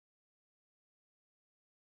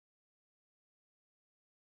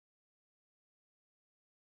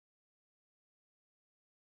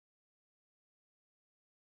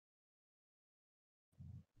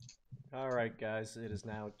All right, guys, it is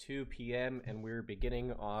now 2 p.m. and we're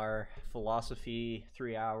beginning our philosophy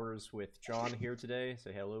 3 hours with John here today.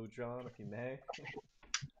 Say hello, John, if you may.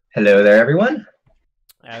 Hello there, everyone.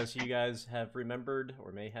 As you guys have remembered,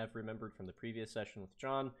 or may have remembered from the previous session with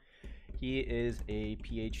John, he is a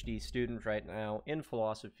PhD student right now in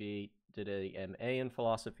philosophy, did a MA in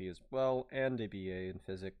philosophy as well, and a BA in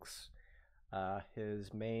physics.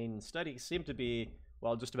 His main studies seem to be,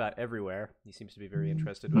 well, just about everywhere. He seems to be very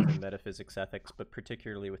interested within metaphysics, ethics, but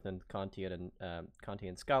particularly within Kantian and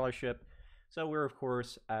Kantian scholarship. So we're, of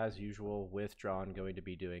course, as usual, with John, going to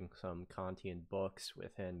be doing some Kantian books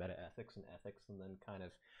within metaethics and ethics, and then kind of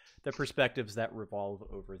the perspectives that revolve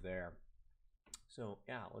over there. So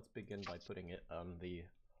yeah, let's begin by putting it on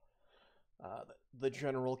uh, the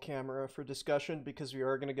general camera for discussion because we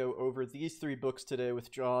are going to go over these three books today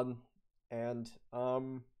with John. And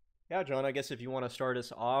yeah, John, I guess if you want to start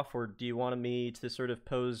us off, or do you want me to sort of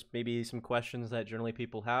pose maybe some questions that generally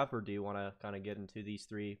people have, or do you want to kind of get into these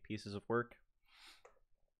three pieces of work?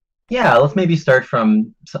 Yeah, let's maybe start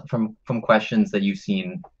from questions that you've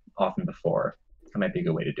seen often before. That might be a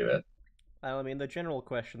good way to do it. I mean, the general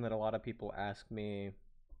question that a lot of people ask me,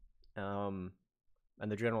 um, and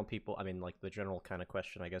the general people, I mean, like the general kind of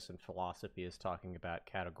question, I guess, in philosophy is talking about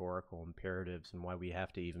categorical imperatives and why we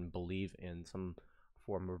have to even believe in some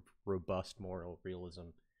form of robust moral realism.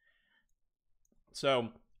 So,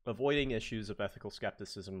 avoiding issues of ethical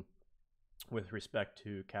skepticism with respect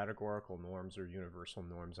to categorical norms or universal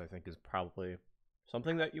norms, I think, is probably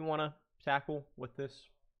something that you want to tackle with this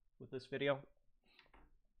video.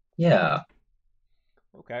 Yeah.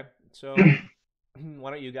 Okay, so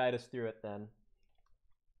why don't you guide us through it then,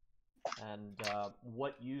 and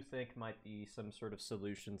what you think might be some sort of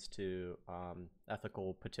solutions to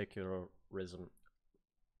ethical particularism.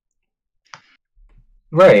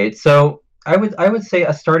 Right. So I would say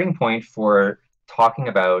a starting point for talking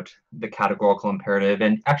about the categorical imperative,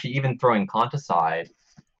 and actually even throwing Kant aside,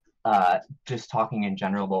 just talking in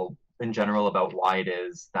general about why it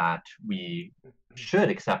is that we should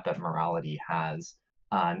accept that morality has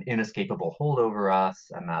an inescapable hold over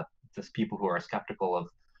us, and that just people who are skeptical of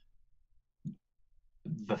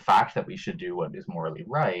the fact that we should do what is morally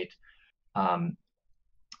right um,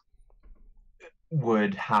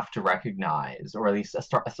 would have to recognize, or at least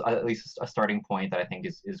a starting point that I think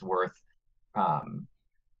is worth um,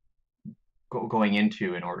 going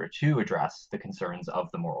into in order to address the concerns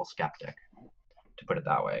of the moral skeptic, to put it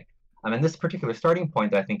that way. And this particular starting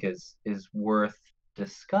point that I think is worth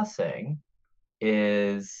discussing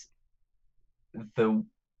is the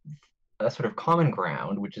a sort of common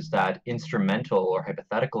ground, which is that instrumental or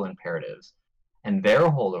hypothetical imperatives and their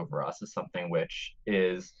hold over us is something which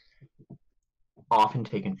is often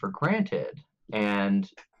taken for granted. And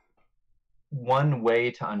one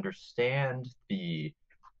way to understand the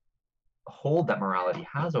hold that morality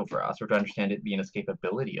has over us, or to understand it, the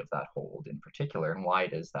inescapability of that hold in particular, and why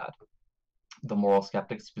it is that the moral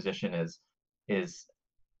skeptic's position is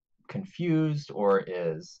confused or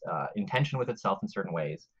is in tension with itself in certain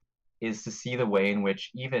ways, is to see the way in which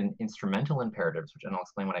even instrumental imperatives, which, and I'll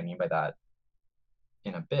explain what I mean by that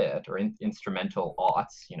in a bit, or instrumental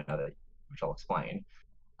oughts, which I'll explain,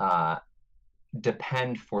 uh,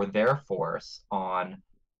 depend for their force on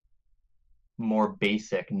more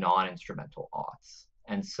basic non-instrumental oughts.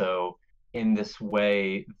 And so in this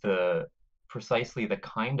way, precisely the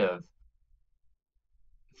kind of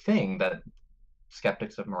thing that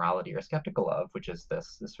skeptics of morality are skeptical of, which is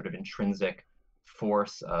this sort of intrinsic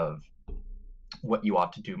force of what you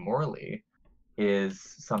ought to do morally, is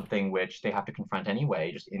something which they have to confront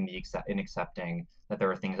anyway, just in accepting that there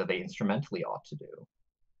are things that they instrumentally ought to do.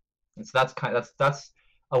 And so that's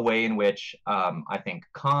a way in which I think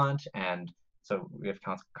Kant, and so we have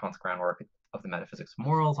Kant's groundwork of the metaphysics of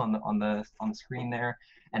morals on the screen there,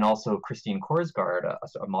 and also Christine Korsgaard,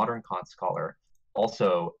 a modern Kant scholar,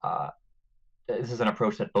 also this is an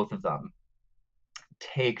approach that both of them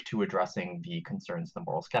take to addressing the concerns of the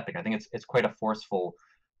moral skeptic. I think it's quite a forceful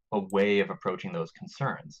a way of approaching those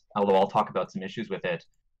concerns. Although I'll talk about some issues with it,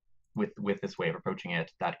 with this way of approaching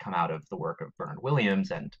it, that come out of the work of Bernard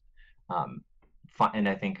Williams, um, and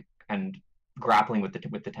I think and grappling with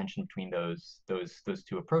the tension between those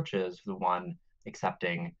two approaches. The one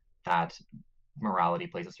accepting that morality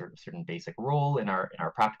plays a certain basic role in our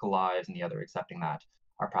practical lives, and the other accepting that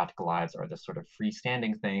our practical lives are this sort of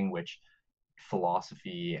freestanding thing, which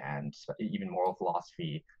philosophy and even moral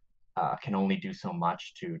philosophy can only do so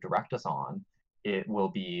much to direct us on. It will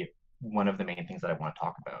be one of the main things that I want to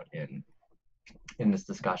talk about in this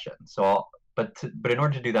discussion. But in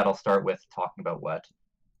order to do that, I'll start with talking about what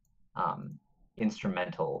um,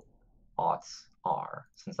 instrumental oughts are,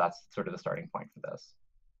 since that's sort of the starting point for this.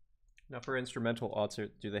 Now, for instrumental oughts,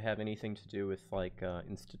 do they have anything to do with like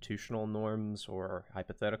institutional norms or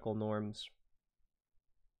hypothetical norms,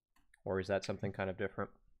 or is that something kind of different?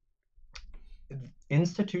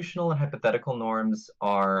 Institutional and hypothetical norms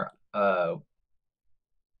are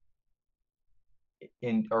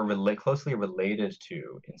closely related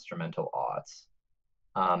to instrumental oughts.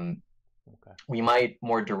 Okay. We might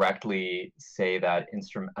more directly say that an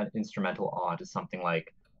instrumental ought is something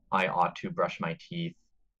like, I ought to brush my teeth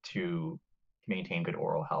to maintain good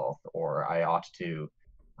oral health, or I ought to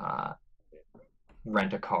uh,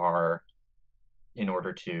 rent a car in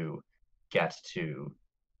order to get to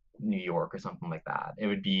New York or something like that. It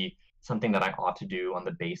would be something that I ought to do on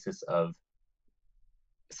the basis of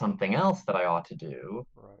something else that I ought to do.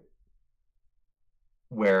 Right.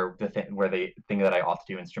 Where the thing that I ought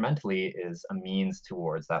to do instrumentally is a means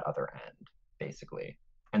towards that other end, basically.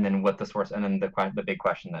 And then what the source, and then the big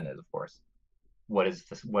question then is, of course, what is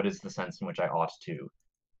the sense in which I ought to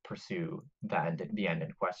pursue the end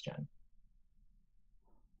in question?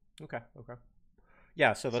 Okay. Okay.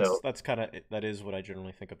 Yeah. So So that's kind of that is what I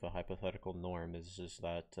generally think of the hypothetical norm is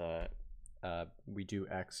that we do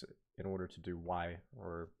X in order to do Y,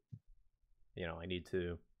 or I need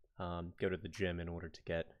to go to the gym in order to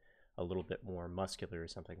get a little bit more muscular or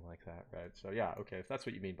something like that, right? So yeah, okay, if that's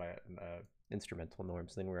what you mean by instrumental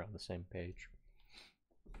norms, then we're on the same page.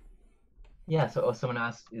 yeah, so someone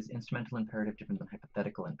asked, is instrumental imperative different than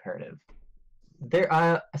hypothetical imperative?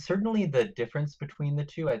 There, certainly the difference between the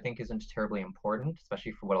two, I think, isn't terribly important,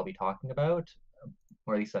 especially for what I'll be talking about,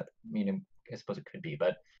 or at least I mean, I suppose it could be,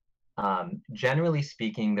 but generally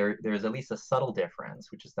speaking, there's at least a subtle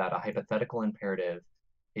difference, which is that a hypothetical imperative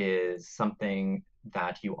is something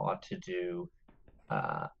that you ought to do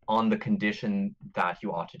on the condition that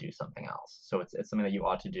you ought to do something else. So it's something that you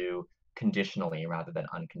ought to do conditionally rather than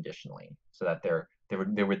unconditionally, so that there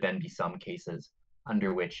would then be some cases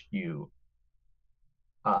under which you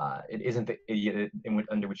it isn't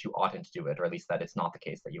under which you oughtn't to do it, or at least that it's not the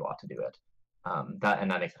case that you ought to do it. That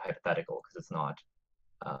makes it hypothetical because it's not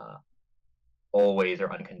always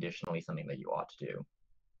or unconditionally something that you ought to do.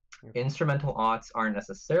 Yep. Instrumental oughts aren't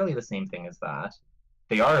necessarily the same thing as that.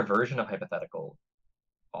 They are a version of hypothetical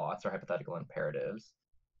oughts or hypothetical imperatives,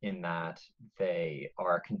 in that they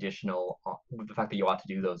are conditional on the fact that you ought to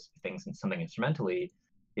do those things in something instrumentally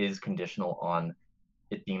is conditional on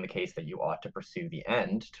it being the case that you ought to pursue the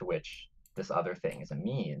end to which this other thing is a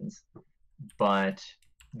means. But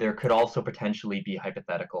there could also potentially be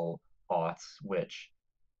hypothetical oughts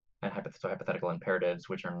and hypothetical imperatives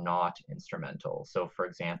which are not instrumental. So for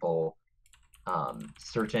example,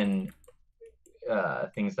 certain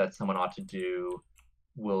things that someone ought to do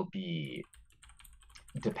will be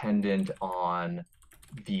dependent on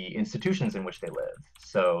the institutions in which they live.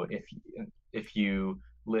 So if you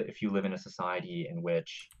live in a society in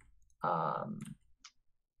which I'm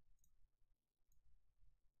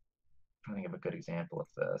trying to think of a good example of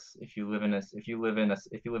this. If you live in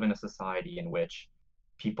a society in which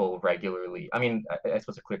people regularly, I mean, I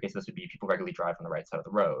suppose a clear case of this would be people regularly drive on the right side of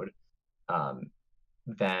the road,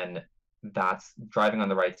 then that's driving on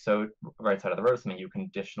the right side of the road, something you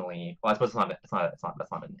conditionally, well, I suppose that's not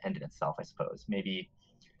an end in itself, I suppose. Maybe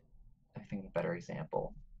I think a better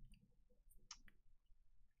example.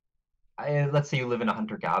 Let's say you live in a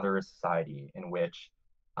hunter-gatherer society in which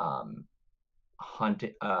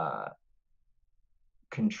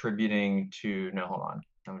contributing to, no, hold on,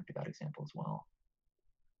 that would be that example as well.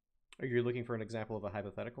 Are you looking for an example of a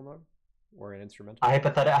hypothetical norm or an instrumental? A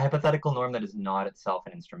hypothetical norm that is not itself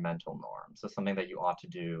an instrumental norm. So something that you ought to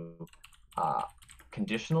do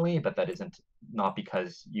conditionally, but that isn't, not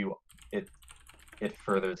because it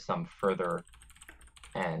furthers some further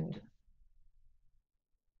end.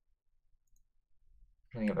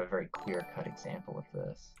 I think of a very clear-cut example of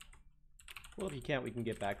this. Well, if you can't, we can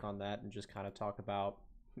get back on that and just kind of talk about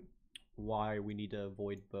why we need to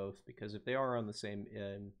avoid both, because if they are on the same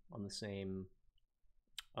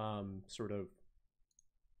sort of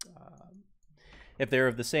if they're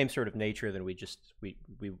of the same sort of nature, then we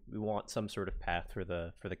want some sort of path for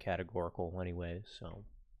the categorical anyway. So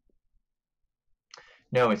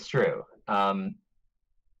no, it's true. On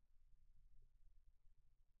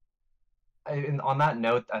that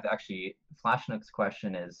note, actually, Flashnook's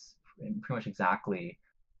question is pretty much exactly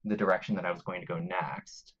the direction that I was going to go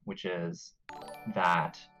next, which is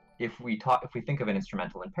that if we think of an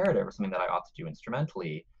instrumental imperative or something that I ought to do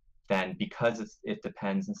instrumentally, then because it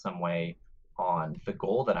depends in some way on the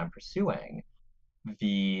goal that I'm pursuing,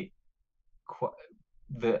 the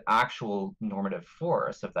actual normative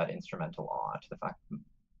force of that instrumental ought, the fact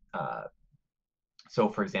So,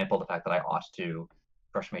 for example, the fact that I ought to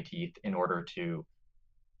brush my teeth in order to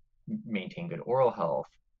maintain good oral health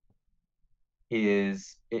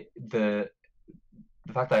the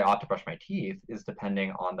fact that I ought to brush my teeth is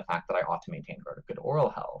depending on the fact that I ought to maintain good oral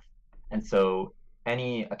health. And so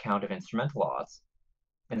any account of instrumental oughts,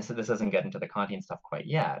 and this doesn't get into the Kantian stuff quite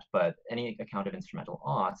yet, but any account of instrumental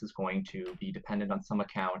oughts is going to be dependent on some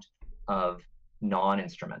account of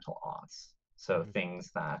non-instrumental oughts. So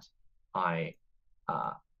things that I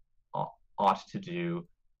ought to do,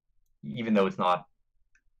 even though it's not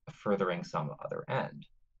furthering some other end.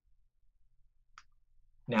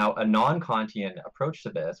 Now, a non-Kantian approach to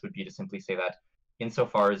this would be to simply say that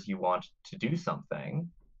insofar as you want to do something,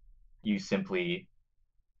 you simply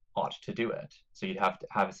ought to do it. So you'd have to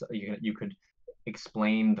have, you could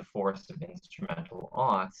explain the force of instrumental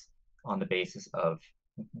oughts on the basis of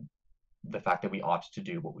the fact that we ought to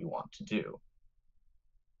do what we want to do.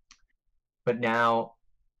 But now,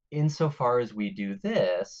 insofar as we do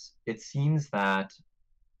this, it seems that,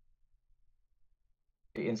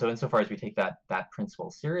 and so insofar as we take that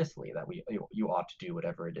principle seriously, that you ought to do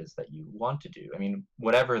whatever it is that you want to do. I mean,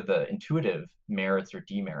 whatever the intuitive merits or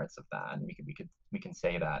demerits of that, and we can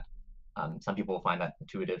say that some people will find that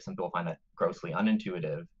intuitive, some people find that grossly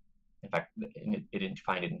unintuitive. In fact, it didn't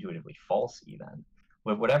find it intuitively false even.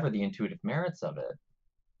 But whatever the intuitive merits of it,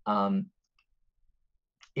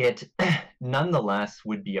 it nonetheless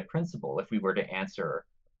would be a principle if we were to answer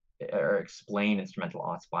or explain instrumental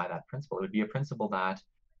oughts by that principle. It would be a principle that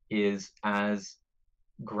is as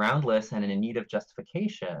groundless and in need of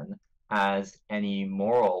justification as any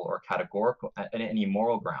moral or categorical, any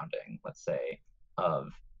moral grounding, let's say,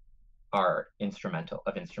 of instrumental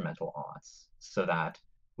oughts. So that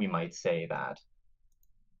we might say that,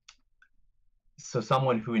 so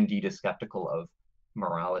someone who indeed is skeptical of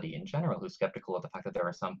morality in general, who's skeptical of the fact that there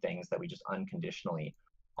are some things that we just unconditionally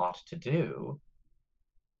ought to do,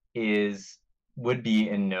 would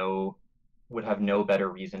have no better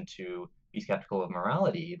reason to be skeptical of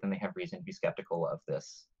morality than they have reason to be skeptical of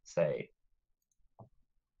this, say,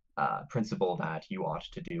 principle that you ought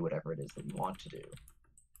to do whatever it is that you want to do.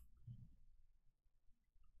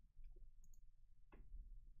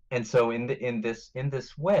 And so in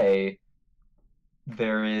this way,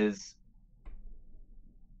 there is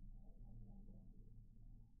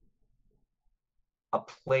a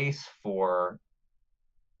place for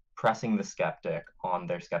pressing the skeptic on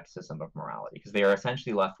their skepticism of morality, because they are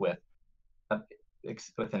essentially left with an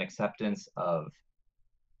acceptance of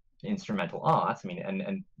instrumental oughts. I mean,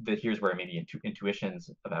 and here's where maybe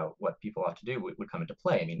intuitions about what people ought to do would come into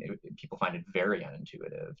play. I mean, people find it very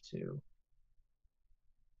unintuitive to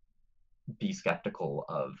be skeptical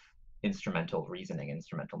of instrumental reasoning,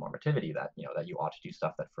 instrumental normativity, that that you ought to do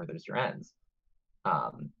stuff that furthers your ends.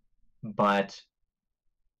 But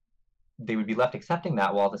they would be left accepting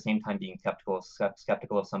that while at the same time being skeptical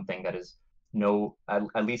of something that is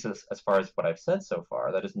at least as far as what I've said so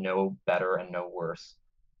far, that is no better and no worse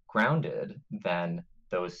grounded than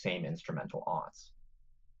those same instrumental oughts.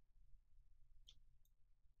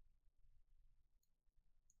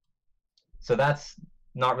 So that's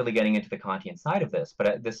not really getting into the Kantian side of this,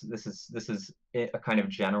 but this is a kind of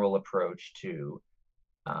general approach to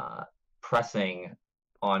pressing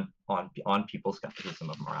on people's skepticism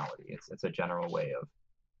of morality. It's a general way of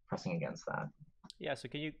pressing against that. Yeah, so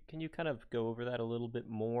can you kind of go over that a little bit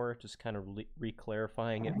more, just kind of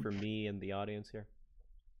re-clarifying it for me and the audience here?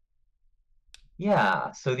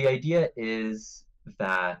 Yeah, so the idea is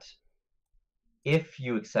that if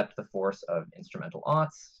you accept the force of instrumental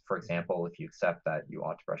oughts, for example, if you accept that you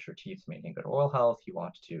ought to brush your teeth to maintain good oral health, you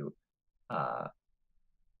ought to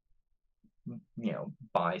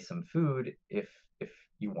buy some food if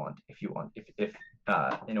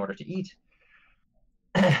in order to eat,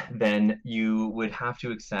 then you would have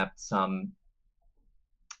to accept some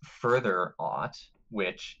further ought,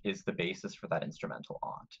 which is the basis for that instrumental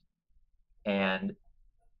ought. And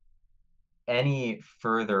any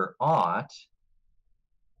further ought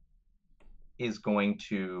is going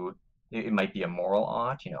to, it might be a moral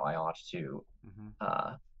ought, I ought to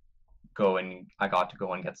go and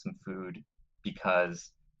get some food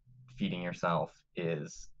because feeding yourself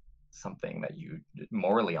is something that you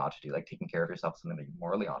morally ought to do, like taking care of yourself, something that you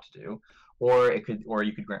morally ought to do. Or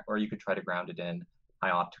you could try to ground it in, I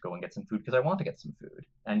ought to go and get some food because I want to get some food.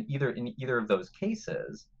 And in either of those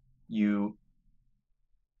cases,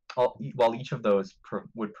 while each of those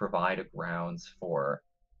would provide a grounds for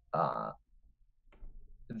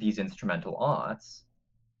these instrumental oughts,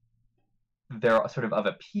 they're sort of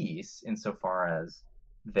a piece insofar as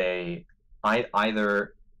they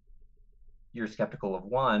either you're skeptical of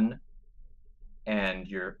one and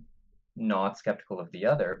you're not skeptical of the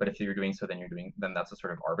other. But if you're doing so, then that's a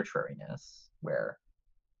sort of arbitrariness where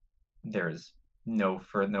there's no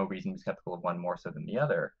reason to be skeptical of one more so than the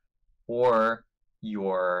other. Or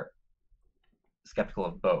you're skeptical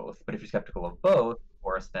of both. But if you're skeptical of both, of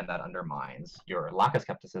course, then that undermines your lack of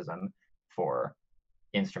skepticism for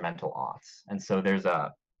instrumental oughts. And so there's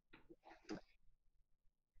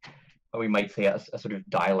we might say a sort of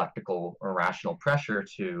dialectical or rational pressure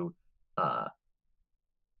to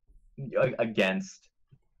against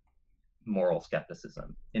moral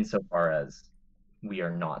skepticism insofar as we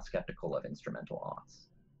are not skeptical of instrumental oughts.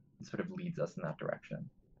 It sort of leads us in that direction.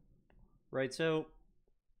 Right. So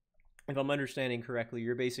if I'm understanding correctly,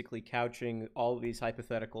 you're basically couching all of these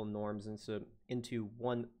hypothetical norms into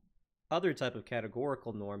one other type of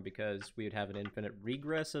categorical norm, because we would have an infinite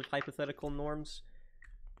regress of hypothetical norms.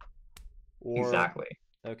 Exactly.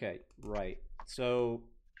 Okay, right. So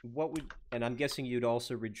and I'm guessing you'd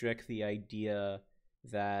also reject the idea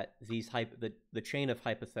that the chain of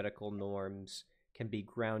hypothetical norms can be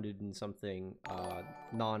grounded in something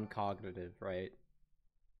non-cognitive, right?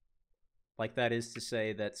 Like, that is to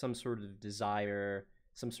say that some sort of desire,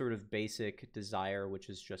 some sort of basic desire which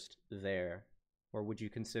is just there. Or would you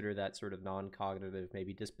consider that sort of non-cognitive,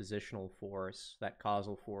 maybe dispositional force, that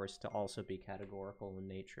causal force, to also be categorical in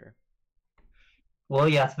nature? Well,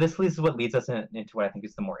 yes, this is what leads us into what I think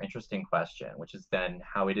is the more interesting question, which is then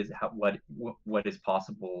what is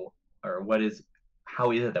possible, or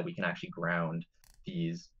how is it that we can actually ground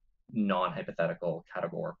these non-hypothetical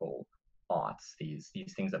categorical oughts, these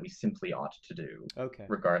things that we simply ought to do, Okay.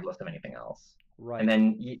 regardless of anything else. Right. And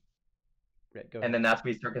then Go ahead. that's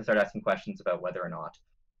where we can start asking questions about whether or not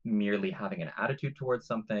merely having an attitude towards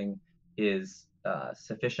something is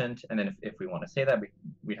sufficient. And then if we want to say that,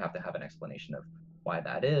 we'd have to have an explanation of why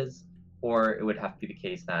that is, or it would have to be the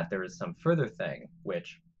case that there is some further thing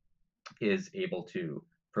which is able to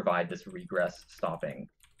provide this regress stopping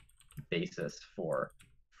basis for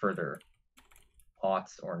further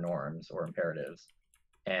oughts or norms or imperatives,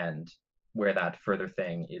 and where that further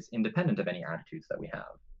thing is independent of any attitudes that we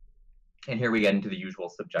have. And here we get into the usual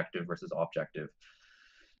subjective versus objective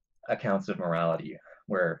accounts of morality,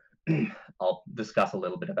 where I'll discuss a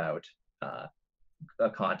little bit about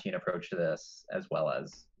a Kantian approach to this, as well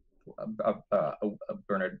as a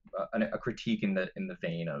critique in the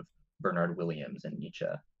vein of Bernard Williams and Nietzsche.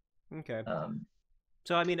 Okay.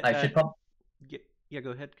 So I mean, yeah,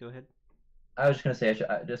 go ahead. I was just going to say,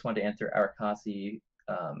 I just wanted to answer Arakasi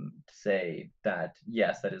to say that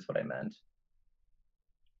yes, that is what I meant.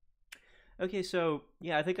 Okay, so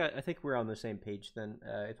yeah, I think we're on the same page then,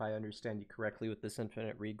 if I understand you correctly, with this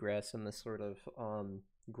infinite regress and this sort of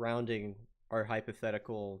grounding our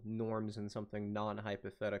hypothetical norms in something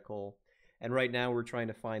non-hypothetical. And right now we're trying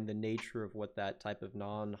to find the nature of what that type of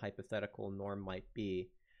non-hypothetical norm might be,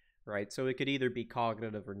 right? So it could either be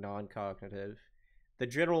cognitive or non-cognitive. The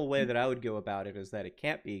general way that I would go about it is that it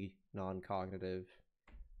can't be non-cognitive,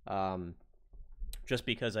 just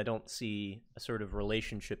because I don't see a sort of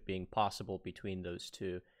relationship being possible between those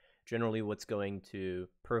two. Generally, what's going to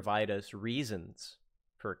provide us reasons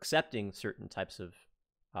for accepting certain types of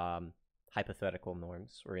hypothetical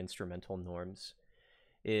norms or instrumental norms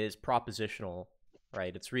is propositional,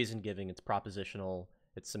 right? It's reason-giving, it's propositional,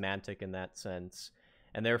 it's semantic in that sense,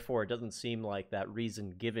 and therefore it doesn't seem like that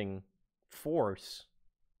reason-giving force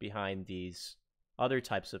behind these other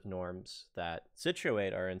types of norms that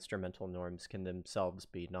situate our instrumental norms can themselves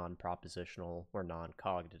be non-propositional or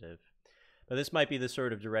non-cognitive. But this might be the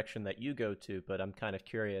sort of direction that you go to, but I'm kind of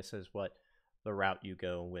curious as what the route you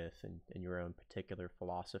go with in your own particular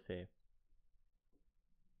philosophy.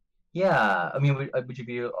 Yeah, I mean, would you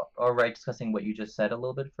be all right discussing what you just said a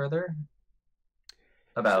little bit further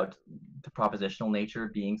about the propositional nature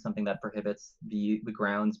being something that prohibits the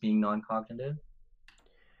grounds being non-cognitive?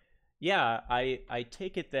 Yeah, I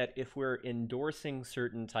take it that if we're endorsing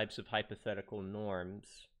certain types of hypothetical norms,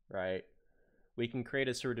 right, we can create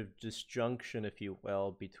a sort of disjunction, if you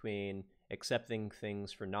will, between accepting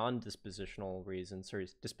things for non-dispositional reasons or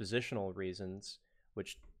dispositional reasons,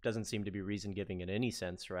 which doesn't seem to be reason-giving in any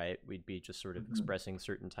sense, right? We'd be just sort of expressing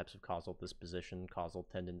certain types of causal disposition, causal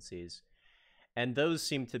tendencies. And those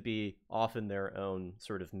seem to be often their own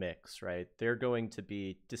sort of mix, right? They're going to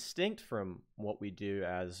be distinct from what we do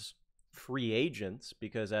as free agents,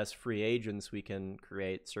 because as free agents, we can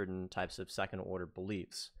create certain types of second-order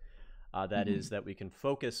beliefs. That is, that we can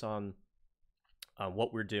focus on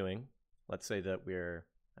what we're doing. Let's say that we're,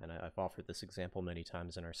 and I've offered this example many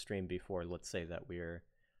times in our stream before, let's say that we're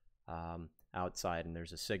outside and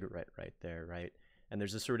there's a cigarette right there, right? and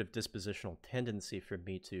there's a sort of dispositional tendency for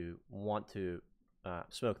me to want to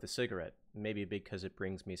smoke the cigarette, maybe because it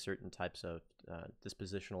brings me certain types of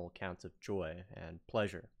dispositional accounts of joy and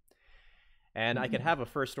pleasure. And I could have a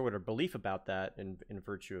first order belief about that in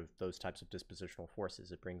virtue of those types of dispositional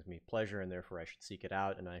forces. It brings me pleasure, and therefore I should seek it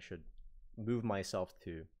out, and I should move myself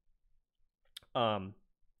to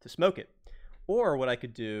smoke it. Or what I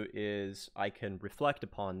could do is I can reflect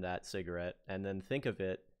upon that cigarette and then think of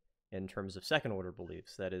it in terms of second order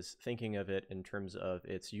beliefs. That is, thinking of it in terms of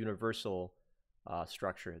its universal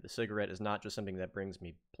structure. The cigarette is not just something that brings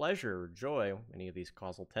me pleasure or joy, any of these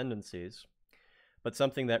causal tendencies, but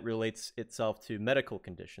something that relates itself to medical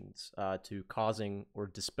conditions, to causing or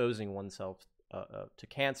disposing oneself to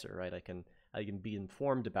cancer, right? I can be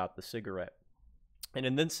informed about the cigarette. And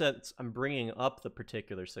in this sense, I'm bringing up the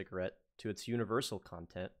particular cigarette to its universal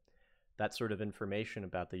content, that sort of information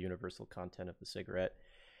about the universal content of the cigarette,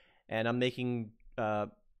 and I'm making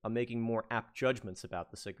more apt judgments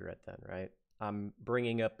about the cigarette then, right? I'm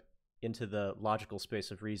bringing up into the logical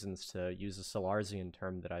space of reasons, to use a Salarzian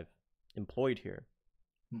term that I've employed here.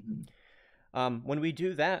 When we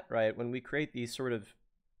do that, right, when we create these sort of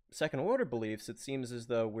second order beliefs, it seems as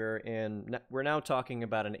though we're now talking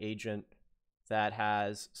about an agent that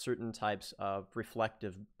has certain types of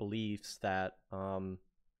reflective beliefs that are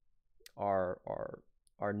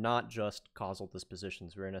not just causal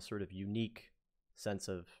dispositions. We're in a sort of unique sense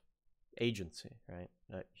of agency, right?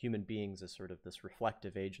 Human beings as sort of this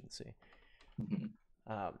reflective agency,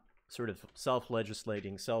 sort of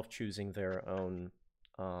self-legislating, self-choosing their own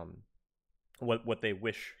what they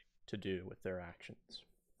wish to do with their actions.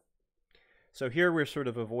 So here we're sort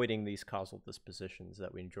of avoiding these causal dispositions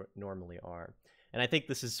that we normally are. And I think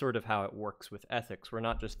this is sort of how it works with ethics. We're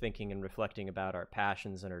not just thinking and reflecting about our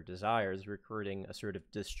passions and our desires. We're creating a sort of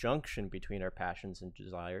disjunction between our passions and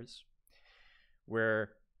desires. We're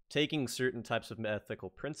taking certain types of ethical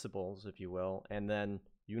principles, if you will, and then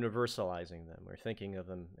universalizing them. We're thinking of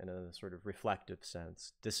them in a sort of reflective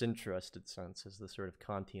sense, disinterested sense, as the sort of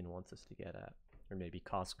Kantian wants us to get at, or maybe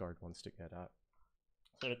Kosgaard wants to get at.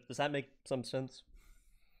 So does that make some sense?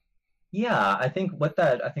 Yeah, I think what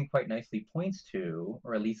that quite nicely points to,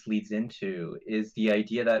 or at least leads into, is the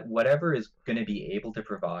idea that whatever is going to be able to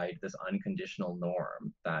provide this unconditional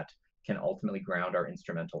norm that can ultimately ground our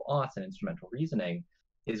instrumental oughts and instrumental reasoning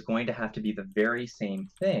is going to have to be the very same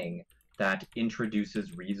thing that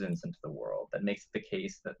introduces reasons into the world, that makes it the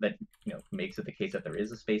case that makes it the case that there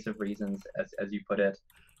is a space of reasons, as you put it,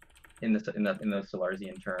 in those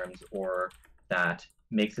Salarzian terms, or that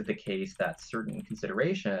makes it the case that certain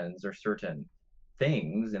considerations or certain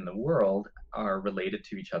things in the world are related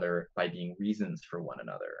to each other by being reasons for one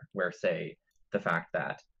another. Where, say, the fact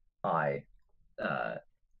that to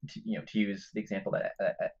use the example that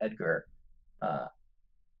Edgar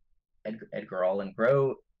Allan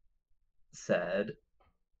Poe said,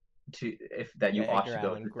 you ought to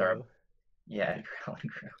go to Starbucks. Yeah, Edgar Allan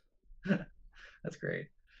Poe. That's great.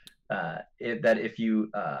 That if you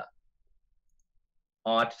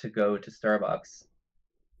ought to go to Starbucks.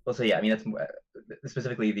 Well, so yeah, I mean, that's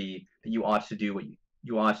specifically you ought to do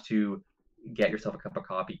you ought to get yourself a cup of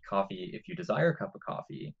coffee if you desire a cup of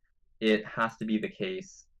coffee. It has to be the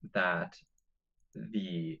case that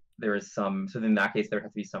there is some, so in that case there has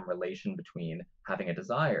to be some relation between having a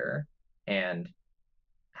desire and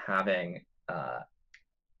having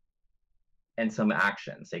and some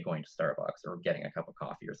action, say going to Starbucks or getting a cup of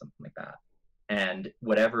coffee or something like that. And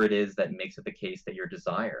whatever it is that makes it the case that your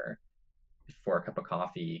desire for a cup of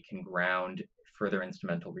coffee can ground further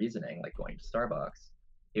instrumental reasoning, like going to Starbucks,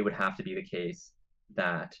 it would have to be the case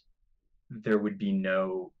that there would be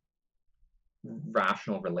no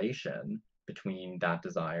rational relation between that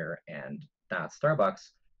desire and that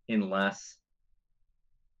Starbucks, unless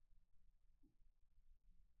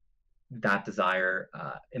that desire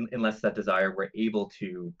were able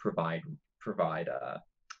to provide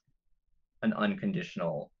an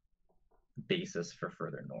unconditional basis for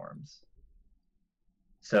further norms.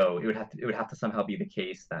 So it would have to somehow be the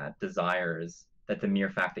case that the mere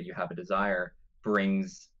fact that you have a desire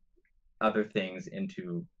brings other things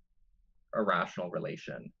into a rational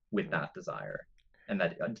relation with that desire, and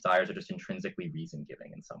that desires are just intrinsically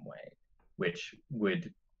reason-giving in some way, which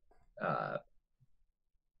would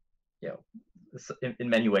in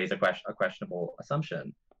many ways a questionable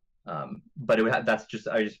assumption. But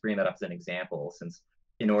I just bring that up as an example, since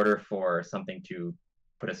in order for something to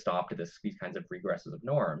put a stop to these kinds of regresses of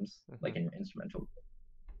norms, like in instrumental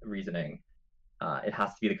reasoning, it has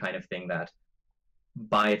to be the kind of thing that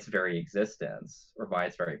by its very existence or by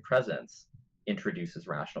its very presence introduces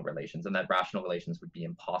rational relations, and that rational relations would be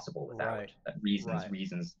impossible without, Right. that Right.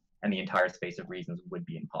 reasons, and the entire space of reasons would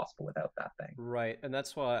be impossible without that thing. Right. And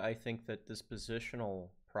that's why I think that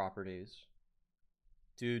dispositional properties,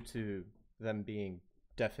 due to them being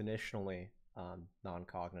definitionally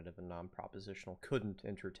non-cognitive and non-propositional, couldn't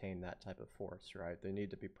entertain that type of force, right? They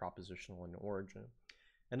need to be propositional in origin.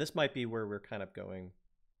 And this might be where we're kind of going.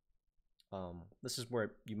 This is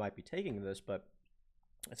where you might be taking this, but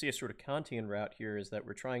I see a sort of Kantian route here is that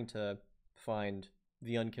we're trying to find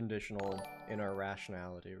the unconditional in our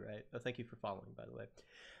rationality, right? Oh, thank you for following, by the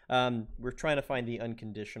way. We're trying to find the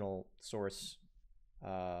unconditional source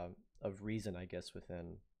of reason, I guess,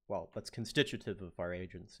 within, well, that's constitutive of our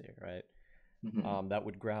agency, right? That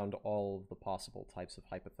would ground all of the possible types of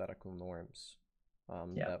hypothetical norms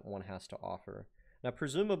that one has to offer. Now,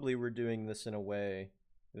 presumably, we're doing this in a way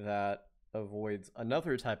that avoids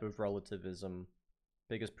another type of relativism,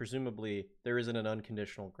 because presumably there isn't an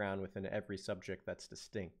unconditional ground within every subject that's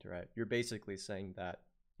distinct, right? You're basically saying that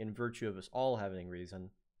in virtue of us all having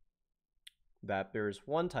reason, that there's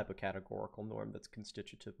one type of categorical norm that's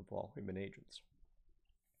constitutive of all human agents.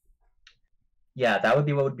 Yeah, that would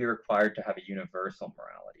be what would be required to have a universal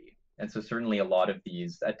morality. And so certainly a lot of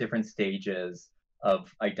these, at different stages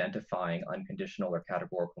of identifying unconditional or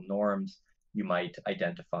categorical norms, you might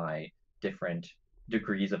identify different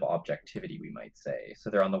degrees of objectivity, we might say.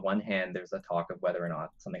 So there, on the one hand, there's a talk of whether or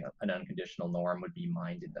not something, an unconditional norm, would be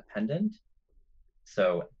mind independent.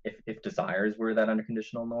 So if desires were that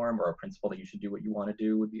unconditional norm, or a principle that you should do what you want to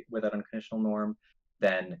do would be with that unconditional norm,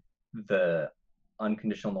 then the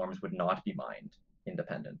unconditional norms would not be mind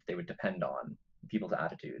independent. They would depend on people's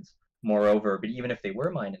attitudes. Moreover, but even if they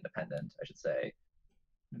were mind independent, I should say,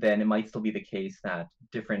 then it might still be the case that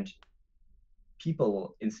different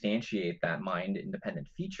people instantiate that mind independent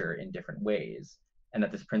feature in different ways, and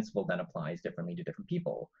that this principle then applies differently to different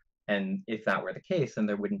people. And if that were the case, then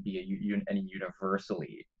there wouldn't be any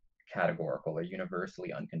universally categorical or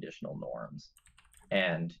universally unconditional norms.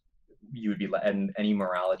 And you would be, and any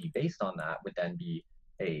morality based on that would then be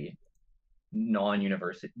a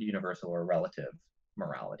non-universal or relative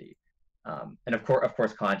morality. And of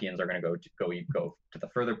course, Kantians are going to go to the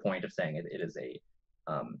further point of saying it is a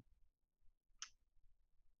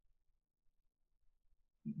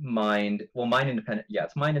mind independent. Yeah,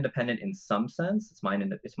 it's mind independent in some sense. It's mind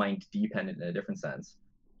dependent in a different sense,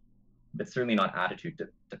 but certainly not attitude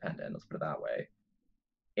dependent. Let's put it that way.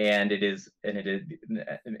 And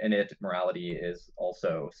morality is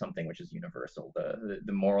also something which is universal.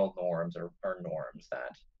 The moral norms are norms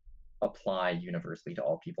that apply universally to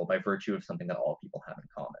all people by virtue of something that all people have in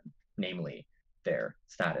common, namely their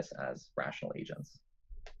status as rational agents.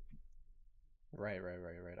 Right.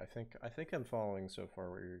 I think I'm following so far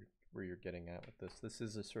where you're getting at with this. This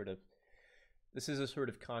is a sort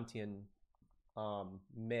of Kantian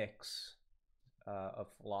mix of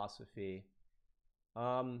philosophy.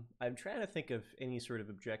 I'm trying to think of any sort of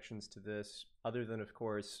objections to this, other than, of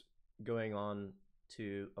course, going on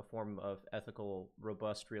to a form of ethical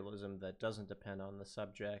robust realism that doesn't depend on the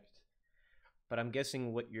subject. But I'm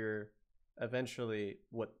guessing what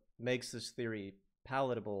makes this theory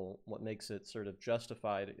palatable, what makes it sort of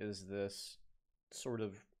justified, is this sort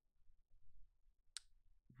of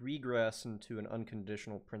regress into an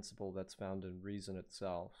unconditional principle that's found in reason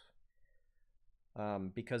itself.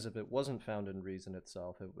 Because if it wasn't found in reason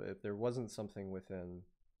itself, if there wasn't something within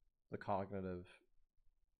the cognitive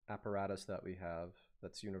apparatus that we have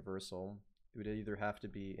that's universal, it would either have to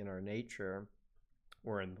be in our nature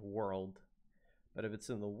or in the world. But if it's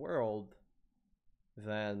in the world,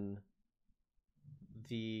 then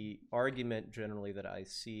the argument generally that I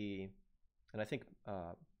see, and I think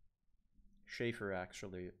Schaeffer,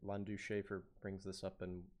 actually, Landau Schaeffer brings this up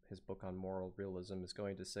in his book on moral realism, is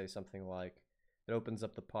going to say something like, it opens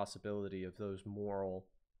up the possibility of those moral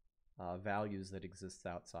values that exist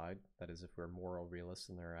outside. That is, if we're moral realists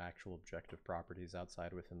and there are actual objective properties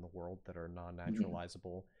outside within the world that are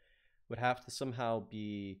non-naturalizable, would have to somehow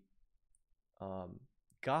be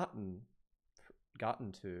gotten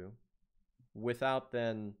to without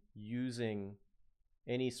then using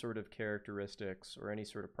any sort of characteristics or any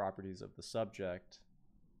sort of properties of the subject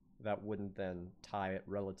that wouldn't then tie it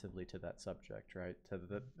relatively to that subject, right?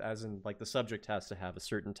 As in, like, the subject has to have a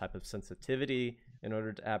certain type of sensitivity in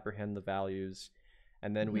order to apprehend the values,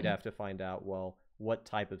 and then we'd have to find out, well, what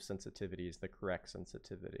type of sensitivity is the correct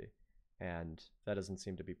sensitivity, and that doesn't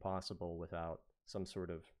seem to be possible without some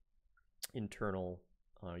sort of internal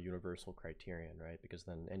universal criterion, right? Because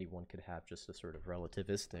then anyone could have just a sort of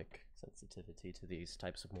relativistic sensitivity to these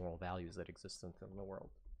types of moral values that exist within the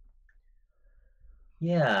world.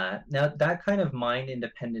 Yeah. Now that kind of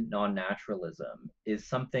mind-independent non-naturalism is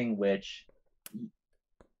something which,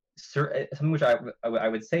 something which I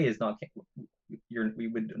would say is not, we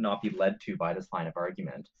would not be led to by this line of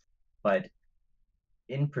argument, but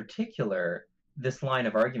in particular, this line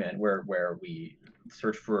of argument where we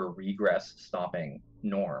search for a regress stopping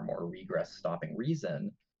norm or regress stopping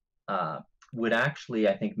reason, would actually,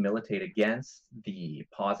 I think, militate against the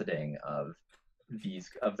positing of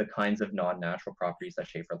the kinds of non-natural properties that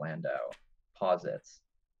Schaefer-Landau posits,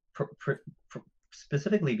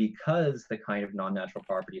 specifically because the kind of non-natural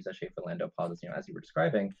properties that Schaefer-Landau posits, as you were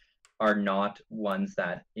describing, are not ones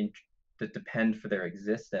that depend for their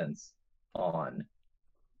existence on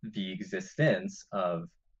the existence of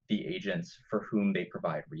the agents for whom they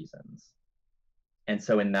provide reasons. And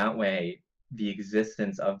so in that way, the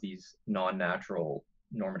existence of these non-natural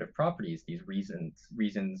normative properties, these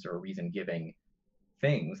reasons or reason-giving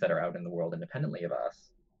things that are out in the world independently of us,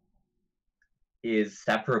 is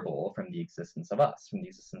separable from the existence of us, from the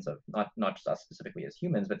existence of not just us specifically as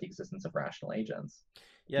humans, but the existence of rational agents.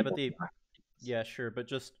 Yeah, but yeah, sure, but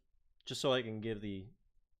just so I can give the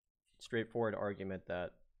straightforward argument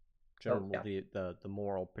that generally the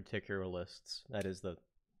moral particularists, that is the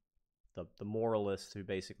moralist who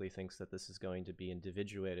basically thinks that this is going to be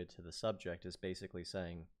individuated to the subject, is basically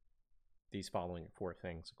saying these following 4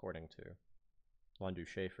 things according to Landau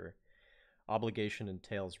Schaefer. Obligation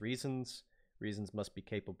entails reasons. Reasons must be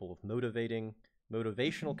capable of motivating.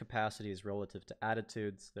 Motivational capacity is relative to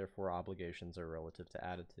attitudes, therefore obligations are relative to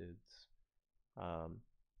attitudes.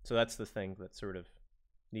 So that's the thing that sort of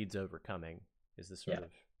needs overcoming, is this sort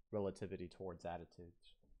of relativity towards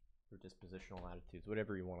attitudes, or dispositional attitudes,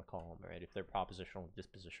 whatever you want to call them, right? If they're propositional or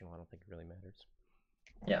dispositional, I don't think it really matters.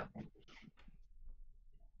 Yeah.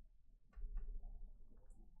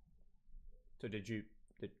 So did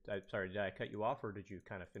I cut you off, or did you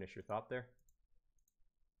kind of finish your thought there?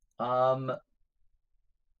 I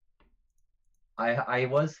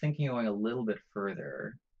was thinking going a little bit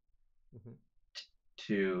further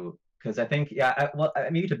to, because I think,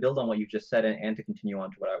 maybe to build on what you just said and to continue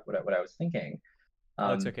on to what I was thinking.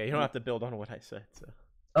 Oh, it's okay. You don't have to build on what I said. So.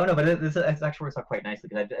 Oh no, but this actually works out quite nicely,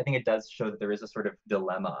 because I think it does show that there is a sort of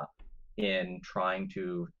dilemma in trying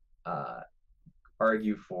to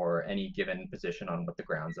argue for any given position on what the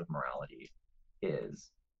grounds of morality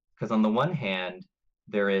is. Because on the one hand,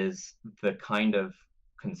 there is the kind of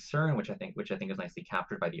concern which I think is nicely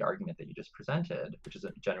captured by the argument that you just presented, which is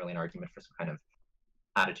generally an argument for some kind of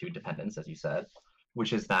attitude dependence, as you said,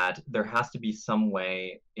 which is that there has to be some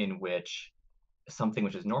way in which something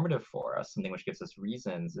which is normative for us, something which gives us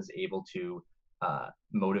reasons, is able to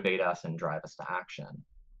motivate us and drive us to action.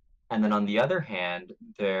 And then on the other hand,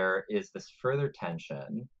 there is this further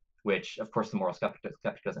tension, which of course the moral skeptic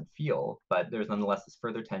doesn't feel, but there's nonetheless this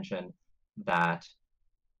further tension that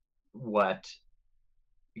what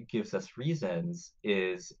gives us reasons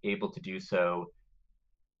is able to do so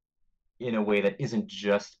in a way that isn't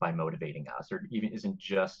just by motivating us, or even isn't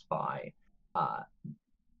just by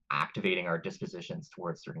activating our dispositions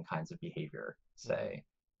towards certain kinds of behavior, say.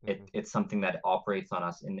 It's something that operates on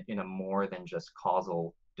us in a more than just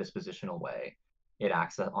causal dispositional way. It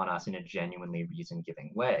acts on us in a genuinely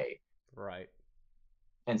reason-giving way. Right.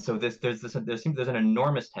 And so there's an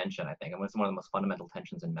enormous tension, I think, and it's one of the most fundamental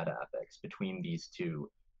tensions in meta-ethics between these two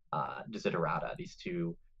desiderata, these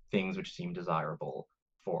two things which seem desirable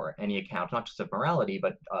for any account, not just of morality,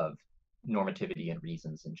 but of normativity and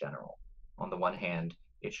reasons in general. On the one hand,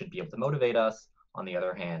 it should be able to motivate us. On the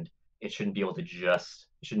other hand, it shouldn't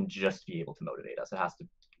just be able to motivate us. It has to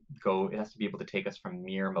be able to take us from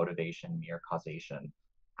mere motivation, mere causation,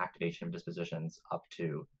 activation of dispositions, up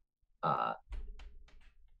to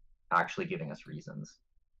actually giving us reasons.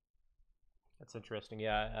 That's interesting.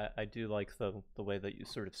 Yeah, I do like the way that you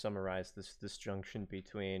sort of summarize this junction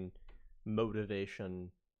between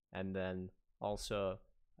motivation and then also,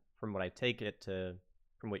 from what I take it to,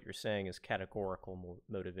 from what you're saying, is categorical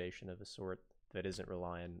motivation of a sort that isn't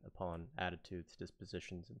reliant upon attitudes,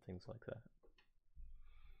 dispositions, and things like that.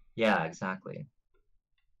 Yeah, exactly.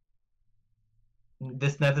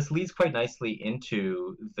 This leads quite nicely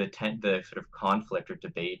into the sort of conflict or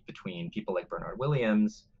debate between people like Bernard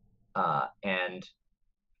Williams and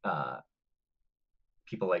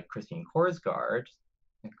people like Christine Korsgaard,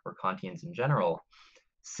 or Kantians in general,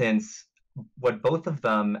 since what both of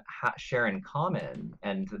them share in common,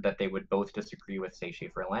 and that they would both disagree with, say,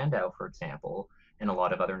 Schaefer-Landau, for example, and a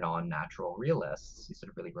lot of other non-natural realists, these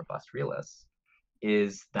sort of really robust realists,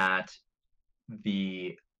 is that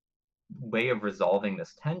the way of resolving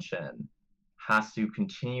this tension has to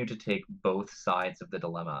continue to take both sides of the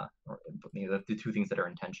dilemma, or the two things that are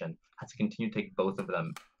in tension, has to continue to take both of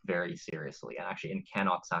them very seriously, and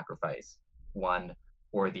cannot sacrifice one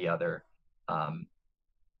or the other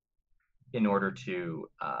in order to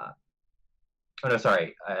oh no,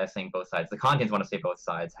 sorry, I was saying both sides. The Kantians want to say both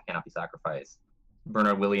sides cannot be sacrificed.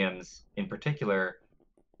 Bernard Williams, in particular,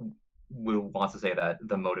 wants to say that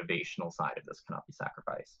the motivational side of this cannot be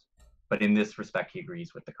sacrificed. But in this respect, he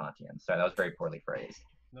agrees with the Kantians. Sorry, that was very poorly phrased.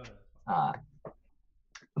 No.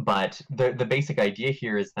 But the basic idea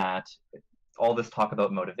here is that all this talk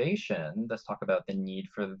about motivation, this talk about the need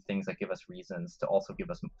for the things that give us reasons to also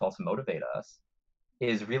motivate us,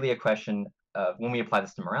 is really a question of, when we apply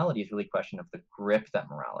this to morality, is really a question of the grip that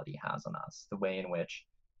morality has on us, the way in which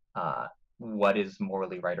what is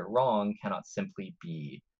morally right or wrong cannot simply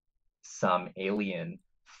be some alien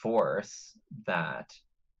force that,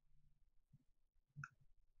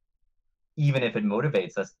 even if it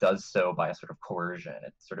motivates us, does so by a sort of coercion.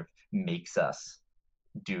 It sort of makes us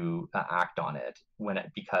act on it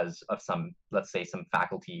because of some, let's say, some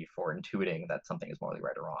faculty for intuiting that something is morally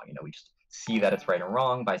right or wrong. We just see that it's right or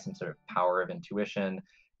wrong by some sort of power of intuition,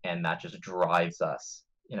 and that just drives us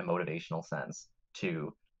in a motivational sense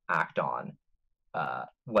to act on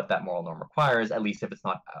what that moral norm requires, at least if it's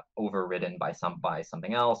not overridden by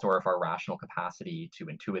something else, or if our rational capacity to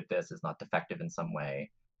intuit this is not defective in some way.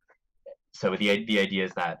 So the idea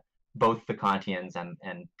is that both the Kantians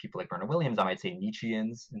and people like Bernard Williams, I might say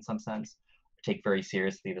Nietzscheans in some sense, take very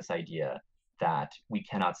seriously this idea that we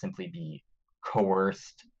cannot simply be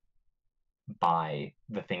coerced by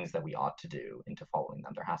the things that we ought to do into following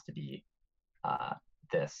them. There has to be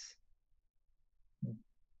this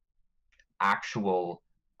actual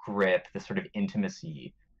grip, this sort of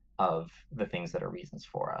intimacy of the things that are reasons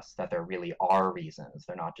for us, that there really are reasons.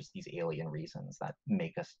 They're not just these alien reasons that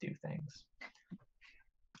make us do things.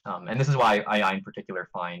 And this is why I in particular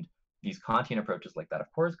find these Kantian approaches like that of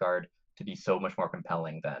Korsgaard to be so much more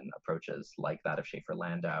compelling than approaches like that of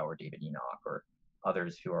Schaefer-Landau or David Enoch or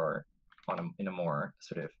others who are in a more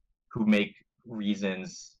sort of, who make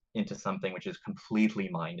reasons into something which is completely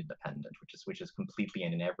mind independent, which is completely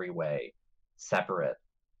and in every way separate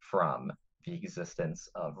from the existence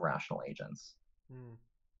of rational agents.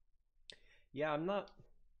 Yeah, I'm not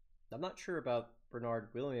sure about Bernard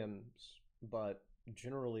Williams, but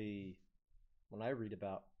generally when I read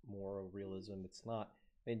about moral realism, it's not,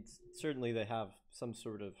 I mean, certainly they have some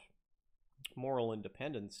sort of moral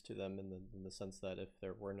independence to them in the sense that if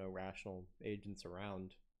there were no rational agents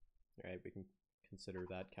around, right, we can consider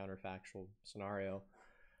that counterfactual scenario.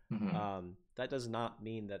 That does not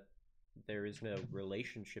mean that there is no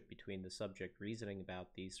relationship between the subject reasoning about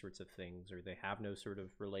these sorts of things, or they have no sort of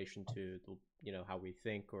relation to how we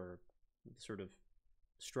think or the sort of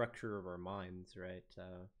structure of our minds, right?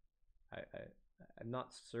 I'm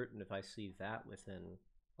not certain if I see that within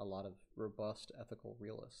a lot of robust ethical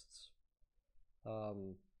realists.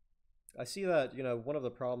 I see that one of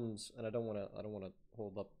the problems, and I don't want to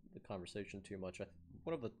hold up the conversation too much.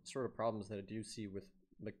 One of the sort of problems that I do see with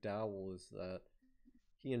McDowell is that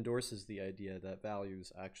he endorses the idea that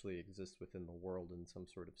values actually exist within the world in some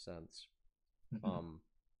sort of sense.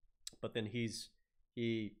 But then he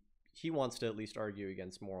wants to at least argue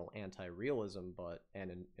against moral anti-realism,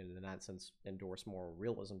 and in that sense endorse moral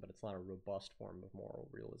realism, but it's not a robust form of moral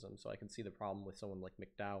realism. So I can see the problem with someone like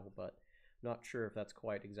McDowell, but not sure if that's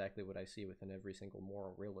quite exactly what I see within every single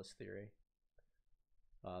moral realist theory.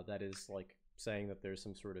 That is like saying that there's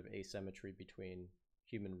some sort of asymmetry between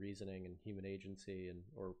human reasoning and human agency, and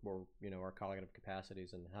or our cognitive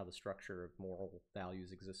capacities, and how the structure of moral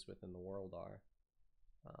values exists within the world are.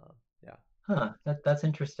 That's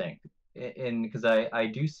interesting, because I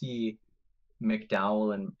do see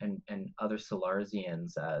McDowell and other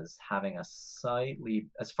Salarzians as having a slightly,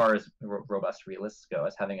 as far as robust realists go,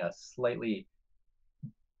 as having a slightly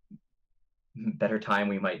better time,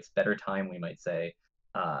 we might say,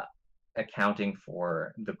 accounting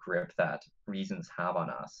for the grip that reasons have on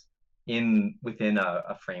us within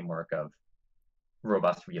a framework of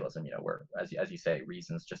robust realism, where, as you say,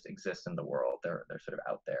 reasons just exist in the world. They're sort of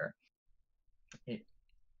out there,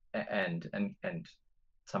 and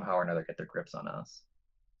somehow or another get their grips on us.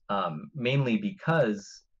 Mainly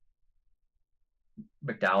because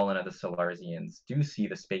McDowell and other Salarzians do see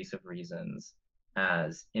the space of reasons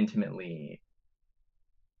as intimately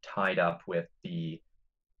tied up with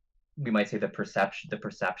we might say the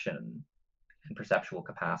perception and perceptual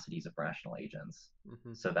capacities of rational agents,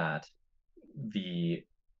 so that there's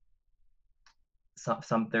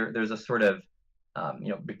a sort of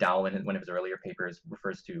McDowell in one of his earlier papers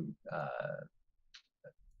refers to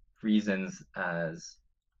reasons as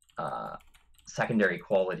secondary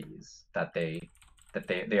qualities, that they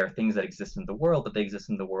are things that exist in the world, but they exist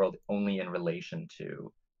in the world only in relation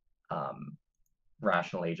to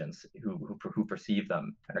rational agents who perceive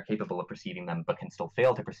them and are capable of perceiving them, but can still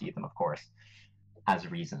fail to perceive them, of course,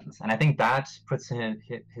 as reasons. And I think that puts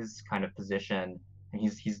his kind of position, and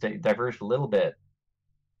he's diverged a little bit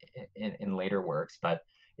in later works, but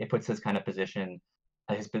it puts his kind of position,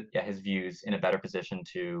 his views in a better position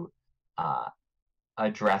to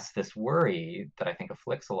address this worry that I think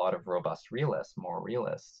afflicts a lot of robust realists, moral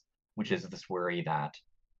realists, which is this worry that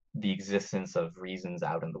the existence of reasons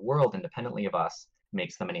out in the world independently of us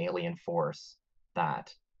makes them an alien force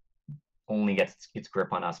that only gets its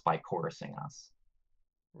grip on us by coercing us.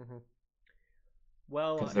 Mm-hmm.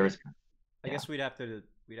 Well, because there's I guess we'd have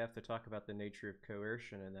to talk about the nature of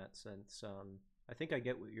coercion in that sense. I think I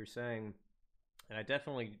get what you're saying, and I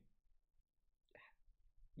definitely,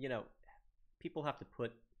 people have to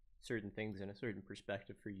put certain things in a certain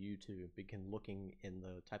perspective for you to begin looking in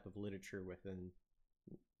the type of literature within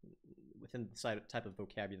the type of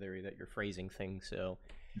vocabulary that you're phrasing things. So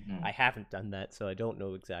I haven't done that, so I don't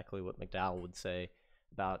know exactly what McDowell would say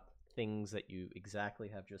about things that you exactly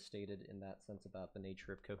have just stated in that sense about the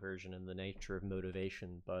nature of coercion and the nature of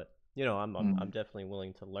motivation. But I'm definitely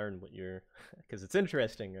willing to learn what you're, because it's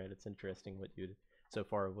interesting, right? It's interesting what you've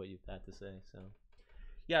had to say. So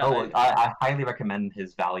yeah. I highly recommend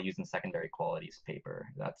his Values and Secondary Qualities paper.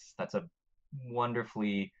 That's a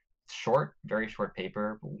wonderfully short, very short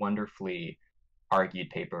paper, wonderfully argued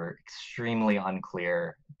paper, extremely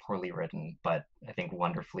unclear, poorly written, but I think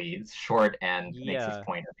wonderfully short and makes his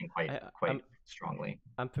point, I think, quite strongly.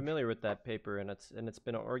 I'm familiar with that paper, and it's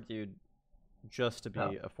been argued just to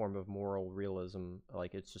be a form of moral realism.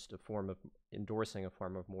 Like, it's just a form of endorsing a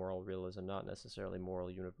form of moral realism, not necessarily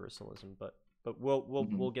moral universalism. But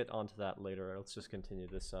we'll get onto that later. Let's just continue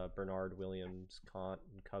this Bernard Williams, Kant,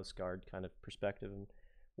 and Kierkegaard kind of perspective, and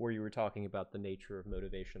where you were talking about the nature of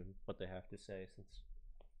motivation, what they have to say,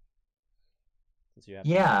 since you have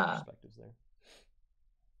perspectives there.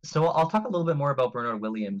 So I'll talk a little bit more about Bernard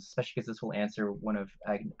Williams, especially because this will answer one of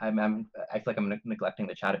I feel like I'm neglecting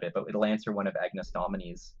the chat a bit, but it'll answer one of Agnes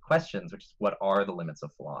Domini's questions, which is what are the limits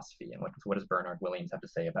of philosophy, and what does Bernard Williams have to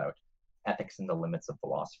say about ethics and the limits of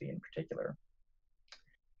philosophy in particular.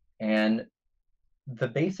 And the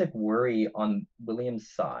basic worry on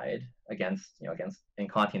Williams' side against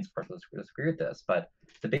and Kantians, of course, will disagree with this, but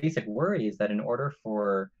the basic worry is that in order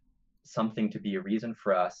for something to be a reason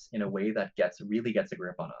for us in a way that really gets a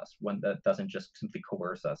grip on us, one that doesn't just simply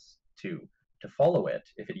coerce us to follow it,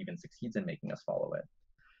 if it even succeeds in making us follow it,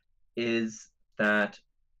 is that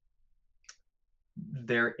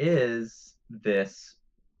there is this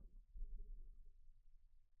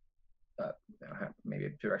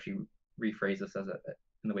maybe to actually rephrase this in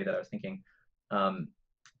the way that I was thinking.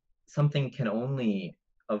 Something can only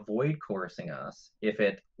avoid coercing us if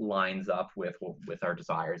it lines up with our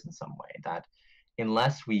desires in some way. That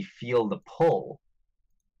unless we feel the pull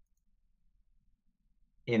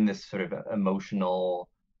in this sort of emotional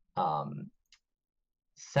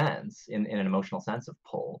sense, in an emotional sense of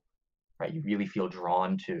pull, right? You really feel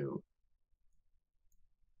drawn to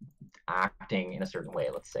acting in a certain way.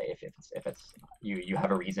 Let's say if it's you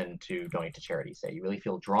have a reason to donate to charity, say you really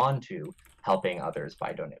feel drawn to helping others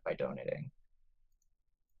by donating,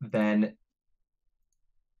 then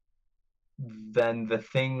the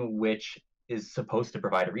thing which is supposed to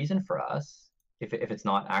provide a reason for us, if it's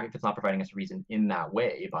not providing us a reason in that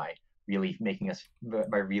way, by really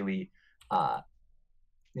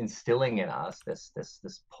instilling in us this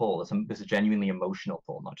pull, this genuinely emotional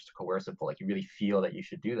pull, not just a coercive pull, like you really feel that you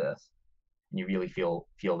should do this, and you really feel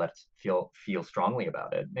strongly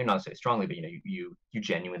about it, maybe not say strongly, but you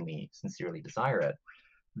genuinely, sincerely desire it,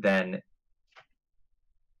 then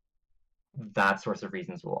that source of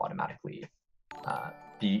reasons will automatically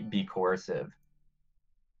be coercive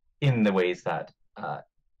in the ways that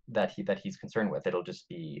he's concerned with. It'll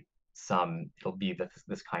be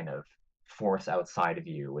this kind of force outside of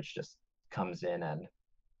you, which just comes in and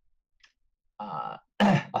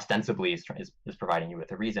ostensibly is providing you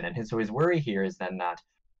with a reason. And so his worry here is then that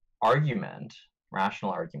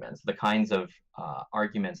rational arguments, the kinds of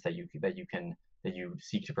arguments that you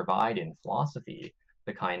seek to provide in philosophy,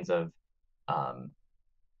 the kinds of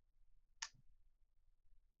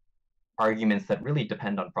arguments that really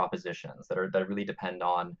depend on propositions, that really depend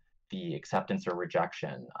on the acceptance or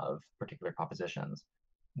rejection of particular propositions,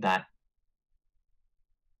 that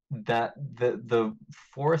the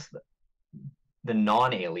force, the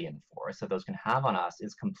non-alien force that those can have on us,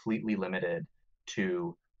 is completely limited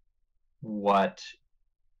to what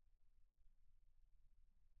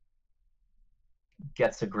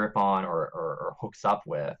gets a grip on or hooks up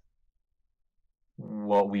with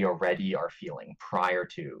what we already are feeling prior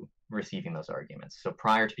to receiving those arguments. So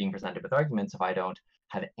prior to being presented with arguments, if I don't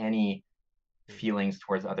have any feelings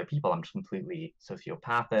towards other people, I'm just completely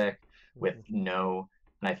sociopathic with no,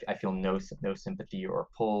 and I feel no sympathy or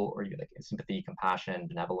pull or like sympathy, compassion,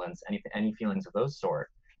 benevolence, any feelings of those sort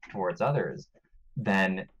towards others,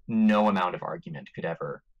 then no amount of argument could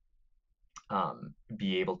ever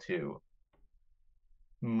be able to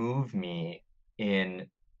move me in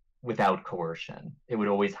without coercion. It would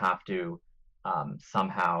always have to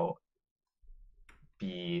somehow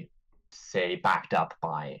be, say, backed up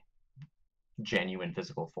by genuine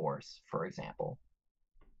physical force, for example.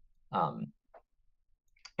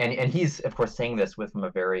 And he's, of course, saying this from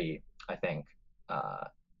a very, I think,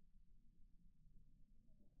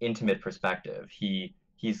 intimate perspective. He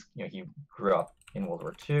grew up in World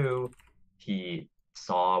War II. He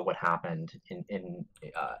saw what happened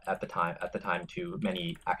at the time to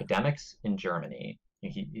many academics in Germany.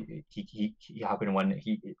 He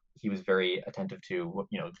was very attentive to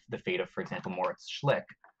the fate of, for example, Moritz Schlick,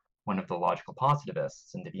 one of the logical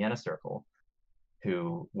positivists in the Vienna Circle,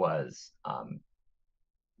 who was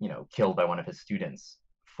killed by one of his students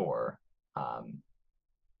for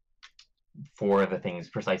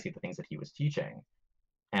precisely the things that he was teaching.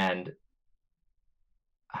 And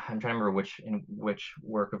I'm trying to remember in which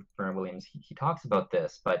work of Bernard Williams he talks about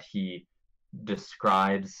this, but he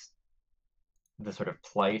describes the sort of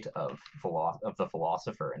plight of the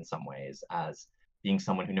philosopher in some ways as being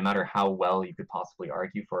someone who, no matter how well you could possibly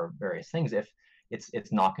argue for various things, if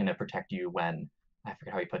it's not going to protect you when, I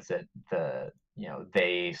forget how he puts it,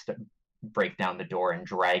 they break down the door and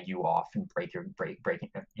drag you off and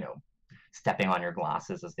breaking stepping on your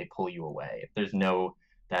glasses as they pull you away. If there's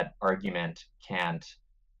that argument can't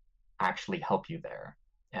actually help you there,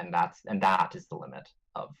 and that is the limit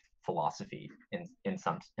of philosophy in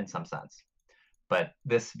some sense. But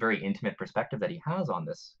this very intimate perspective that he has on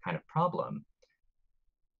this kind of problem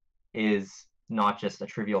is not just a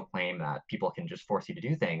trivial claim that people can just force you to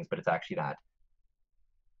do things, but it's actually that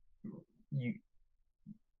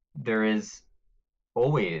there is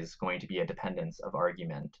always going to be a dependence of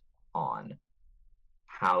argument on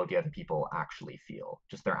how the other people actually feel,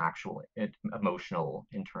 just their actual emotional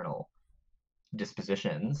internal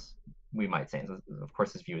dispositions, we might say. And of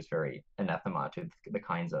course, his view is very anathema to the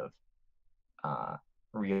kinds of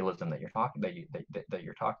realism that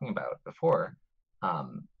you're talking about before,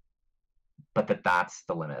 but that's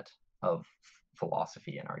the limit of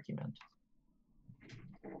philosophy and argument.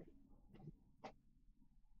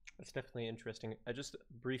 That's definitely interesting. I just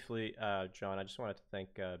briefly, John, I just wanted to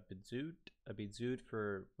thank Bidzud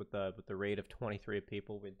with the rate of 23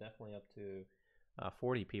 people. We're definitely up to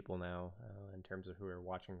 40 people now in terms of who are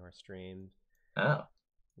watching our streams. Oh.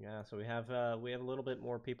 Yeah, so we have a little bit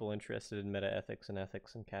more people interested in metaethics and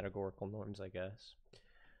ethics and categorical norms, I guess.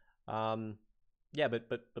 Yeah,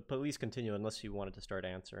 but please continue unless you wanted to start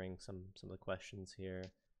answering some of the questions here.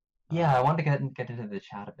 Yeah, I wanted to get into the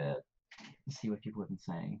chat a bit and see what people have been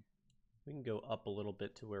saying. We can go up a little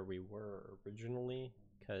bit to where we were originally,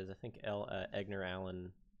 because I think Egner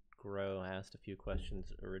Allen Grow asked a few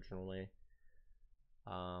questions originally.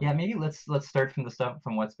 Yeah, maybe let's start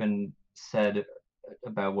from what's been said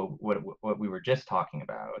about what we were just talking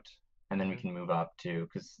about, and then we can move up to,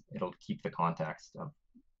 because it'll keep the context of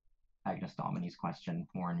Agnes Domini's question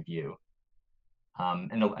more in view.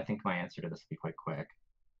 And I think my answer to this will be quite quick.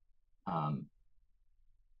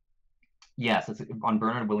 Yes, it's on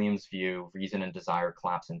Bernard Williams' view, reason and desire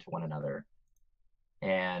collapse into one another,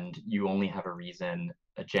 and you only have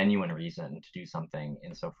a genuine reason to do something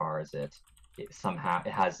insofar as it somehow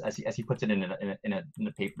it has, as he puts it in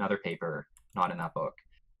another paper, not in that book.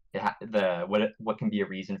 What can be a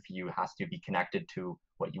reason for you has to be connected to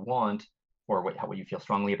what you want, or what you feel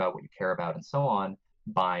strongly about, what you care about, and so on,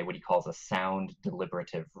 by what he calls a sound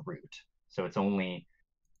deliberative route. So it's only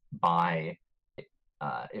by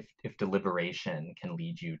if deliberation can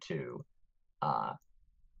lead you to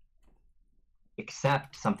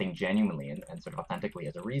accept something genuinely and sort of authentically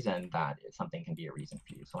as a reason, that something can be a reason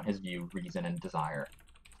for you. So in his view, reason and desire,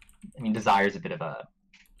 I mean, desire is a bit of a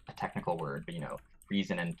technical word, but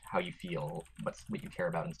reason and how you feel, what you care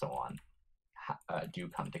about, and so on, do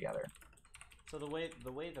come together. So the way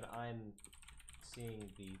that I'm seeing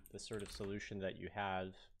the sort of solution that you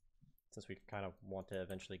have, since we kind of want to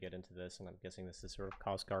eventually get into this, and I'm guessing this is sort of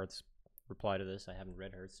Cosgard's reply to this. I haven't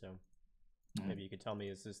read her, so maybe you could tell me,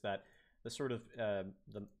 is this that the sort of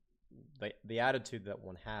the attitude that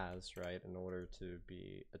one has, right, in order to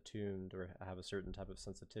be attuned or have a certain type of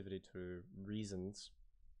sensitivity to reasons,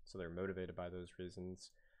 so they're motivated by those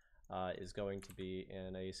reasons, is going to be,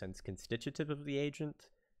 in a sense, constitutive of the agent,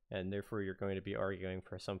 and therefore you're going to be arguing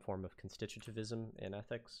for some form of constitutivism in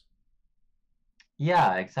ethics?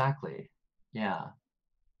 Yeah, exactly. Yeah.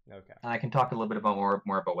 Okay. And I can talk a little bit about more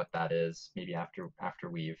about what that is, maybe after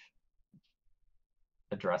we've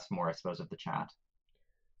addressed more, I suppose, of the chat.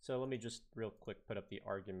 So let me just real quick put up the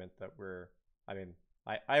argument that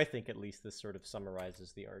I think at least this sort of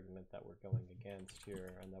summarizes the argument that we're going against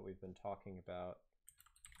here and that we've been talking about.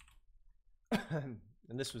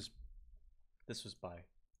 And this was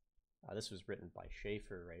written by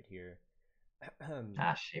Schaefer right here.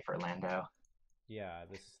 Schaefer Landau. Yeah,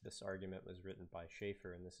 this argument was written by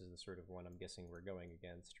Schaefer, and this is the sort of one I'm guessing we're going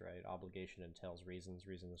against, right? Obligation entails reasons.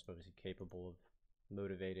 Reason is supposed to be capable of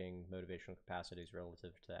motivating motivational capacities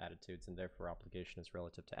relative to attitudes, and therefore obligation is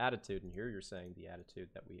relative to attitude. And here you're saying the attitude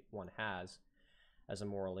that one has as a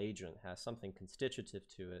moral agent has something constitutive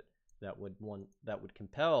to it that would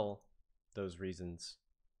compel those reasons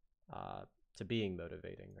to being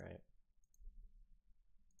motivating, right?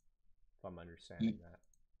 If I'm understanding that.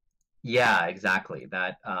 Yeah, exactly.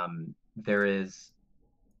 That there is,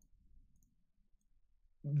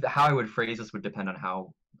 how I would phrase this would depend on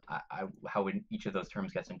how each of those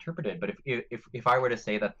terms gets interpreted. But if I were to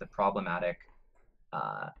say that the problematic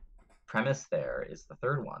premise there is the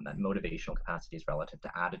third one, that motivational capacity is relative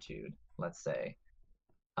to attitude, let's say,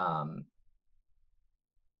 the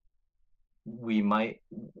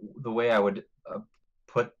way I would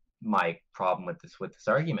put my problem with this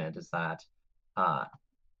argument is that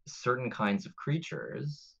certain kinds of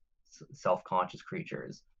creatures, self-conscious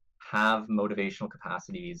creatures, have motivational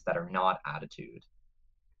capacities that are not attitude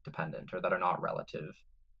dependent, or that are not relative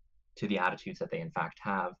to the attitudes that they in fact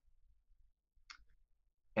have,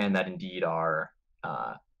 and that indeed are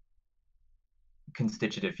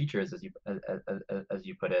constitutive features, as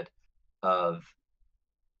you put it, of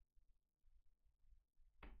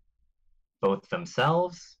both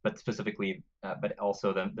themselves, but specifically, but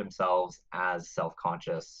also themselves as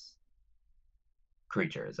self-conscious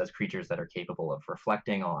creatures, as creatures that are capable of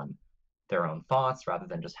reflecting on their own thoughts rather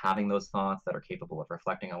than just having those thoughts, that are capable of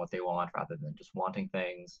reflecting on what they want rather than just wanting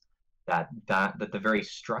things. That the very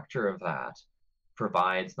structure of that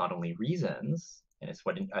provides not only reasons, and it's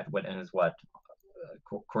what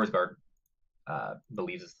Korsgaard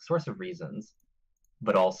believes is the source of reasons,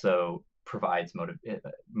 but also provides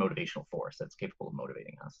motivational force that's capable of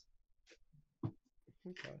motivating us.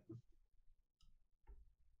 Okay.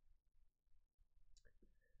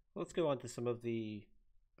 Let's go on to some of the,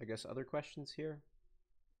 I guess, other questions here.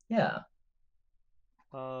 Yeah.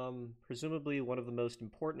 Presumably one of the most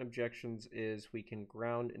important objections is we can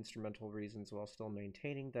ground instrumental reasons while still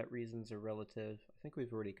maintaining that reasons are relative. I think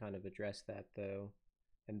we've already kind of addressed that, though,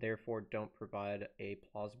 and therefore don't provide a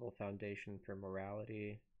plausible foundation for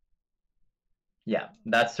morality. Yeah,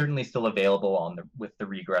 that's certainly still available with the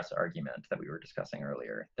regress argument that we were discussing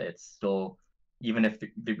earlier. It's still, even if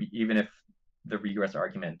the regress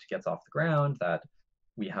argument gets off the ground, that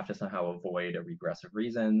we have to somehow avoid a regress of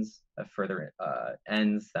reasons, further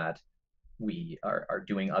ends that we are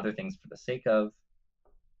doing other things for the sake of,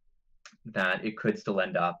 that it could still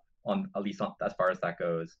end up, at least as far as that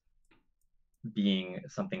goes, being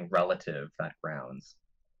something relative that grounds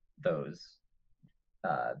those,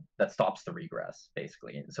 that stops the regress,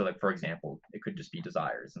 basically. So, like, for example, it could just be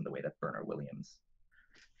desires in the way that Bernard Williams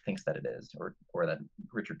thinks that it is, or that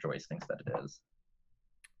Richard Joyce thinks that it is.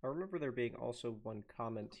 I remember there being also one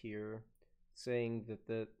comment here saying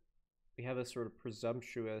that we have a sort of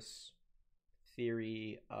presumptuous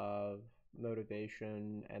theory of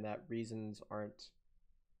motivation, and that reasons aren't,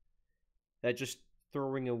 that just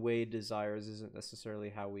throwing away desires isn't necessarily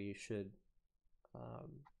how we should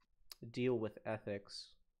deal with ethics.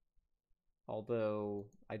 Although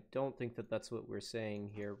I don't think that that's what we're saying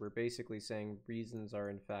here. We're basically saying reasons are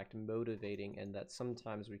in fact motivating, and that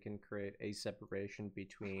sometimes we can create a separation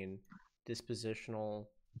between dispositional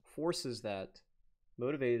forces that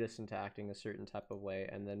motivate us into acting a certain type of way,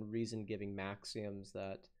 and then reason-giving maxioms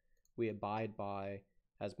that we abide by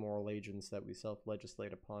as moral agents that we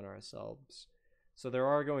self-legislate upon ourselves. So there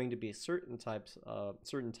are going to be certain times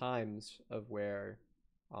of where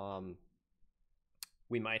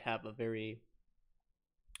we might have a very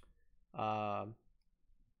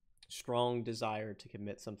strong desire to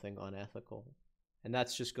commit something unethical, and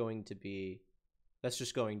that's just going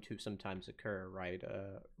to sometimes occur, right?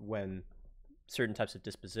 When certain types of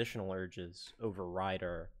dispositional urges override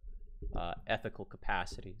our ethical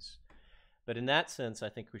capacities. But in that sense, I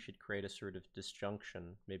think we should create a sort of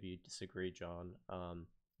disjunction. Maybe you disagree, John.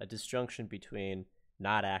 A disjunction between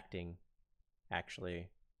not acting actually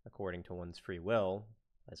according to one's free will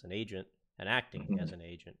as an agent and acting Mhm. as an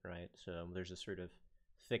agent, right? So there's a sort of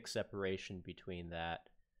thick separation between that,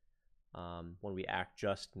 when we act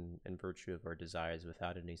just in virtue of our desires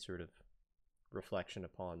without any sort of reflection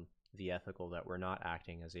upon the ethical that we're not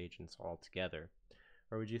acting as agents altogether.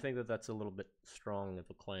 Or would you think that that's a little bit strong of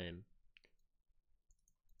a claim?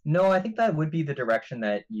 No, I think that would be the direction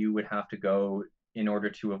that you would have to go in order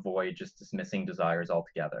to avoid just dismissing desires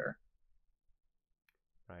altogether.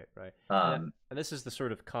 Right, right. Um, And this is the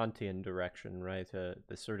sort of Kantian direction, right? The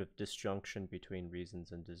sort of disjunction between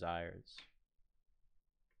reasons and desires.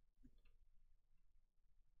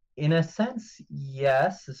 in a sense,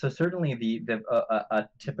 yes. So certainly a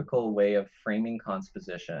typical way of framing Kant's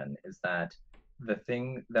position is that the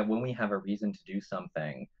thing that when we have a reason to do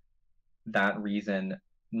something, that reason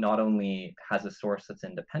not only has a source that's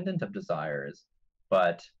independent of desires,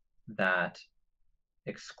 but that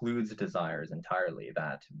excludes desires entirely.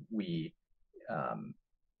 That we, um,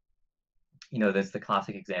 there's the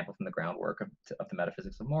classic example from the groundwork of the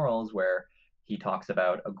metaphysics of morals, where he talks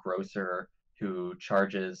about a grocer who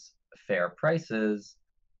charges fair prices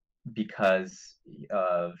because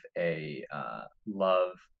of a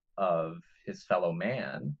love of his fellow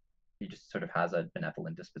man. He just sort of has a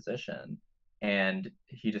benevolent disposition, and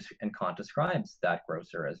Kant describes that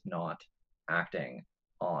grocer as not acting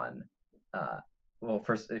on, uh, well,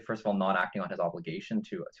 first of all, not acting on his obligation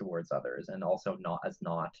towards others, and also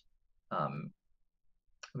not. Um,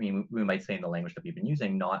 I mean, we might say in the language that we've been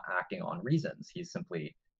using, not acting on reasons. He's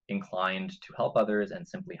simply inclined to help others and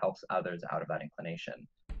simply helps others out of that inclination.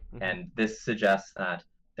 Mm-hmm. And this suggests that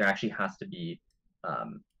there actually has to be,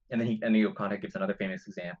 and then Kant gives another famous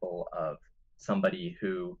example of somebody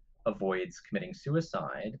who avoids committing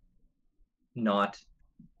suicide, not,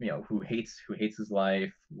 who hates his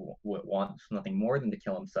life, wants nothing more than to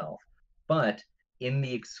kill himself, but in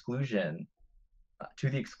the exclusion, to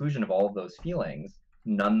the exclusion of all of those feelings,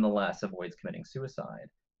 nonetheless avoids committing suicide.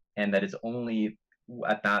 And that it's only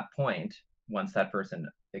at that point, once that person,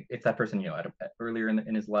 if that person, earlier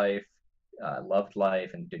in his life, loved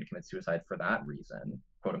life and didn't commit suicide for that reason,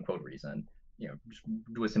 quote unquote reason, just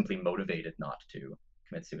was simply motivated not to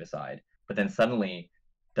commit suicide, but then suddenly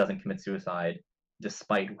doesn't commit suicide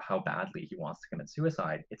despite how badly he wants to commit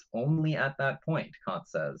suicide. It's only at that point, Kant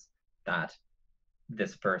says, that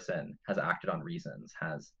this person has acted on reasons,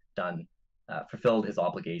 has fulfilled his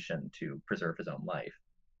obligation to preserve his own life.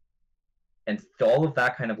 And all of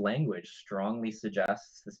that kind of language strongly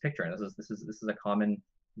suggests this picture. And this is a common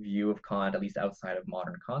view of Kant, at least outside of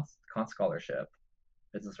modern Kant scholarship.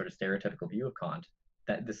 It's a sort of stereotypical view of Kant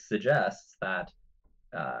that this suggests that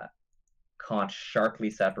Kant sharply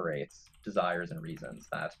separates desires and reasons.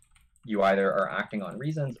 That you either are acting on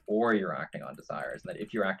reasons or you're acting on desires. And that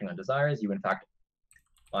if you're acting on desires, you in fact,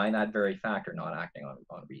 by that very fact, are not acting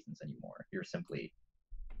on reasons anymore. You're simply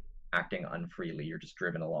acting unfreely. You're just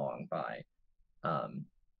driven along by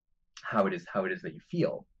how it is that you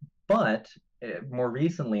feel. But more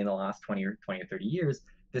recently, in the last 20 or 30 years,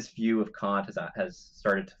 this view of Kant has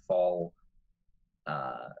started to fall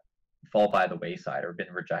by the wayside or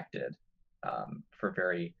been rejected for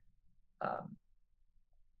very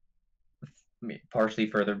partially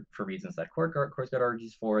for reasons that Korsgaard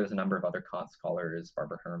argues for. There's a number of other Kant scholars,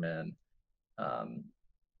 Barbara Herman.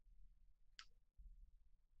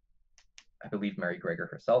 I believe Mary Gregor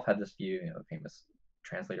herself had this view, the famous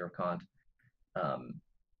translator of Kant.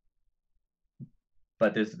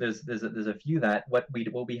 But there's a view that what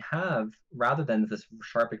we have, rather than this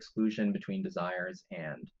sharp exclusion between desires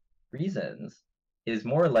and reasons, is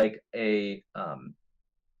more like a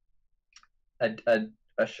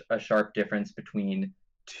sharp difference between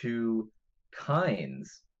two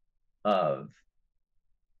kinds of,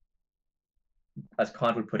 as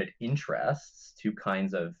Kant would put it, interests, two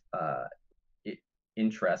kinds of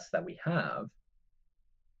interests that we have,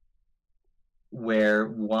 where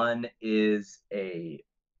one is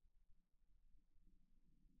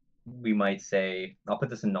we might say, I'll put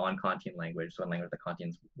this in non-Kantian language, so in language that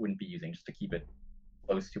Kantians wouldn't be using, just to keep it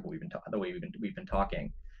close to what the way we've been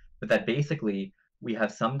talking, but that basically we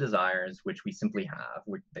have some desires which we simply have,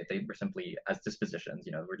 they were simply as dispositions,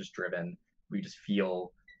 we're just driven, we just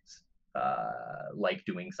feel like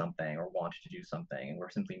doing something or want to do something, and we're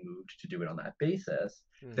simply moved to do it on that basis.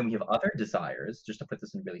 Then we have other desires, just to put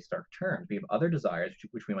this in really stark terms, we have other desires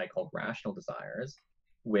which we might call rational desires,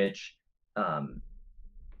 which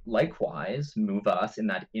likewise move us in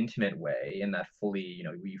that intimate way, in that fully,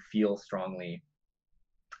 we feel strongly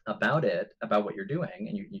about what you're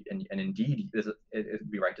doing, and indeed it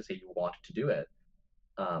would be right to say you want to do it,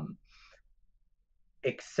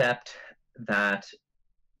 except that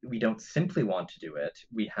we don't simply want to do it.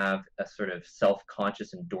 We have a sort of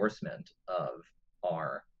self-conscious endorsement of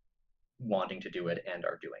our wanting to do it and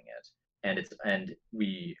are doing it. And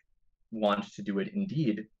we want to do it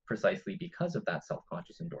indeed precisely because of that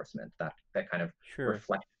self-conscious endorsement, that kind of Sure.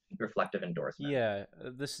 reflective endorsement. Yeah,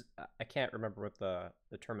 this I can't remember what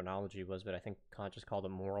the terminology was, but I think Kant just called it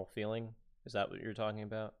moral feeling. Is that what you're talking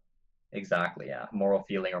about? Exactly, yeah. Moral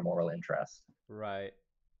feeling or moral interest. Right.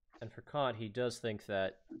 And for Kant, he does think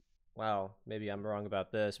that, wow, maybe I'm wrong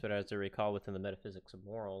about this, but as I recall within the metaphysics of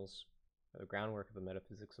morals, the groundwork of the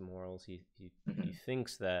metaphysics of morals, he Mm-hmm.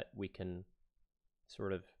 thinks that we can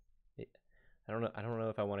sort of, I don't know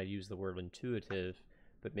if I want to use the word intuitive,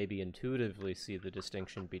 but maybe intuitively see the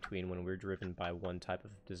distinction between when we're driven by one type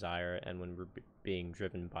of desire and when we're being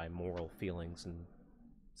driven by moral feelings and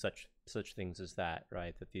such things as that,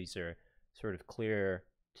 right? That these are sort of clear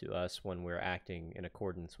to us when we're acting in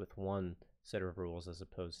accordance with one set of rules as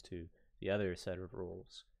opposed to the other set of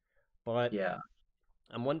rules. But Yeah.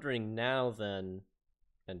 I'm wondering now then,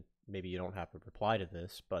 and maybe you don't have to reply to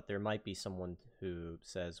this, but there might be someone who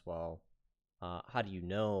says, well, how do you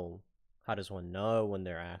know? How does one know when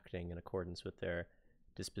they're acting in accordance with their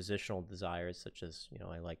dispositional desires, such as,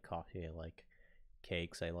 I like coffee, I like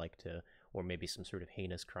cakes, I like to, or maybe some sort of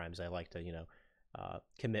heinous crimes, I like to,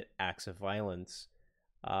 commit acts of violence.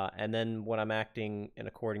 And then when I'm acting in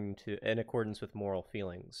accordance with moral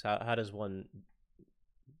feelings, how does one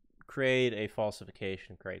create a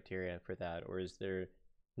falsification criterion for that, or is there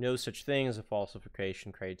no such thing as a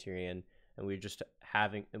falsification criterion, and we just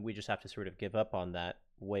have to sort of give up on that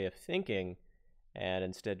way of thinking, and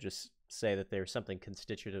instead just say that there's something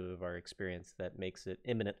constitutive of our experience that makes it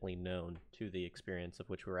imminently known to the experience of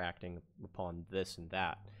which we're acting upon this and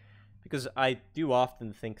that? Because I do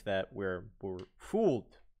often think that we're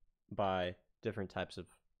fooled by different types of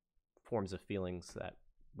forms of feelings that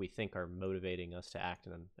we think are motivating us to act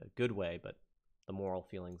in a good way, but the moral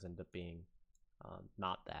feelings end up being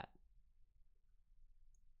not that.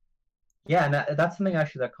 Yeah, and that's something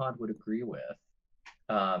actually that Kant would agree with,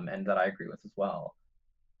 and that I agree with as well.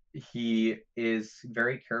 He is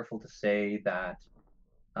very careful to say that,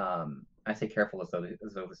 I say careful as though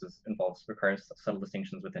involves requires subtle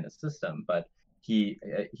distinctions within his system, but he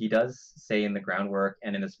does say in the groundwork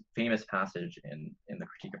and in this famous passage in the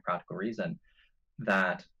Critique of Practical Reason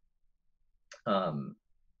that,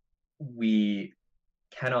 we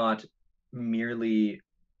cannot merely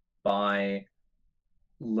by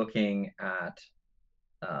looking at,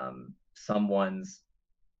 someone's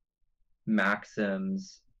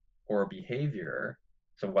maxims or behavior.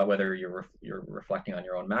 So whether you're reflecting on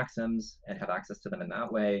your own maxims and have access to them in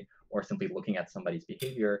that way, or simply looking at somebody's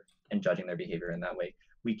behavior and judging their behavior in that way,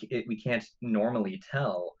 we can't normally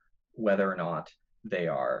tell whether or not they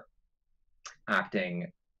are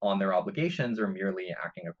acting on their obligations or merely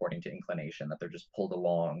acting according to inclination, that they're just pulled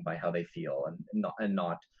along by how they feel and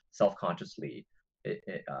not self-consciously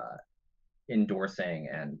endorsing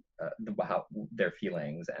and how their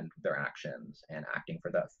feelings and their actions and acting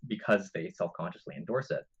for that because they self-consciously endorse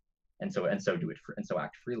it, and so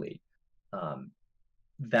act freely.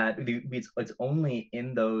 That it's only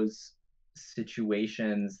in those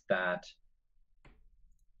situations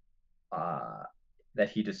uh, that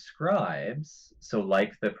he describes, so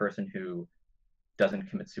like the person who doesn't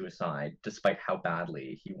commit suicide despite how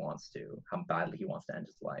badly he wants to end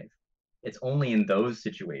his life. It's only in those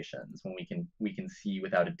situations when we can see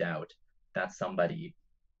without a doubt that somebody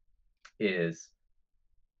is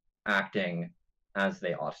acting as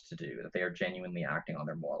they ought to do, that they are genuinely acting on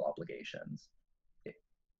their moral obligations.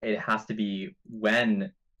 It has to be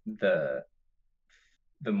when the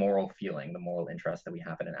moral feeling, the moral interest that we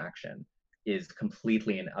have in an action is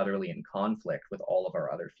completely and utterly in conflict with all of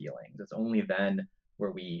our other feelings. It's only then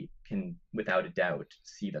where we can, without a doubt,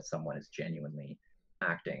 see that someone is genuinely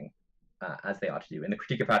acting as they ought to do. In the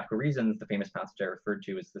Critique of Practical Reasons, the famous passage I referred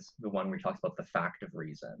to is the one where he talks about the fact of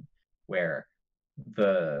reason, where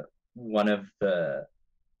one of the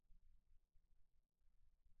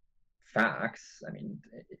facts, I mean,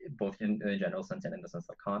 both in the general sense and in the sense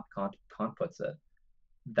that Kant puts it,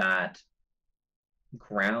 that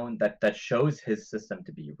that shows his system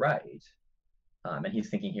to be right. And he's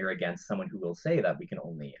thinking here against someone who will say that we can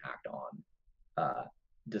only act on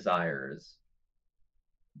desires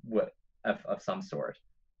of some sort,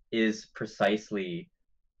 is precisely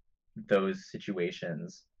those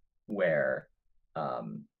situations where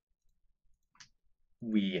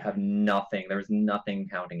there's nothing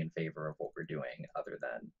counting in favor of what we're doing other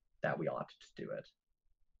than that we ought to do it.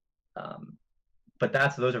 But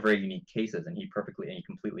those are very unique cases, and he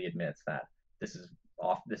completely admits that this is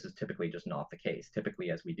this is typically just not the case.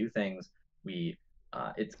 Typically, as we do things,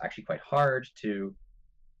 it's actually quite hard to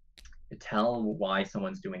tell why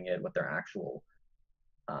someone's doing it, what the actual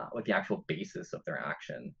basis of their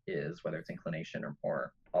action is, whether it's inclination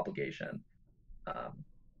or obligation,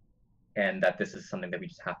 and that this is something that we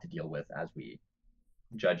just have to deal with as we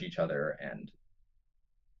judge each other and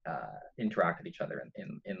interact with each other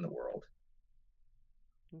in the world.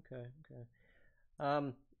 Okay.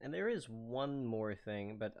 And there is one more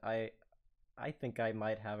thing, but I think I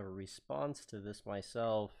might have a response to this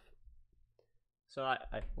myself. So I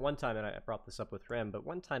one time, and I brought this up with Rem, but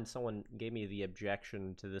one time someone gave me the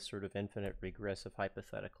objection to this sort of infinite regress of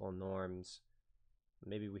hypothetical norms.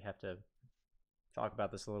 Maybe we have to talk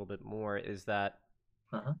about this a little bit more, is that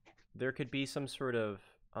there could be some sort of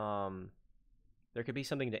there could be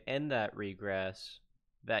something to end that regress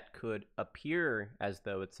that could appear as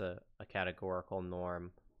though it's a categorical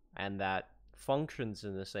norm, and that functions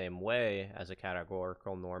in the same way as a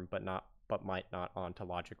categorical norm, but might not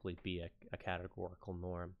ontologically be a categorical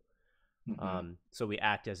norm. So we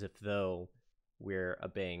act as if though we're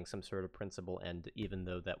obeying some sort of principle, and even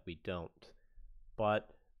though that we don't.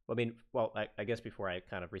 But I mean, well, I guess before I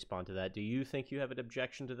kind of respond to that, do you think you have an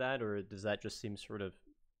objection to that, or does that just seem sort of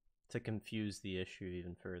to confuse the issue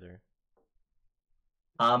even further?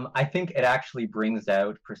 I think it actually brings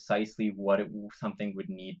out precisely what something would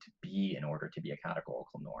need to be in order to be a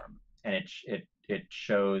categorical norm, and it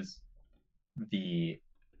shows the.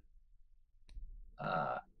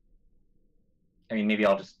 I mean, maybe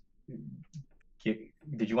I'll just give.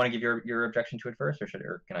 Did you want to give your objection to it first,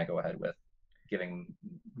 or can I go ahead with giving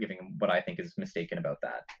what I think is mistaken about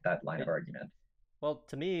that line of argument? Well,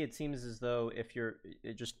 to me, it seems as though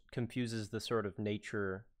it just confuses the sort of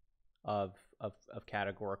nature of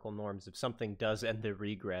categorical norms. If something does end the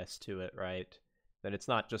regress to it, right, then it's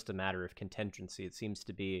not just a matter of contingency. It seems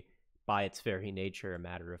to be, by its very nature, a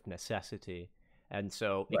matter of necessity. And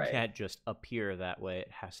so it can't just appear that way.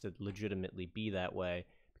 It has to legitimately be that way,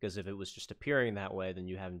 because if it was just appearing that way, then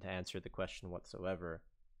you haven't answered the question whatsoever.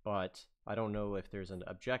 But I don't know if there's an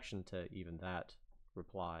objection to even that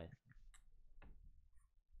reply.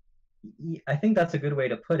 I think that's a good way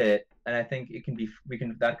to put it, and I think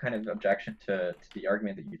that kind of objection to the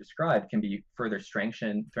argument that you described can be further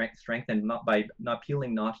strengthened not by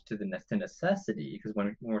appealing not to necessity, because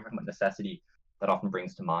when we're talking about necessity, that often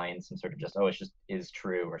brings to mind some sort of just, it's just is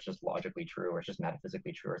true, or it's just logically true, or it's just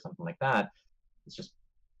metaphysically true, or something like that. It's just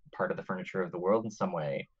part of the furniture of the world in some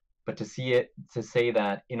way. But to say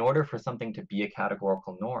that in order for something to be a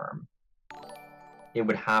categorical norm, it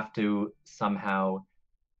would have to somehow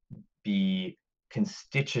be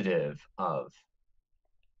constitutive of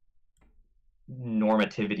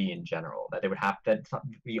normativity in general, that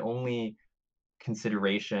the only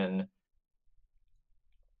consideration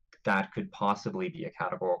that could possibly be a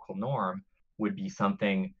categorical norm would be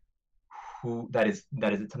something that is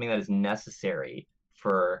something that is necessary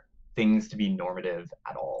for things to be normative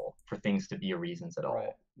at all, for things to be reasons at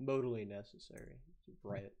all. Modally necessary.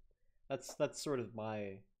 Right. That's sort of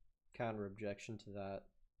my counter objection to that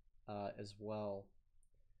as well.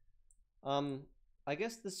 I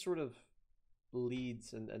guess this sort of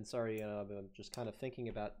leads, and sorry, I'm just kind of thinking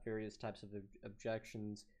about various types of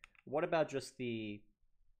objections. What about just the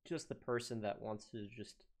person that wants to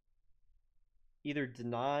just either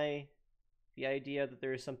deny the idea that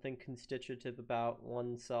there is something constitutive about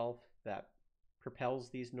oneself that propels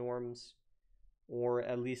these norms, or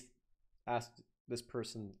at least ask this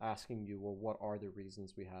person asking you, well, what are the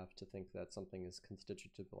reasons we have to think that something is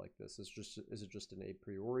constitutive like this? Is it just an a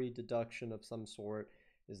priori deduction of some sort?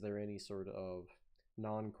 Is there any sort of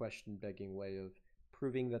non-question begging way of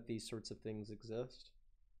proving that these sorts of things exist?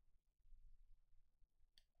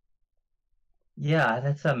 Yeah,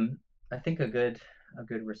 that's I think a good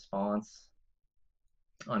response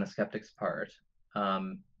on a skeptic's part.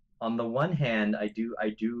 On the one hand, I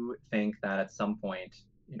do think that at some point,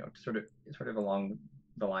 sort of along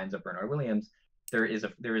the lines of Bernard Williams, there is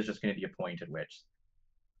just going to be a point at which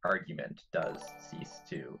argument does cease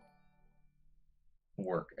to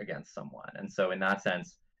work against someone, and so in that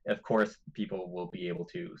sense, of course, people will be able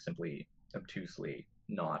to simply obtusely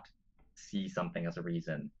not see something as a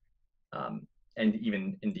reason, and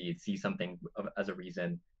even indeed see something as a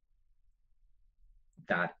reason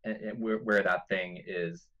that where that thing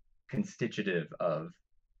is constitutive of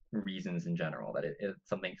reasons in general, that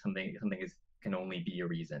something can only be a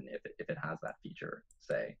reason if it has that feature,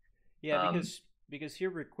 say. Yeah, because here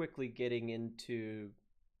we're quickly getting into,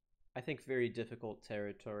 I think, very difficult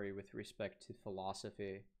territory with respect to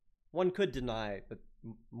philosophy. One could deny the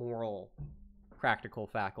moral, practical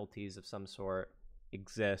faculties of some sort,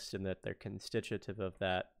 exist and that they're constitutive of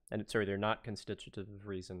that. And sorry, they're not constitutive of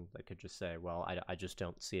reason. I could just say, well, I just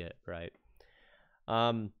don't see it, right?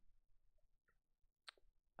 I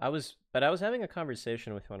was having a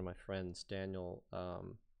conversation with one of my friends, Daniel,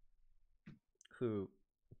 who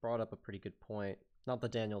brought up a pretty good point. Not the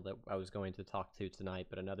Daniel that I was going to talk to tonight,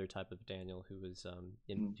 but another type of Daniel who was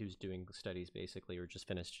who's doing studies basically, or just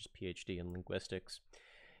finished his PhD in linguistics.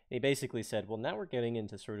 And he basically said, well, now we're getting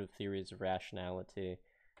into sort of theories of rationality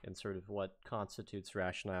and sort of what constitutes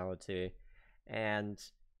rationality. And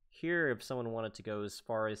here, if someone wanted to go as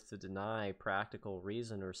far as to deny practical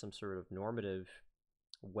reason or some sort of normative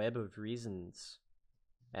web of reasons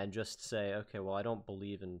and just say, okay, well, I don't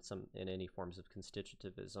believe in any forms of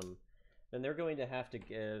constitutivism, then they're going to have to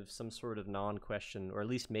give some sort of non-question, or at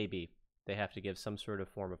least maybe they have to give some sort of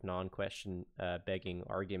form of non-question begging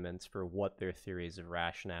arguments for what their theories of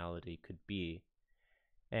rationality could be.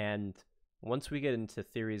 And once we get into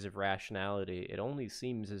theories of rationality, it only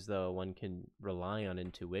seems as though one can rely on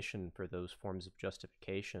intuition for those forms of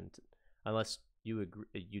justification, unless you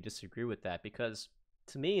disagree with that, because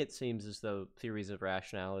to me it seems as though theories of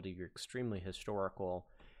rationality are extremely historical.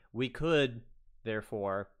 We could,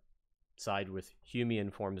 therefore, side with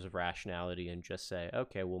Humean forms of rationality and just say,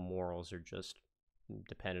 okay, well, morals are just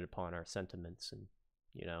dependent upon our sentiments, and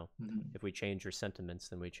if we change our sentiments,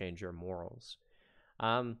 then we change our morals.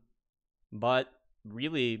 But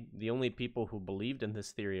really, the only people who believed in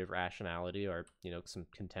this theory of rationality are, some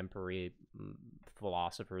contemporary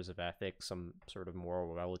philosophers of ethics, some sort of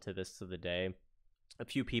moral relativists of the day, a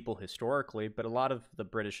few people historically, but a lot of the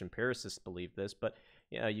British empiricists believe this. But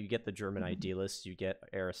you get the German idealists, you get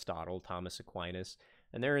Aristotle, Thomas Aquinas,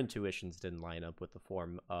 and their intuitions didn't line up with the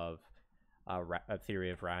form of a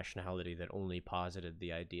theory of rationality that only posited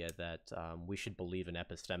the idea that we should believe in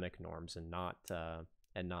epistemic norms and not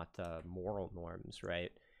moral norms,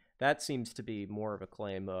 right? That seems to be more of a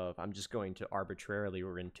claim of, I'm just going to arbitrarily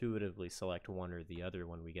or intuitively select one or the other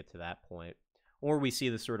when we get to that point. Or we see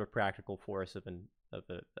the sort of practical force of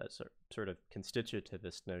a sort of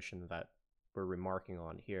constitutivist notion that we're remarking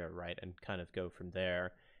on here, right? And kind of go from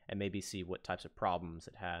there and maybe see what types of problems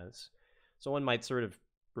it has. So one might sort of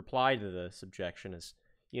reply to this objection as,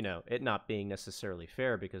 it not being necessarily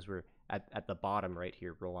fair because we're at the bottom right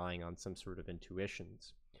here relying on some sort of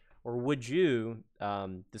intuitions. Or would you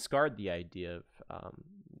discard the idea of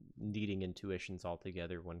needing intuitions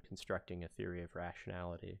altogether when constructing a theory of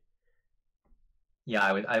rationality? Yeah,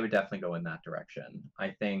 I would definitely go in that direction.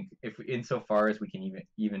 I think if insofar as we can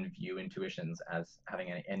even view intuitions as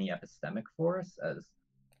having any epistemic force, as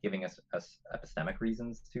giving us epistemic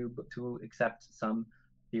reasons to accept some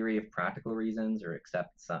theory of practical reasons, or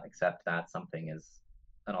accept that something is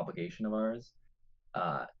an obligation of ours,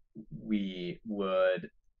 we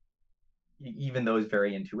would, even those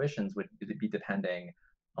very intuitions would be depending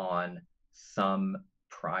on some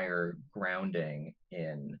prior grounding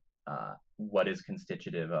in what is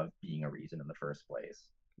constitutive of being a reason in the first place.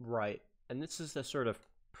 Right. And this is the sort of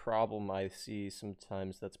problem I see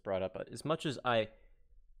sometimes that's brought up. As much as I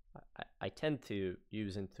tend to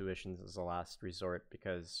use intuitions as a last resort,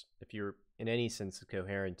 because if you're in any sense a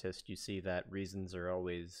coherentist, you see that reasons are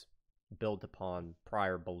always built upon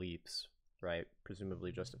prior beliefs, right?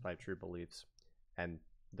 Presumably justified true beliefs. And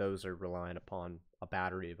those are relying upon a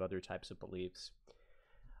battery of other types of beliefs.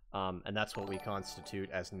 And that's what we constitute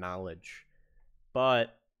as knowledge.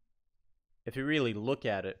 But if you really look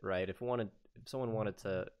at it, right, if someone wanted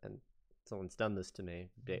to, and someone's done this to me,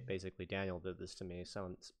 basically Daniel did this to me,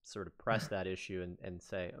 someone sort of press that issue and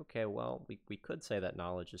say, okay, well, we could say that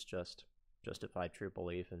knowledge is just justified true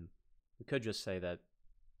belief, and we could just say that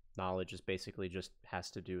knowledge is basically just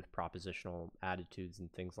has to do with propositional attitudes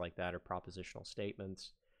and things like that, or propositional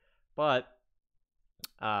statements. But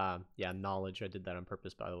knowledge, I did that on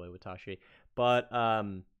purpose, by the way, with Tashi. But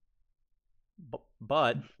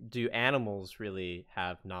do animals really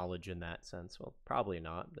have knowledge in that sense? Well, probably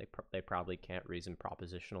not. They probably can't reason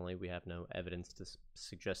propositionally. We have no evidence to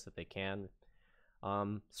suggest that they can.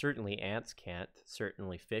 Certainly ants can't.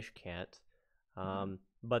 Certainly fish can't.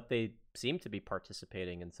 But they seem to be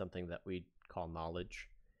participating in something that we call knowledge.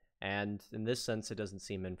 And in this sense, it doesn't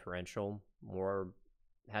seem inferential or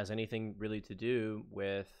has anything really to do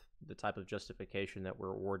with the type of justification that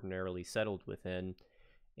we're ordinarily settled within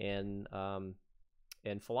in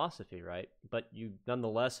philosophy, right? But you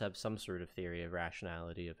nonetheless have some sort of theory of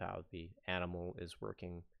rationality of how the animal is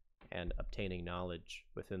working and obtaining knowledge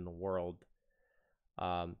within the world.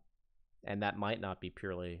 And that might not be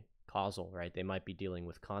purely causal, right? They might be dealing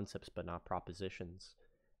with concepts but not propositions.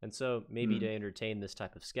 And so maybe Mm. to entertain this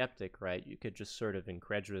type of skeptic, right, you could just sort of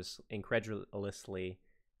incredulously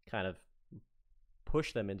kind of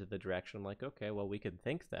push them into the direction like, okay, well, we could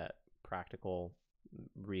think that practical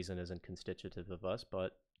reason isn't constitutive of us,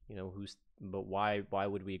 but but why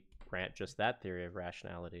would we grant just that theory of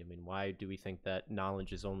rationality? I mean, why do we think that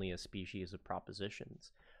knowledge is only a species of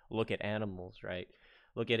propositions? Look at animals, right?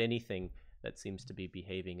 Look at anything that seems to be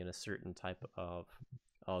behaving in a certain type of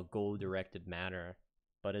goal-directed manner,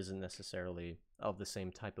 but isn't necessarily of the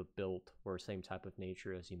same type of build or same type of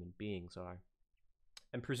nature as human beings are.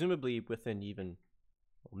 And presumably within even,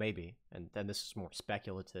 well, maybe, and then this is more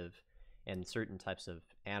speculative, and certain types of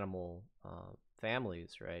animal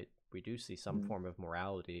families, right? We do see some Mm. form of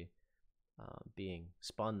morality being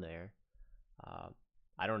spun there. Uh,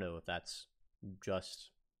 I don't know if that's just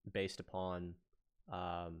based upon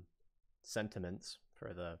um, sentiments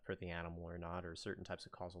for the animal or not, or certain types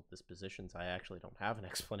of causal dispositions. I actually don't have an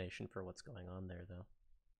explanation for what's going on there, though.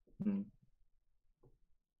 Mm.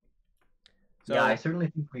 Yeah, I So certainly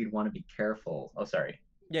think we'd want to be careful. Oh, sorry.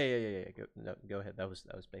 yeah. Go, no, go ahead. That was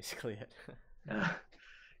basically it. Uh,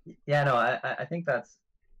 yeah, no, I think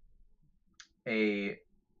a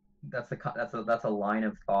that's a line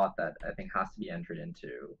of thought that I think has to be entered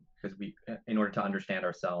into, because we, in order to understand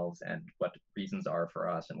ourselves and what reasons are for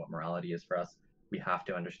us and what morality is for us, we have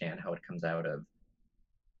to understand how it comes out of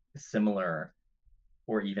similar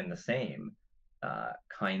or even the same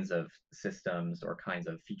kinds of systems or kinds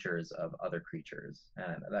of features of other creatures.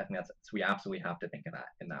 And I think that's, so we absolutely have to think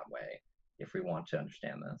in that way if we want to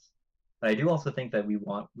understand this. But I do also think that we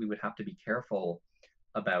would have to be careful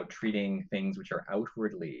about treating things which are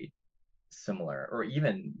outwardly similar, or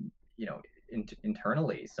even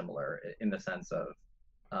internally similar, in the sense of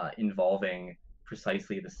involving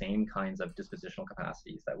precisely the same kinds of dispositional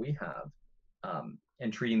capacities that we have,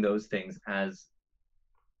 and treating those things as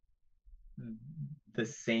the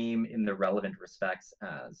same in the relevant respects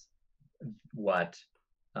as what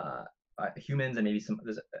humans, and maybe some,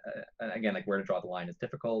 again, like where to draw the line is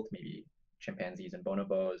difficult, maybe chimpanzees and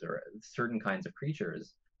bonobos or certain kinds of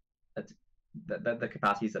creatures, that the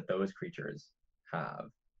capacities that those creatures have.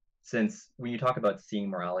 Since when you talk about seeing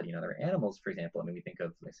morality in other animals, for example, I mean, we think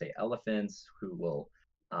of, let's say, elephants who will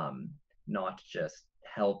not just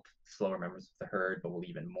help slower members of the herd, but will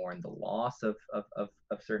even mourn the loss of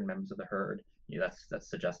certain members of the herd. That's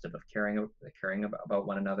suggestive of caring about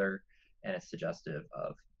one another, and it's suggestive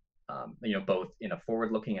of both in a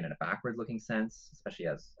forward-looking and in a backward-looking sense, especially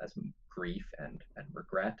as grief and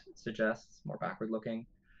regret suggests more backward-looking.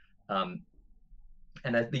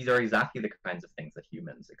 And these are exactly the kinds of things that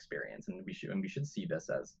humans experience, and we should see this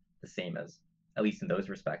as the same as, at least in those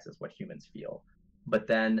respects, as what humans feel. But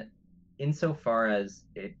then, insofar as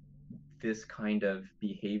this kind of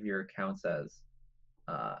behavior counts as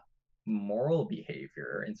moral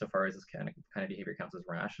behavior, insofar as this kind of behavior counts as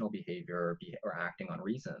rational behavior, or acting on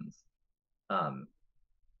reasons,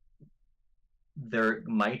 there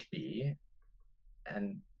might be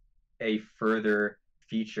a further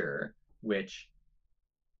feature which,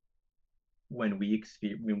 when we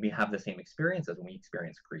have the same experiences, when we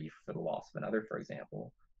experience grief for the loss of another, for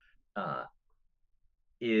example,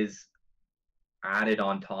 is added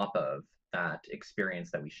on top of that experience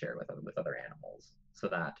that we share with other animals. So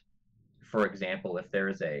that, for example, if there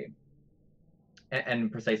is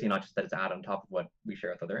and precisely not just that it's added on top of what we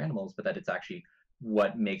share with other animals, but that it's actually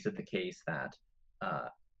what makes it the case that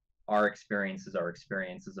our experiences are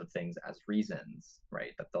experiences of things as reasons,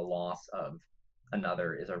 right? That the loss of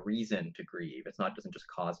another is a reason to grieve. Doesn't just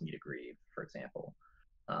cause me to grieve, for example.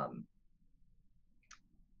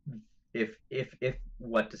 If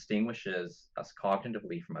what distinguishes us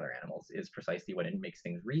cognitively from other animals is precisely what makes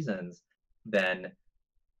things reasons, then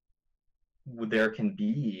there can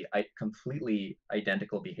be a completely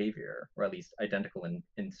identical behavior, or at least identical in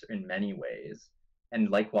many ways, and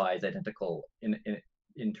likewise identical in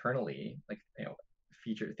internally, like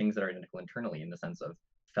feature things that are identical internally in the sense of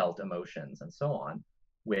felt emotions and so on,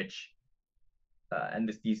 which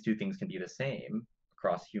and these two things can be the same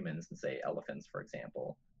across humans and, say, elephants, for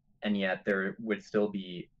example, and yet there would still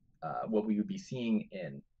be what we would be seeing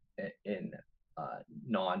in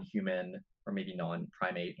non-human or maybe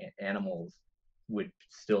non-primate animals would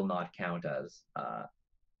still not count as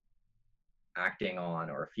acting on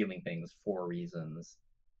or feeling things for reasons,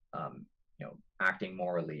 acting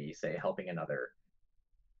morally, say, helping another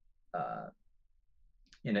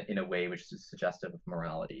in a way which is suggestive of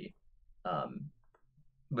morality.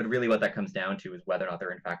 But really what that comes down to is whether or not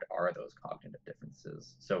there in fact are those cognitive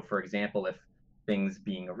differences. So, for example, if things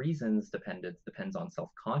being reasons depends on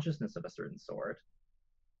self-consciousness of a certain sort,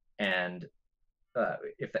 and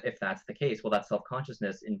if that's the case, well, that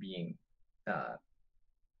self-consciousness in being uh,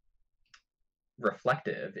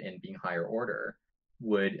 reflective, in being higher order,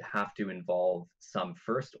 would have to involve some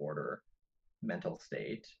first order mental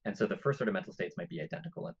state. And so the first order mental states might be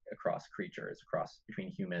identical across creatures, across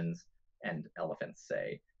between humans and elephants,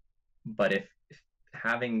 say. But if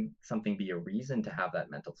having something be a reason to have that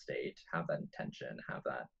mental state, have that intention, have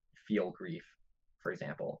that feel grief, for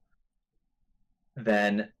example,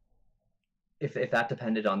 then if that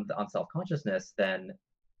depended on self-consciousness, then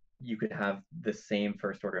you could have the same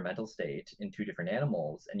first order mental state in two different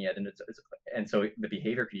animals, and yet and so the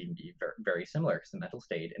behavior could even be very, very similar, because the mental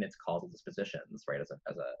state and its causal dispositions, right,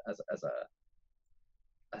 as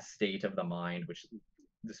a state of the mind which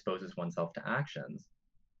disposes oneself to actions,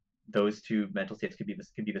 those two mental states could be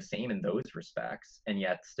the same in those respects, and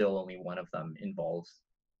yet still only one of them involves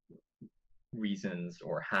reasons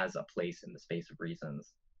or has a place in the space of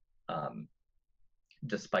reasons,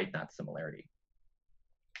 despite that similarity.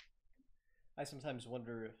 I sometimes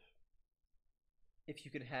wonder if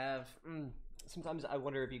you could have. Sometimes I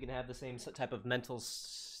wonder if you can have the same type of mental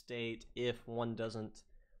state if one doesn't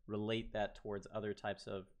relate that towards other types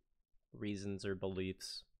of reasons or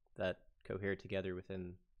beliefs that cohere together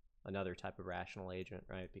within another type of rational agent,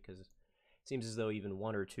 right? Because it seems as though even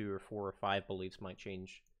one or two or four or five beliefs might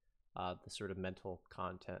change the sort of mental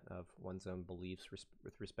content of one's own beliefs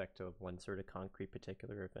with respect to one sort of concrete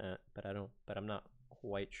particular event. But I'm not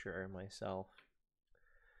quite sure myself.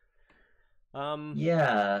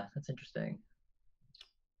 Yeah, that's interesting.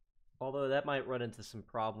 Although that might run into some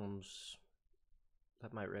problems.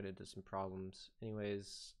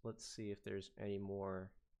 Anyways, let's see if there's any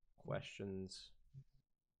more questions.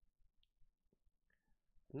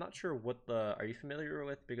 I'm not sure what are you familiar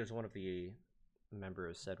with? Because one of the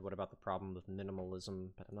members said, what about the problem of minimalism?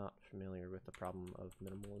 But I'm not familiar with the problem of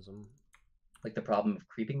minimalism. Like the problem of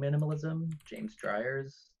creeping minimalism, James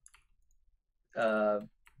Dryer's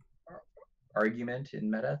argument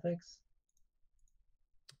in metaethics.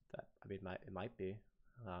 It might be.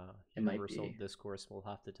 Universal discourse will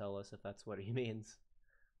have to tell us if that's what he means.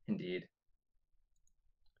 Indeed.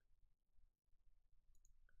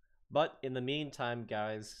 But in the meantime,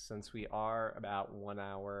 guys, since we are about 1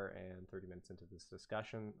 hour and 30 minutes into this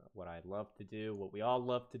discussion, what we all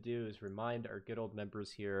love to do is remind our good old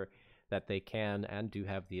members here that they can and do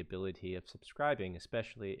have the ability of subscribing,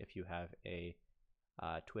 especially if you have a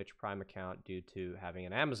Twitch Prime account, due to having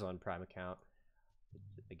an Amazon Prime account.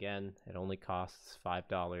 Again, it only costs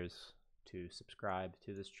 $5 to subscribe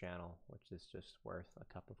to this channel, which is just worth a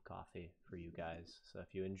cup of coffee for you guys. So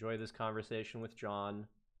if you enjoy this conversation with John,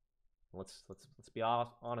 let's be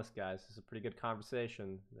honest, guys, this is a pretty good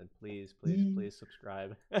conversation, then please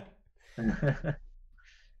subscribe.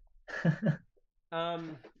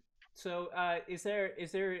 Is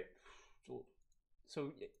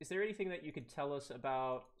there anything that you could tell us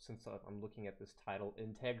about, since I'm looking at this title,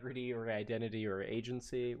 integrity or identity or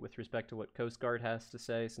agency, with respect to what Coast Guard has to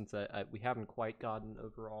say, since we haven't quite gotten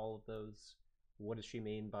over all of those? What does she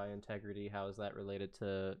mean by integrity? How is that related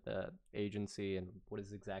to the agency? And what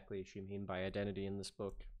does exactly she mean by identity in this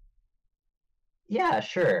book? Yeah,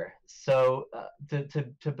 sure. So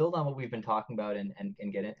to build on what we've been talking about and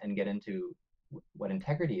get into what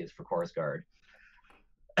integrity is for Coast Guard,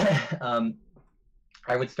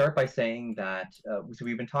 I would start by saying that so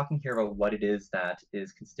we've been talking here about what it is that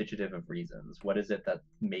is constitutive of reasons. What is it that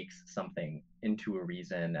makes something into a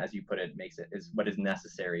reason, as you put it, is what is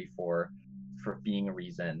necessary for being a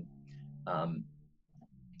reason.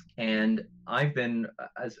 And I've been,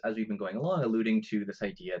 as we've been going along, alluding to this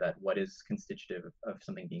idea that what is constitutive of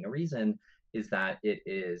something being a reason is that it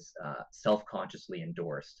is self-consciously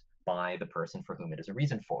endorsed by the person for whom it is a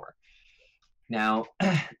reason for. Now,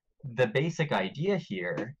 the basic idea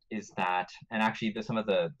here is that, and actually some of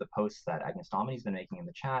the posts that Agnes Domini's been making in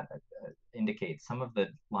the chat indicate some of the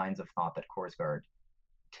lines of thought that Korsgaard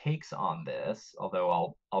takes on this,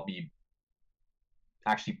 although I'll be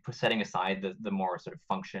actually setting aside the more sort of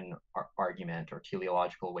function argument or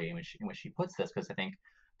teleological way in which she puts this, because I think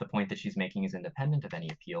the point that she's making is independent of any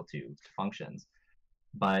appeal to functions.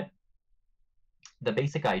 But the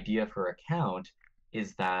basic idea for account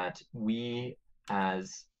is that we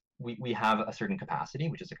have a certain capacity,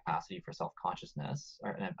 which is a capacity for self-consciousness,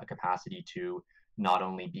 or a capacity to not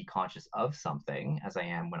only be conscious of something, as I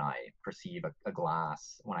am when I perceive a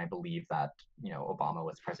glass, when I believe that, Obama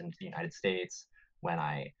was president of the United States, when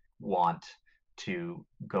I want to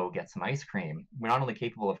go get some ice cream. We're not only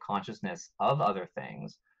capable of consciousness of other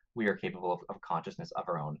things, we are capable of consciousness of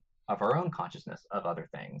our own consciousness of other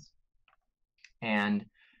things. And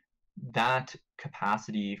that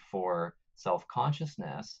capacity for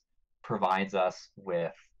self-consciousness provides us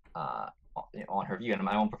with, on her view, and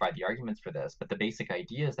I won't provide the arguments for this, but the basic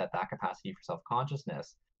idea is that that capacity for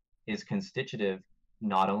self-consciousness is constitutive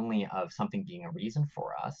not only of something being a reason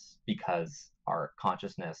for us, because our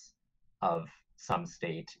consciousness of some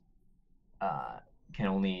state can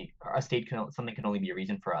only, a state can, something can only be a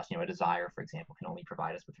reason for us. A desire, for example, can only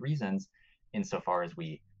provide us with reasons insofar as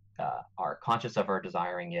we are conscious of our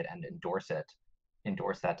desiring it and endorse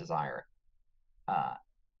that desire,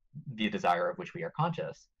 the desire of which we are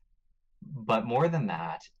conscious. But more than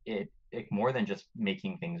that, it more than just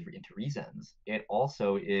making things into reasons, it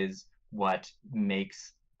also is what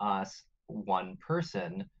makes us one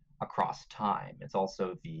person across time. It's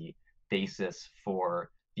also the basis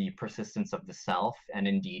for the persistence of the self, and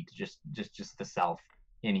indeed just the self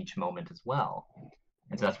in each moment as well.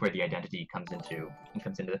 And so that's where the identity comes into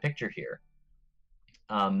the picture here.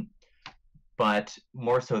 But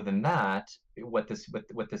more so than that, what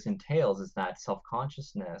this entails is that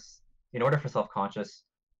self-consciousness, in order for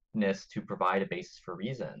self-consciousness to provide a basis for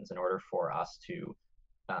reasons, in order for us to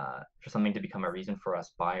for something to become a reason for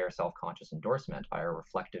us by our self-conscious endorsement, by our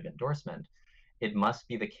reflective endorsement, it must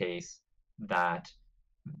be the case that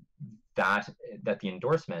the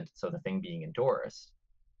endorsement, so the thing being endorsed,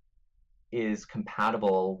 is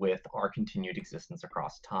compatible with our continued existence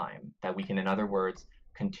across time. That we can, in other words,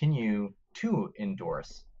 continue to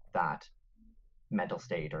endorse that mental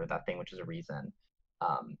state or that thing which is a reason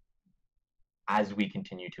as we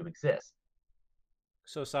continue to exist.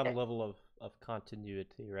 So some level of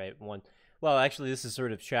continuity, right? Well, actually, this is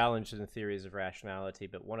sort of challenged in the theories of rationality,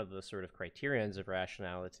 but one of the sort of criterions of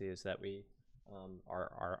rationality is that we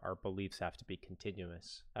our beliefs have to be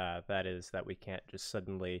continuous. That is, that we can't just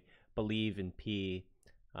suddenly believe in P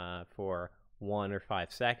for 1 or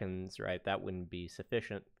 5 seconds, right? That wouldn't be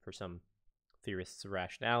sufficient for some theorists of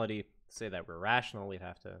rationality. To say that we're rational, we'd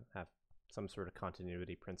have to have some sort of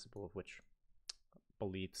continuity principle of which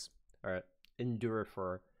beliefs endure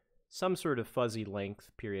for some sort of fuzzy length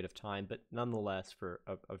period of time, but nonetheless for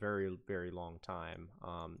a very, very long time,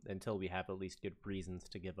 until we have at least good reasons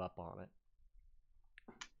to give up on it.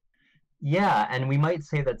 Yeah, and we might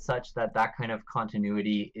say that kind of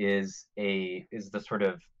continuity is the sort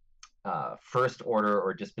of first order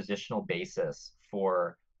or dispositional basis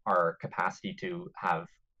for our capacity to have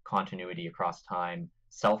continuity across time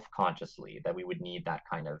self-consciously, that we would need that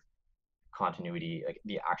kind of continuity, like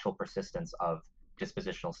the actual persistence of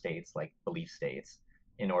dispositional states like belief states,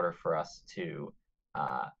 in order for us to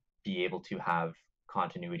be able to have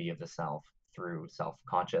continuity of the self through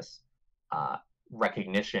self-conscious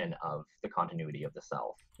recognition of the continuity of the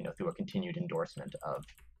self, through a continued endorsement of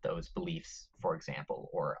those beliefs, for example,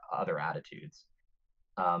 or other attitudes.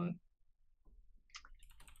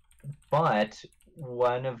 But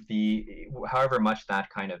however much that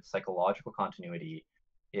kind of psychological continuity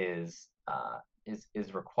is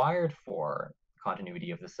required for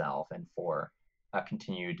continuity of the self and for a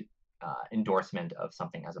continued endorsement of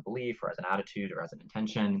something as a belief or as an attitude or as an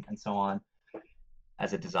intention and so on,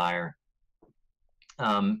 as a desire,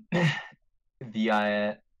 the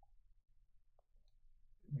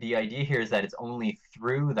idea here is that it's only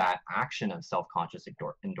through that action of self-conscious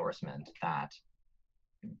endorsement that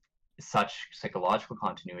such psychological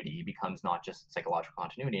continuity becomes not just psychological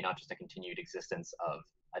continuity, not just a continued existence of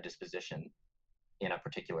a disposition in a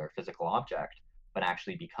particular physical object, but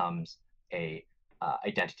actually becomes a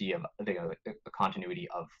identity of the continuity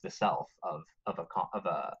of the self, of the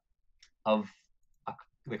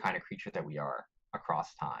kind of creature that we are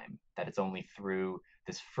across time. That it's only through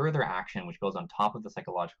this further action, which goes on top of the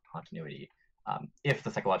psychological continuity, if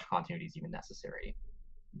the psychological continuity is even necessary,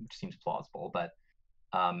 which seems plausible, but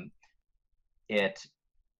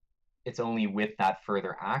it's only with that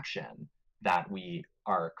further action that we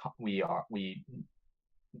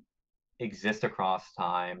exist across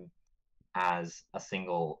time as a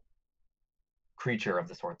single creature of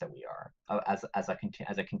the sort that we are, as a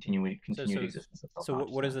continued existence of self-consciousness.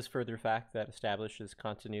 So what is this further fact that establishes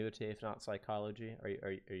continuity, if not psychology?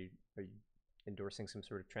 Are you endorsing some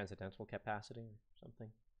sort of transcendental capacity or something?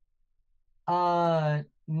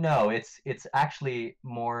 No, it's actually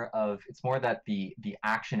more that the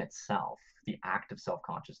action itself, the act of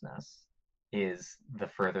self-consciousness, is the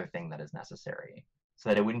further thing that is necessary. So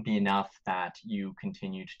that it wouldn't be enough that you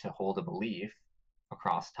continued to hold a belief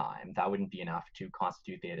across time. That wouldn't be enough to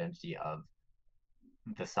constitute the identity of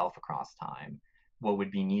the self across time. What would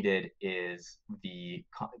be needed is the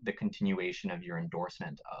continuation of your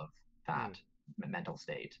endorsement of that mental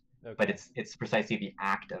state. but Okay. it's precisely the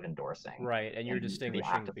act of endorsing Right, and you're the act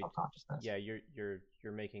distinguishing of be self-consciousness. yeah,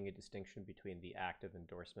 you're making a distinction between the act of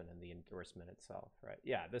endorsement and the endorsement itself, right?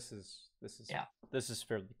 Yeah, Yeah. this is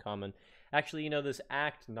fairly common. Actually, this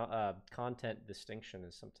content distinction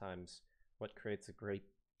is sometimes what creates a great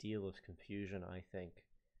deal of confusion, I think,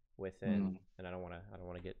 within, Mm. and I don't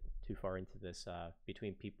want to get too far into this,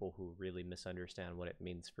 between people who really misunderstand what it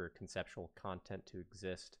means for conceptual content to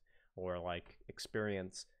exist, or like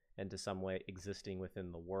experience into some way existing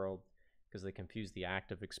within the world, because they confuse the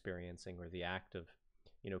act of experiencing or the act of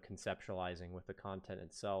conceptualizing with the content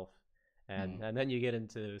itself. Mm. And then you get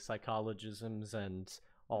into psychologisms and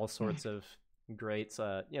all sorts of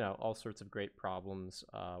all sorts of great problems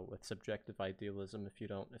with subjective idealism if you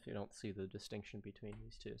don't see the distinction between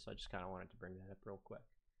these two. So I just kind of wanted to bring that up real quick.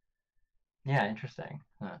 Yeah, interesting.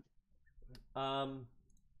 Huh. um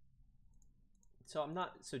so I'm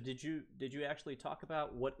not so did you actually talk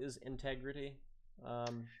about what is integrity?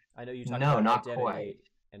 I know you talked No, about not quite. identity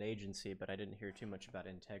and agency, but I didn't hear too much about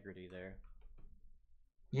integrity there.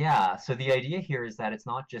 Yeah, so the idea here is that it's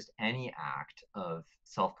not just any act of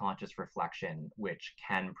self-conscious reflection which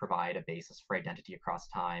can provide a basis for identity across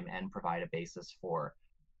time and provide a basis for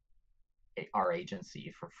our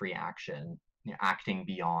agency for free action, acting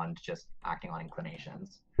beyond just acting on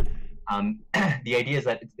inclinations. The idea is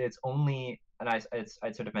that it's only, and I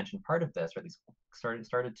sort of mentioned part of this, or at least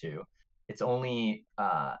started to, it's only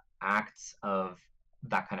acts of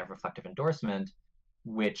that kind of reflective endorsement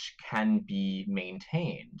which can be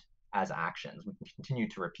maintained as actions. We can continue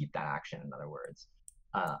to repeat that action, in other words,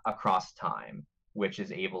 across time, which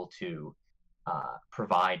is able to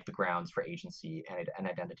provide the grounds for agency and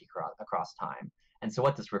identity across time. And so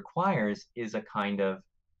what this requires is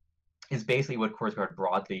is basically what Korsgaard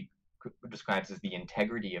broadly describes as the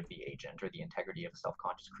integrity of the agent or the integrity of a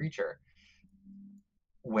self-conscious creature,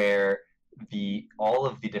 where all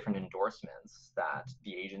of the different endorsements that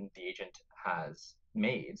the agent has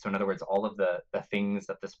made, so in other words, all of the things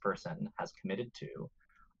that this person has committed to,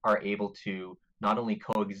 are able to not only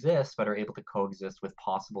coexist, but are able to coexist with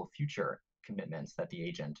possible future commitments that the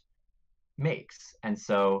agent makes. And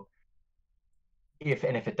so if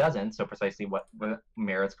it doesn't, so precisely what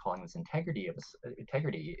Merritt's calling this integrity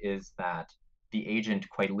is that the agent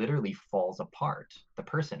quite literally falls apart. The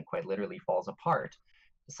person quite literally falls apart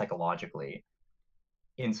psychologically,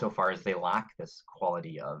 insofar as they lack this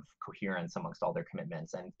quality of coherence amongst all their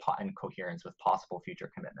commitments and coherence with possible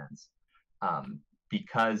future commitments.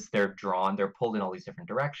 Because they're pulled in all these different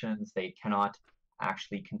directions, they cannot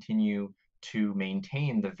actually continue to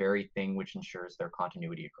maintain the very thing which ensures their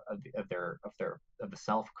continuity of the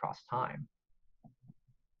self across time.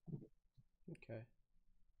 Okay.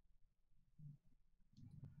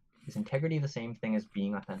 Is integrity the same thing as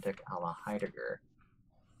being authentic, a la Heidegger?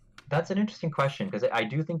 That's an interesting question, because I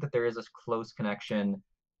do think that there is this close connection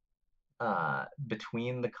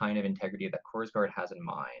between the kind of integrity that Korsgaard has in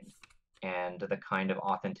mind and the kind of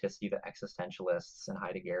authenticity that existentialists and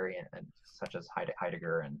Heideggerian, and such as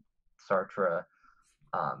Heidegger and Sartre,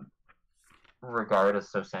 regard as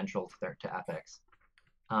so central to ethics.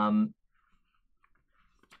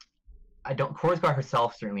 Korsgaard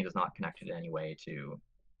herself certainly does not connect it in any way to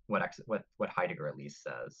what Heidegger at least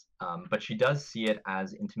says, but she does see it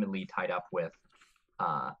as intimately tied up with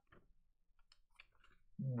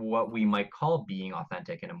what we might call being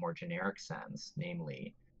authentic in a more generic sense,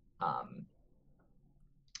 namely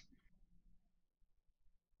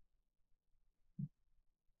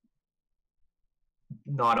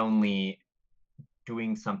not only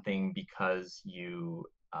doing something because you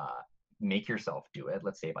make yourself do it,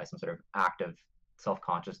 let's say by some sort of act of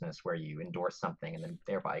self-consciousness where you endorse something and then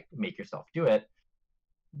thereby make yourself do it,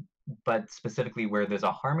 but specifically where there's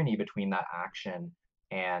a harmony between that action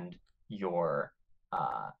and your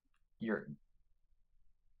uh, your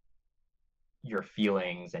your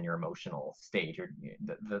feelings and your emotional state,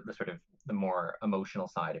 the sort of the more emotional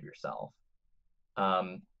side of yourself,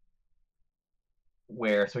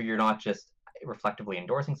 where so you're not just reflectively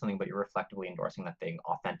endorsing something, but you're reflectively endorsing that thing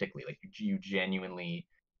authentically, like you genuinely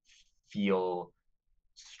feel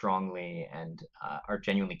strongly and are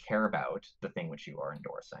genuinely care about the thing which you are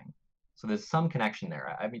endorsing. So there's some connection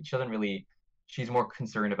there. I mean, she doesn't really. She's more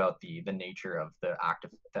concerned about the nature of the act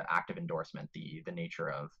of endorsement, the nature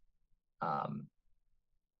of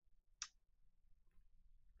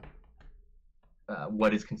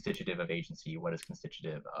what is constitutive of agency, what is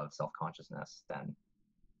constitutive of self-consciousness,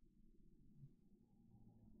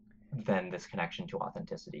 than this connection to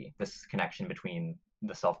authenticity, this connection between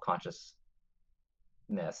the self-consciousness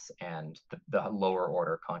and the lower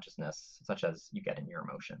order consciousness, such as you get in your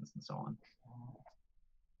emotions and so on.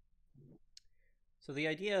 So the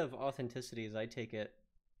idea of authenticity, as I take it,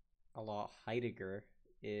 a la Heidegger,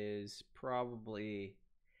 is probably,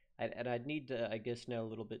 and I'd need to, I guess, know a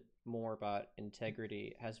little bit more about integrity.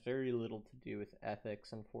 It has very little to do with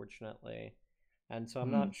ethics, unfortunately. And so I'm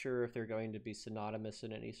Hmm. not sure if they're going to be synonymous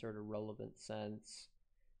in any sort of relevant sense.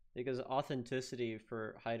 Because authenticity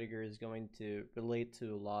for Heidegger is going to relate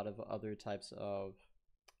to a lot of other types of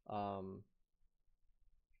um,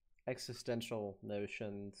 existential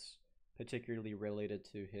notions, particularly related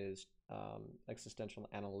to his existential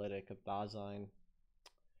analytic of Dasein.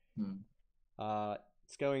 Hmm.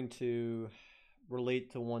 It's going to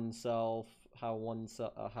relate to oneself, how one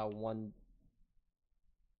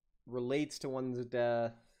relates to one's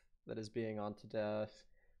death, that is being onto death,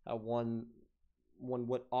 how one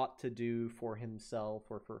what ought to do for himself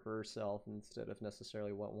or for herself instead of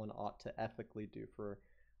necessarily what one ought to ethically do for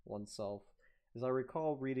oneself. As I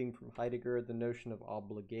recall reading from Heidegger, the notion of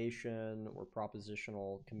obligation or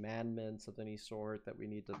propositional commandments of any sort that we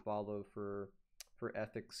need to follow for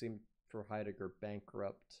ethics seemed for Heidegger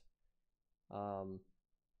bankrupt. Um,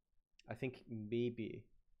 I think maybe,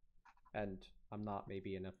 and I'm not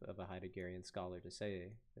maybe enough of a Heideggerian scholar to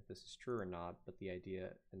say if this is true or not, but the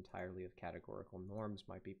idea entirely of categorical norms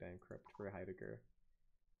might be bankrupt for Heidegger.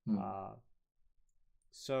 Hmm. Uh,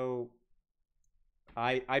 so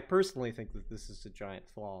I personally think that this is a giant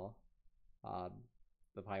flaw um,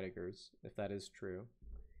 of Heidegger's, if that is true.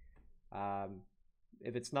 Um,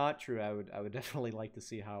 if it's not true, I would definitely like to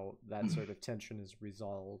see how that sort of tension is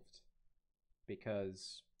resolved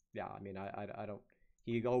because yeah, I mean I don't.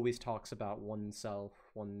 He always talks about oneself,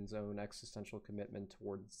 one's own existential commitment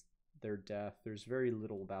towards their death. There's very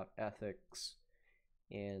little about ethics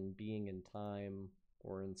and being in time,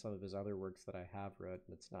 or in some of his other works that I have read,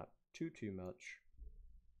 and it's not too much.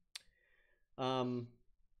 Um,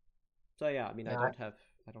 so yeah, I mean, Yeah,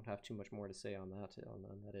 I don't have too much more to say on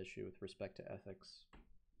that issue with respect to ethics.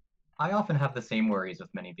 I often have the same worries with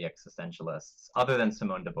many of the existentialists, other than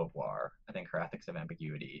Simone de Beauvoir. I think her ethics of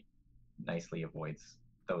ambiguity nicely avoids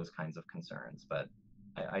those kinds of concerns. But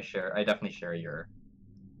I definitely share your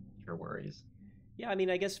worries. Yeah, I mean,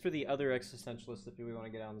 I guess for the other existentialists, if we want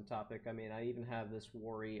to get on the topic, I mean, I even have this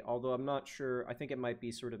worry, although I'm not sure, I think it might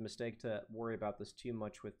be sort of a mistake to worry about this too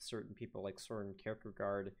much with certain people like Soren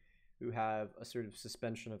Kierkegaard, who have a sort of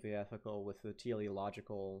suspension of the ethical with the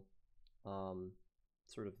teleological, um,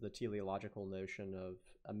 sort of the teleological notion of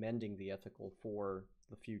amending the ethical for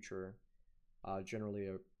the future, generally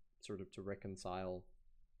a, sort of to reconcile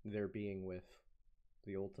their being with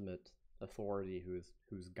the ultimate authority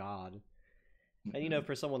who's God. And Hmm.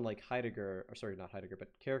 for someone like Heidegger, or sorry, not Heidegger,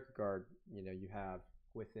 but Kierkegaard, you have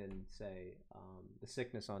within, say, the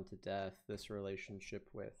sickness unto death, this relationship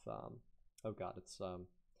with, oh God, it's I'm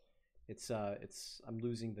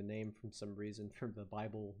losing the name from some reason from the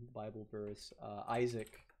Bible verse,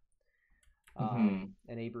 Isaac, Hmm.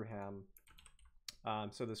 and Abraham.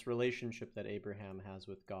 So this relationship that Abraham has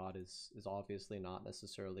with God is obviously not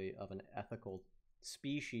necessarily of an ethical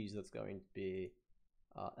species that's going to be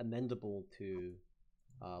amendable to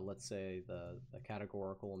let's say, the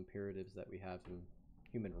categorical imperatives that we have in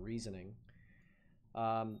human reasoning.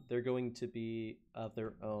 They're going to be of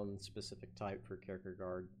their own specific type for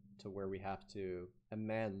Kierkegaard, to where we have to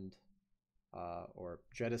amend or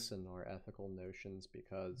jettison our ethical notions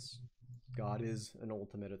because God is an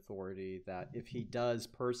ultimate authority that if he does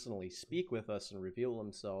personally speak with us and reveal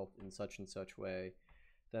himself in such and such way,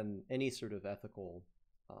 then any sort of ethical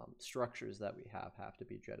structures that we have to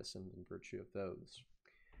be jettisoned in virtue of those.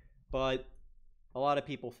 But a lot of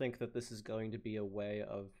people think that this is going to be a way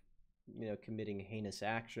of, committing heinous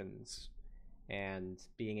actions and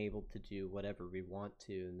being able to do whatever we want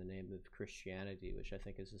to in the name of Christianity, which I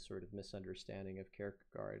think is a sort of misunderstanding of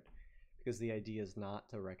Kierkegaard, because the idea is not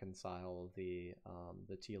to reconcile the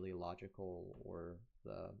teleological or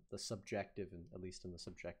the subjective, and at least in the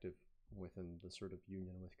subjective within the sort of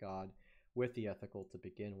union with God, with the ethical to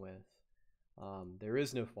begin with. There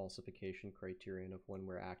is no falsification criterion of when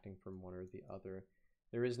we're acting from one or the other.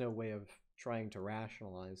 There is no way of trying to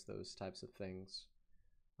rationalize those types of things,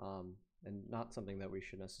 and not something that we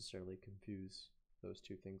should necessarily confuse those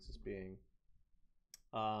two things as being.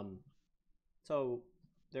 Um, so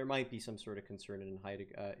there might be some sort of concern in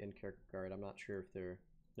in Kierkegaard. I'm not sure if there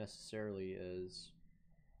necessarily is.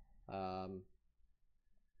 Um,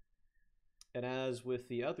 and as with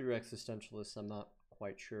the other existentialists, I'm not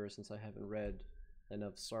quite sure since I haven't read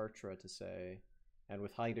enough Sartre to say. And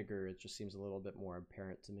with Heidegger, it just seems a little bit more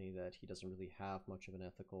apparent to me that he doesn't really have much of an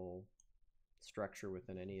ethical structure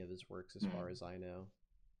within any of his works, as far Hmm. as I know.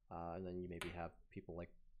 And then you maybe have people like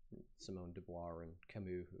Simone de Beauvoir and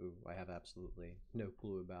Camus, who I have absolutely no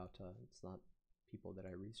clue about. It's not people that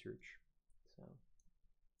I research. So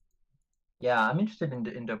Yeah, I'm interested in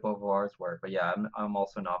de Beauvoir's work, but yeah, I'm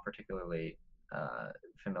also not particularly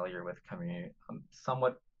familiar with Camus.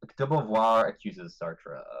 Somewhat, de Beauvoir accuses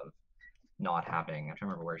Sartre of not having, I don't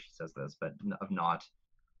remember where she says this, but of not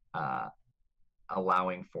uh,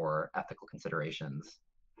 allowing for ethical considerations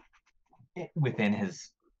within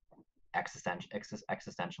his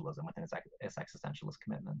existentialism, within his existentialist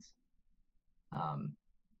commitments.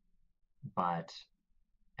 But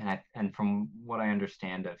and from what I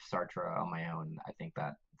understand of Sartre on my own, I think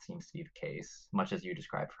that seems to be the case, much as you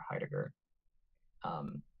described for Heidegger.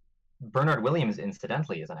 Bernard Williams,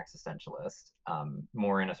 incidentally, is an existentialist,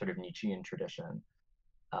 more in a sort of Nietzschean tradition,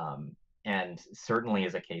 and certainly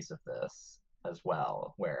is a case of this as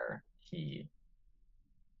well, where he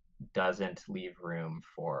doesn't leave room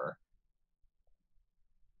for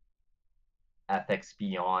ethics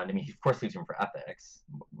beyond. I mean, he of course leaves room for ethics,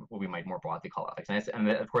 what we might more broadly call ethics, and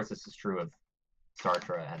of course this is true of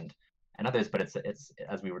Sartre and others, but it's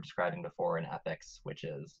as we were describing before, an ethics which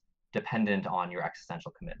is dependent on your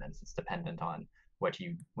existential commitments. It's dependent on what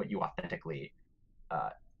you authentically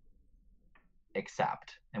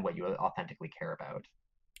accept and what you authentically care about.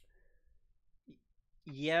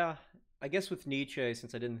 yeah, I guess with Nietzsche,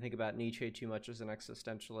 since I didn't think about Nietzsche too much as an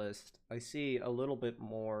existentialist, I see a little bit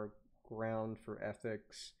more ground for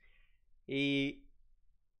ethics. He,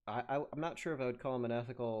 I'm not sure if I would call him an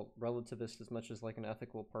ethical relativist as much as like an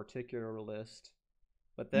ethical particularist,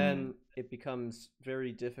 but Mm. then it becomes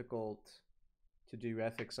very difficult to do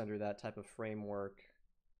ethics under that type of framework,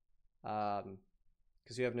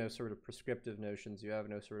 because you have no sort of prescriptive notions, you have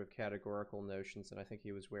no sort of categorical notions, and I think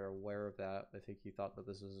he was aware of that. I think he thought that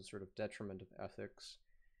this was a sort of detriment of ethics.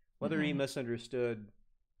 Whether he Mm-hmm. misunderstood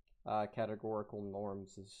categorical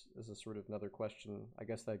norms is a sort of another question. I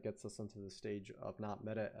guess that gets us into the stage of not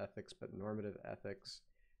meta ethics but normative ethics.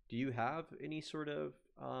 Do you have any sort of,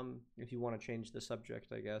 if you want to change the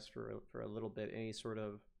subject, I guess for a little bit, any sort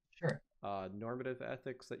of Sure. normative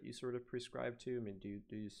ethics that you sort of prescribe to? I mean, do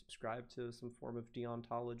you subscribe to some form of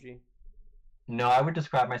deontology? No, I would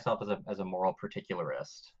describe myself as a moral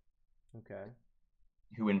particularist Okay.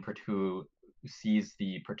 who sees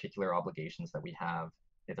the particular obligations that we have,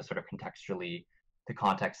 the sort of contextually, the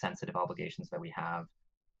context sensitive obligations that we have,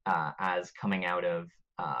 as coming out of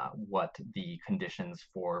what the conditions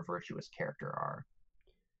for virtuous character are.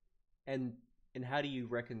 And and how do you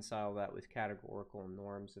reconcile that with categorical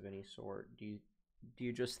norms of any sort? Do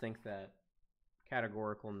you just think that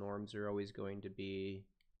categorical norms are always going to be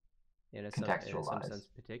in some Contextualized. sense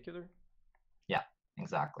particular? Yeah,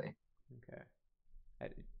 exactly. Okay. Uh,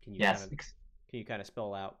 Can you kind Yes. of can you kind of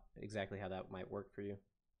spell out exactly how that might work for you?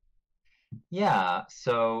 Yeah.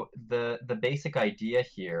 So the basic idea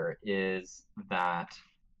here is that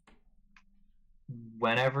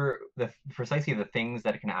whenever precisely the things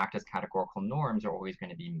that can act as categorical norms are always going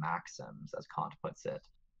to be maxims, as Kant puts it,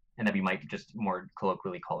 and that we might just more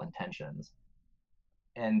colloquially call intentions.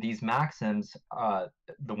 And these maxims,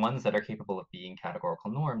 the ones that are capable of being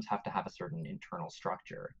categorical norms, have to have a certain internal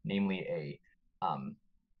structure, namely a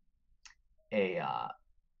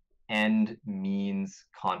end means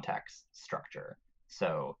context structure.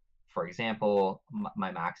 So, for example,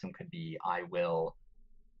 my maxim could be I will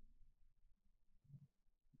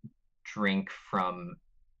drink from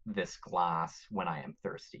this glass when I am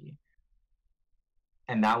thirsty.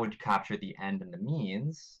 And that would capture the end and the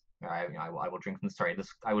means. I will drink from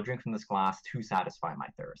I will drink from this glass to satisfy my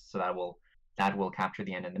thirst. So that will capture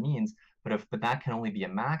the end and the means. But that can only be a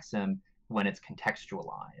maxim when it's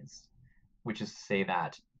contextualized, which is to say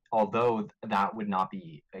that although that would not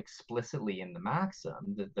be explicitly in the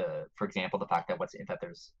maxim, for example, the fact that that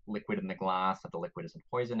there's liquid in the glass, that the liquid isn't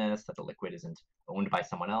poisonous, that the liquid isn't owned by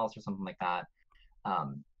someone else or something like that,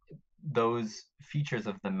 um, those features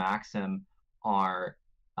of the maxim are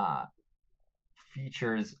uh,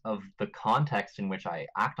 features of the context in which I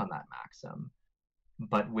act on that maxim,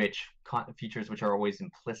 but features which are always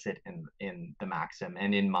implicit in the maxim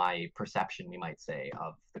and in my perception, we might say,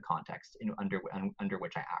 of the context under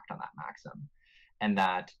which I act on that maxim, and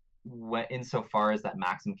that insofar as that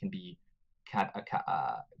maxim can be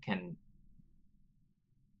can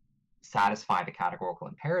satisfy the categorical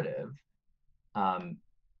imperative,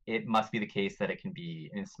 it must be the case that it can be,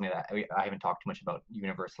 and it's something that I haven't talked too much about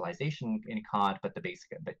universalization in Kant, but the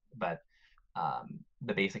basic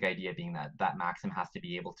idea being that that maxim has to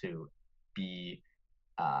be able to be,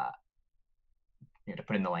 to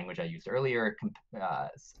put in the language I used earlier,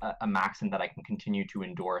 a maxim that I can continue to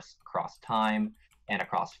endorse across time and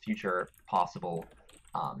across future possible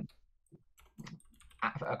um,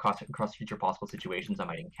 across future possible situations I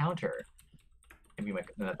might encounter. I mean,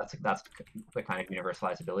 like, that's the kind of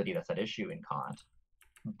universalizability that's at issue in Kant.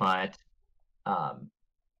 But um,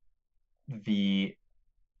 the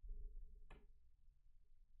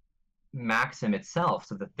maxim itself,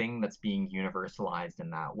 so the thing that's being universalized in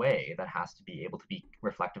that way, that has to be able to be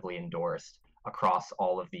reflectively endorsed across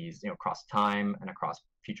all of these, across time and across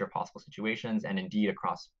future possible situations, and indeed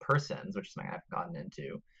across persons, which is something I've gotten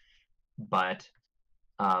into. But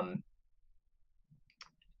um,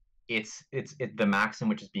 the maxim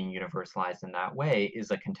which is being universalized in that way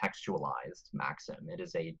is a contextualized maxim. It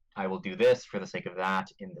is I will do this for the sake of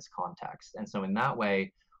that in this context. And so in that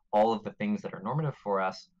way, all of the things that are normative for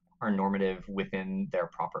us are normative within their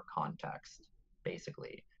proper context,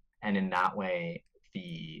 basically. And in that way,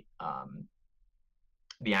 the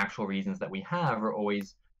actual reasons that we have are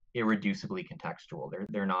always irreducibly contextual.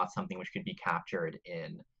 They're not something which could be captured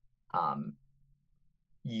in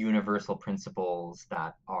universal principles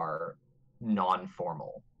that are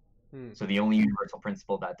non-formal. So the only universal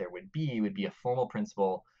principle that there would be a formal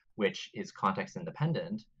principle which is context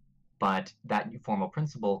independent, but that formal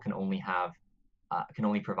principle can only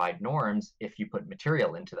provide norms if you put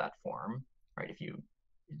material into that form, right? If you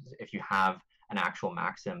have an actual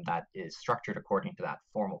maxim that is structured according to that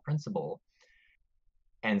formal principle.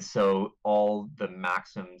 And so all the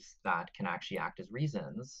maxims that can actually act as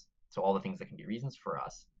reasons, so all the things that can be reasons for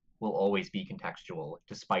us, will always be contextual,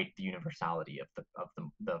 despite the universality of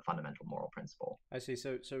the fundamental moral principle. I see.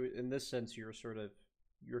 So in this sense, you're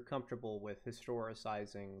comfortable with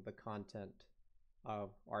historicizing the content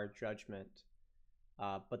of our judgment,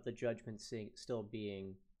 but the judgment still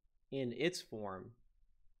being in its form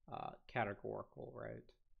categorical, right?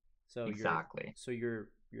 So exactly.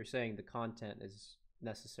 You're saying the content is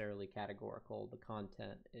necessarily categorical, the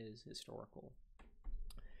content is historical.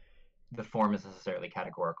 The form is necessarily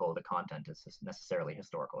categorical, the content is necessarily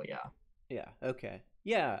historical. Yeah, okay.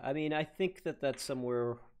 Yeah, I mean, I think that's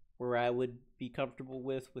somewhere where I would be comfortable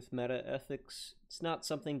with meta ethics. It's not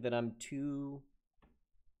something that I'm too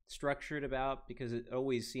structured about, because it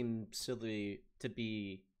always seems silly to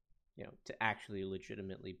be, to actually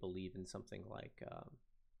legitimately believe in something like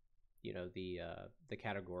the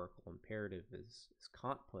categorical imperative, as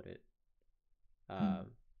Kant put it.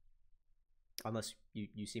 Unless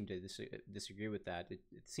you seem to disagree with that, it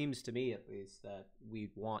seems to me, at least, that we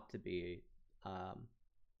want to be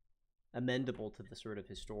amendable to the sort of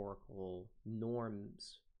historical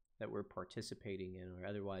norms that we're participating in, or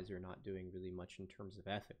otherwise we're not doing really much in terms of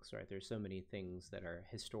ethics, right? There's so many things that are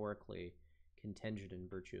historically contingent in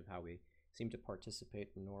virtue of how we seem to participate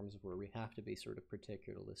in norms, where we have to be sort of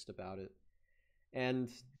particularist about it. And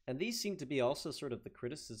these seem to be also sort of the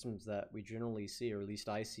criticisms that we generally see, or at least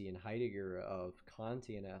I see in Heidegger, of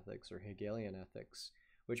Kantian ethics or Hegelian ethics,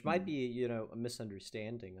 which might be, a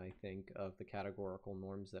misunderstanding, I think, of the categorical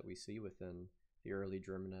norms that we see within the early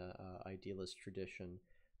German idealist tradition,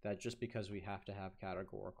 that just because we have to have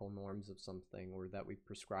categorical norms of something, or that we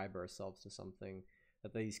prescribe ourselves to something,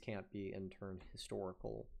 that these can't be in turn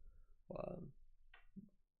historical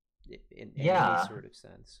in any sort of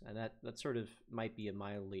sense. And that sort of might be a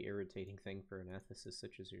mildly irritating thing for an ethicist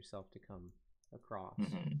such as yourself to come across.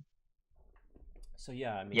 So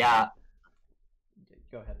yeah, I mean,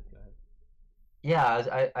 go ahead.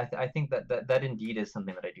 Yeah, I think that indeed is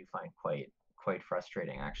something that I do find quite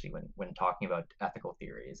frustrating, actually, when talking about ethical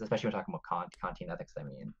theories, especially when talking about Kantian ethics. I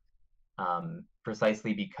mean,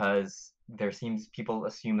 precisely because people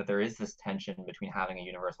assume that there is this tension between having a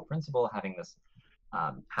universal principle,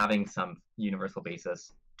 having some universal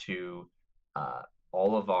basis to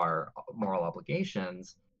all of our moral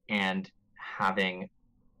obligations, and having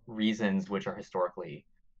reasons which are historically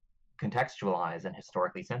contextualized and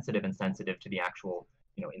historically sensitive, and sensitive to the actual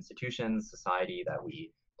institutions, society that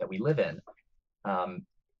we live in.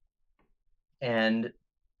 And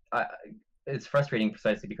it's frustrating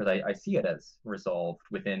precisely because I see it as resolved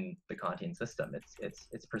within the Kantian system.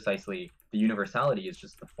 It's precisely, the universality is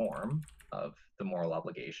just the form of the moral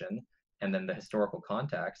obligation, and then the historical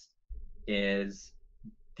context is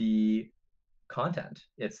the content.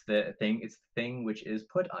 It's the thing which is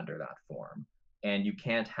put under that form. And you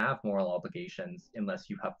can't have moral obligations unless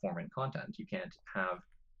you have form and content. You can't have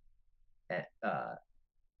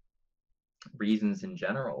reasons in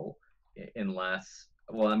general unless,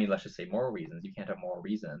 well, I mean, let's just say moral reasons. You can't have moral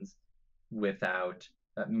reasons without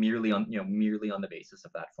merely on the basis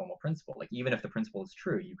of that formal principle. Like, even if the principle is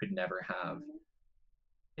true, you could never have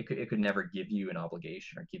it could never give you an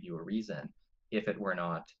obligation or give you a reason if it were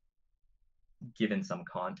not given some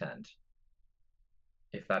content.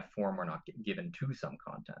 if that form were not given to some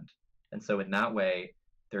content. And so in that way,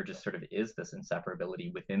 there just sort of is this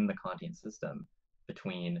inseparability within the Kantian system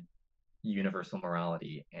between universal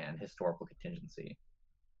morality and historical contingency.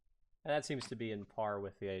 And that seems to be in par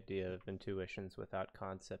with the idea of intuitions without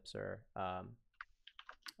concepts are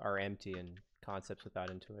empty, and concepts without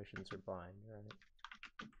intuitions are blind, right?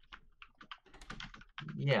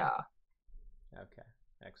 Yeah. Okay,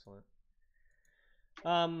 excellent.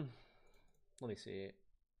 Let me see.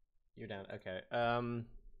 You're down. Okay.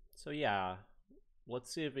 So yeah,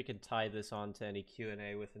 let's see if we can tie this on to any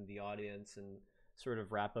Q&A within the audience and sort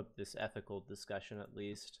of wrap up this ethical discussion at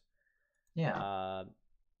least. Yeah.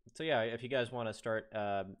 So yeah, if you guys want to start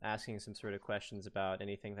asking some sort of questions about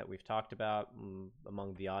anything that we've talked about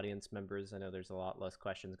among the audience members, I know there's a lot less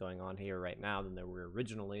questions going on here right now than there were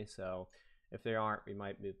originally. So if there aren't, we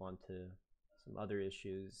might move on to some other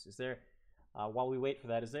issues. Is there, while we wait for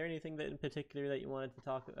that, is there anything that in particular that you wanted to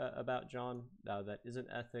talk about, John, that isn't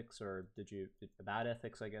ethics, or about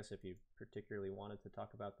ethics, I guess, if you particularly wanted to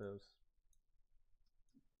talk about those?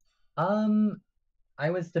 I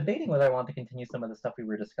was debating whether I want to continue some of the stuff we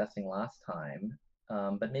were discussing last time,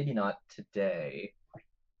 but maybe not today.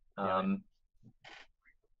 I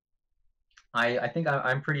think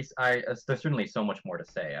I'm pretty. There's certainly so much more to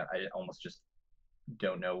say. I almost just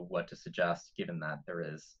don't know what to suggest, given that there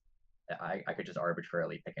is. I could just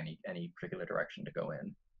arbitrarily pick any particular direction to go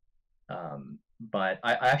in. But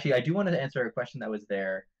I do want to answer a question that was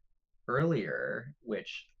there earlier,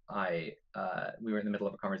 which we were in the middle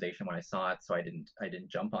of a conversation when I saw it, so I didn't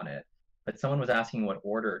jump on it. But someone was asking what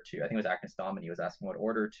order to. I think it was Agnes Domini was asking what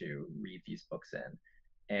order to read these books in,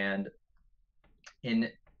 and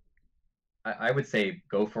I would say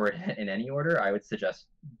go for it in any order. I would suggest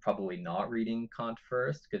probably not reading Kant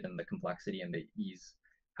first, given the complexity and the ease,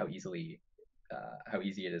 how easy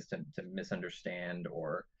it is to misunderstand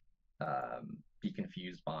or be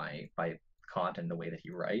confused by Kant and the way that he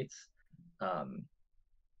writes.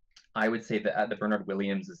 I would say that the Bernard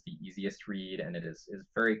Williams is the easiest read, and it is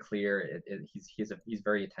very clear. He's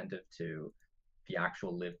very attentive to the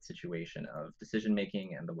actual lived situation of decision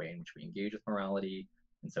making and the way in which we engage with morality.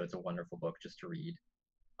 And so it's a wonderful book just to read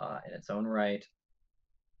in its own right.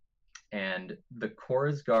 And the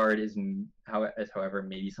Korsgaard is, however,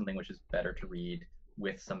 maybe something which is better to read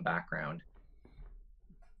with some background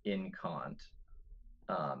in Kant.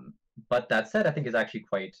 But that said, I think is actually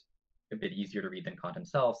quite a bit easier to read than Kant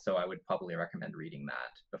himself, so I would probably recommend reading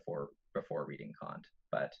that before reading Kant.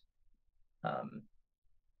 But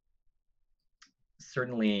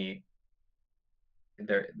certainly,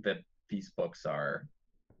 these books are,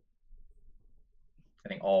 I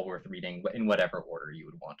think, all worth reading in whatever order you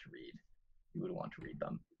would want to read. You would want to read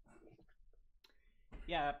them.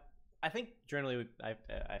 Yeah, I think generally I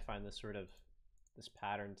find this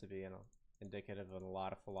pattern to be indicative of a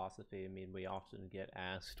lot of philosophy. I mean, we often get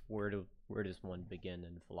asked where does one begin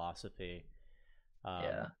in philosophy,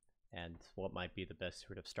 and what might be the best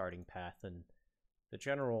sort of starting path. And the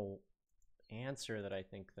general answer that I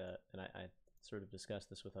think that, and I sort of discussed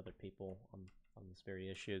this with other people on this very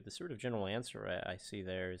issue, the sort of general answer I see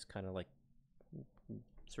there is kind of like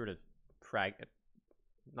sort of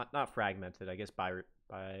not fragmented, I guess, by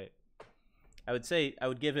I would say I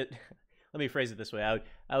would give it let me phrase it this way.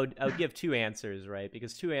 I would give two answers, right?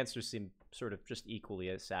 Because two answers seem sort of just equally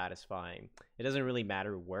as satisfying. It doesn't really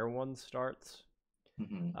matter where one starts.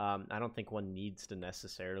 Mm-hmm. I don't think one needs to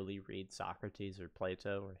necessarily read Socrates or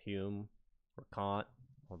Plato or Hume or Kant,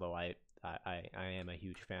 although I am a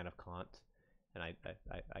huge fan of Kant, and I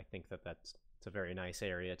think that's a very nice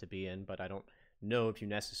area to be in, but I don't know if you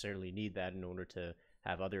necessarily need that in order to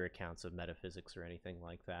have other accounts of metaphysics or anything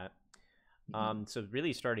like that. So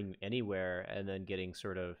really starting anywhere and then getting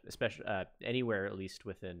sort of, especially anywhere at least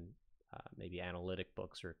within maybe analytic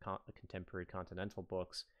books or contemporary continental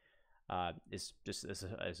books, is just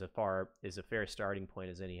as a fair starting point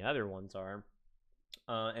as any other ones are.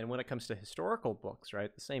 And when it comes to historical books,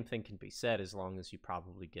 right, the same thing can be said, as long as you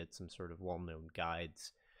probably get some sort of well-known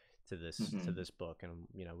guides to this book. And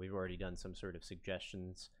we've already done some sort of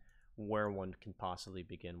suggestions where one can possibly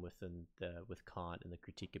begin with Kant and the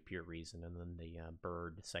Critique of Pure Reason, and then the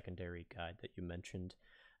Bird secondary guide that you mentioned.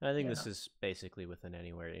 And I think this is basically within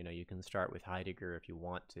anywhere. You can start with Heidegger if you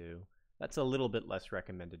want to. That's a little bit less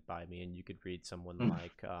recommended by me, and you could read someone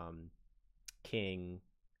like King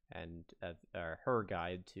and her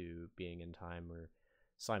guide to Being in Time, or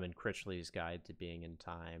Simon Critchley's guide to Being in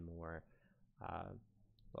Time, or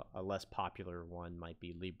a less popular one might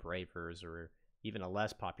be Lee Braver's, or even a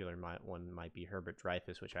less popular one might be Herbert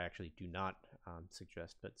Dreyfus, which I actually do not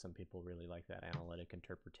suggest, but some people really like that analytic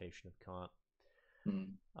interpretation of Kant.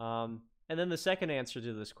 Mm. And then the second answer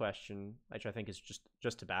to this question, which I think is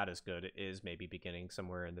just about as good, is maybe beginning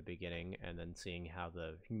somewhere in the beginning and then seeing how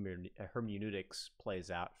the hermeneutics plays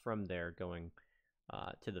out from there, going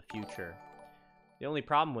to the future. The only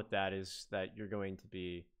problem with that is that you're going to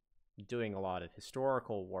be doing a lot of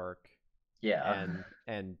historical work, Yeah.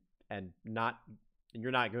 and not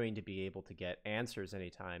you're not going to be able to get answers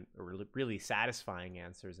anytime, or really satisfying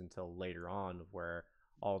answers, until later on, where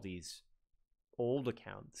all these old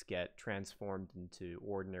accounts get transformed into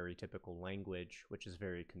ordinary typical language, which is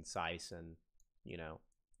very concise and, you know,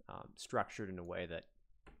 structured in a way that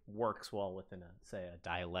works well within a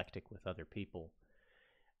dialectic with other people.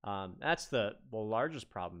 That's the largest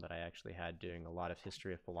problem that I actually had doing a lot of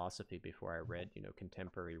history of philosophy before I read,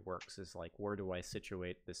 contemporary works, is like, where do I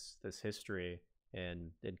situate this history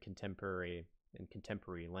in contemporary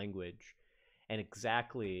language? And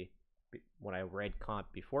exactly when I read Kant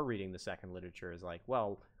before reading the second literature, is like,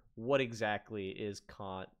 well, what exactly is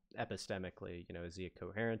Kant epistemically? Is he a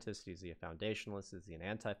coherentist? Is he a foundationalist? Is he an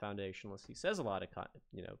anti-foundationalist? He says a lot of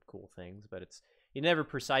cool things, but he never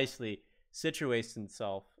precisely situates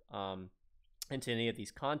himself into any of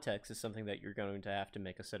these contexts as something that you're going to have to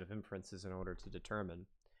make a set of inferences in order to determine,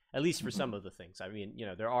 at least for some of the things. I mean,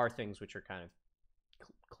 there are things which are kind of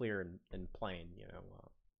clear and plain,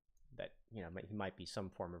 that, he might be some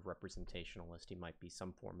form of representationalist, he might be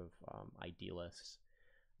some form of idealist,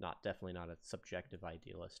 definitely not a subjective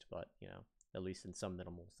idealist, but, at least in some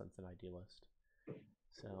minimal sense, an idealist.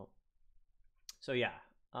 So yeah.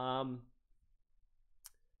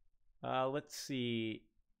 Let's see.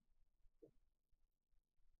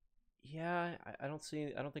 Yeah, I don't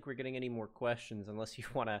think we're getting any more questions, unless you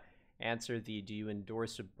want to answer the do you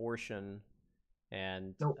endorse abortion?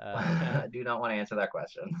 And Nope. I do not want to answer that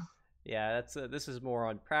question. Yeah, this is more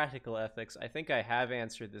on practical ethics. I think I have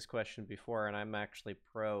answered this question before, and I'm actually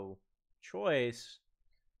pro-choice,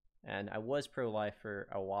 and I was pro-life for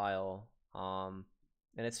a while. And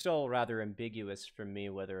it's still rather ambiguous for me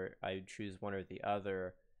whether I choose one or the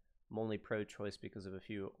other. I'm only pro-choice because of a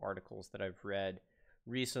few articles that I've read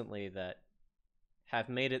recently that have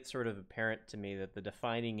made it sort of apparent to me that the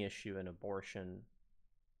defining issue in abortion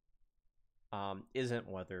isn't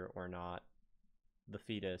whether or not the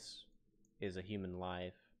fetus is a human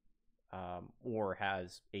life, or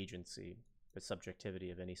has agency, the subjectivity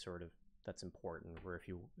of any sort of that's important, or if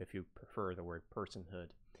you prefer the word personhood.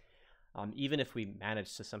 Even if we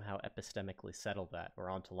manage to somehow epistemically settle that, or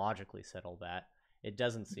ontologically settle that, it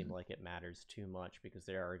doesn't seem like it matters too much, because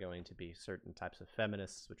there are going to be certain types of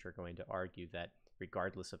feminists which are going to argue that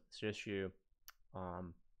regardless of this issue,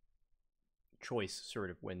 choice sort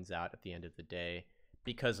of wins out at the end of the day,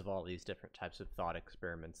 because of all these different types of thought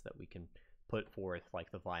experiments that we can put forth,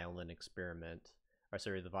 like the violin experiment, or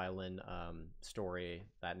sorry, the violin story,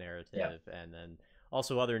 that narrative, and then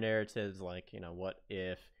also other narratives like, what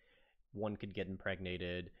if one could get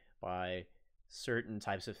impregnated by certain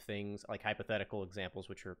types of things, like hypothetical examples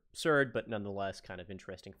which are absurd but nonetheless kind of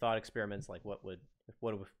interesting thought experiments, like what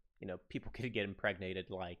if people could get impregnated,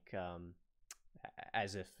 like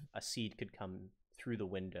as if a seed could come through the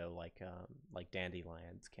window, like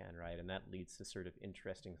dandelions can, right? And that leads to sort of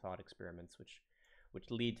interesting thought experiments which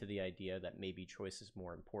lead to the idea that maybe choice is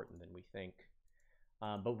more important than we think.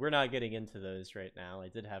 But we're not getting into those right now. I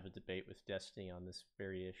did have a debate with Destiny on this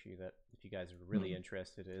very issue that, if you guys are really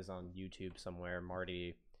interested, is on YouTube somewhere.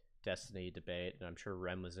 Marty, Destiny debate, and I'm sure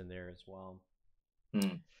Rem was in there as well.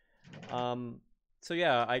 So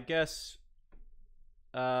yeah, I guess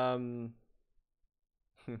someone's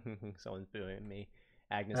booing me.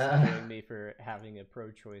 Agnes is booing me for having a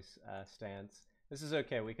pro-choice stance. This is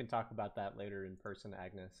okay. We can talk about that later in person,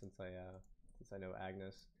 Agnes, since I know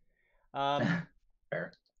Agnes.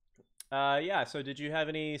 Fair. Yeah, so did you have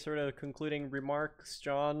any sort of concluding remarks,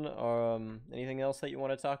 John? Anything else that you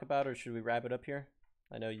want to talk about, or should we wrap it up here?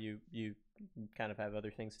 I know you kind of have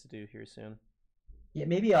other things to do here soon. Yeah,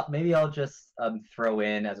 maybe I'll just throw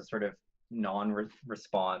in, as a sort of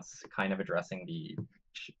non-response, kind of addressing the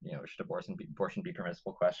should abortion be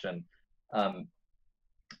permissible question.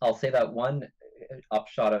 I'll say that one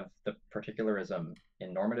upshot of the particularism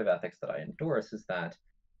in normative ethics that I endorse is that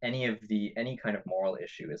any kind of moral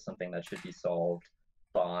issue is something that should be solved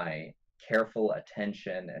by careful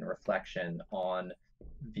attention and reflection on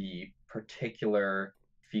the particular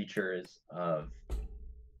features of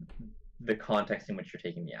the context in which you're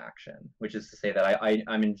taking the action, which is to say that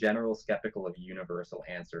I'm in general skeptical of universal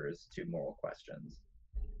answers to moral questions.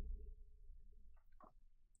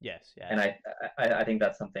 Yes, yeah. And I think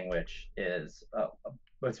that's something which is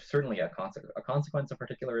certainly a consequence of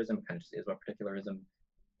particularism. Kind of just is what particularism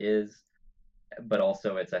is. but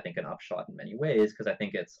also it's, I think, an upshot in many ways, because I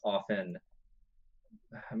think it's often,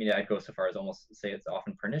 I mean, I'd go so far as almost say it's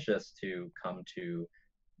often pernicious to come to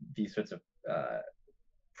these sorts of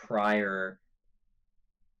prior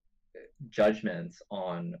judgments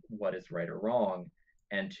on what is right or wrong,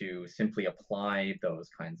 and to simply apply those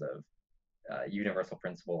kinds of universal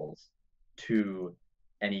principles to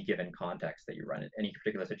any given context that you run in, any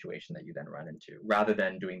particular situation that you then run into, rather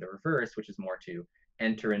than doing the reverse, which is more to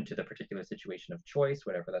enter into the particular situation of choice,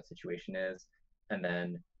 whatever that situation is, and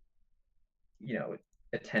then, you know,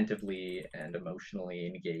 attentively and emotionally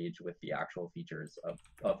engage with the actual features of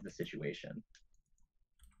the situation.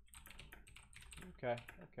 Okay,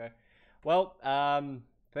 okay. Well,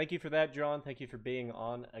 thank you for that, John. Thank you for being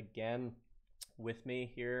on again with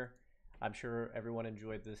me here. I'm sure everyone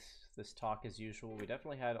enjoyed this talk as usual. We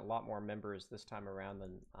definitely had a lot more members this time around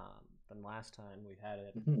than last time. We've had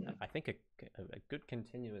Mm-hmm. I think a good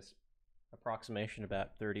continuous approximation,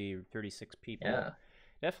 about 36 people. Yeah.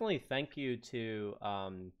 Definitely thank you to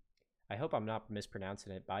I hope I'm not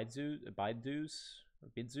mispronouncing it, Bidzud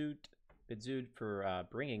for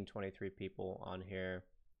bringing 23 people on here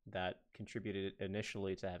that contributed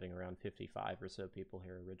initially to having around 55 or so people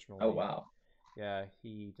here originally. Oh, wow. Yeah,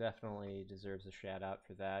 he definitely deserves a shout out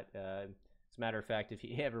for that. As a matter of fact, if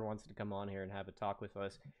he ever wants to come on here and have a talk with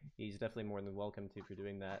us, he's definitely more than welcome to for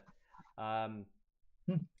doing that. Um,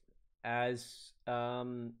 Hmm. as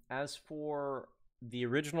for the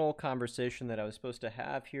original conversation that I was supposed to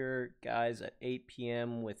have here, guys, at 8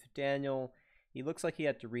 p.m. with Daniel, he looks like he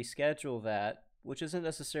had to reschedule that, which isn't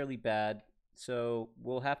necessarily bad. So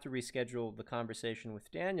we'll have to reschedule the conversation with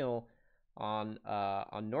Daniel on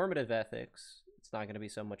normative ethics. It's not going to be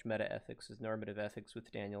so much meta ethics as normative ethics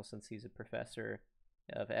with Daniel, since he's a professor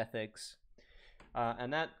of ethics.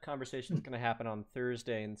 And that conversation is going to happen on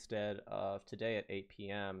Thursday instead of today at 8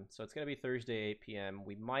 p.m. So it's going to be Thursday, 8 p.m.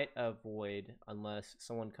 We might avoid, unless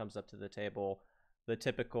someone comes up to the table, the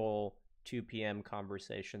typical 2 p.m.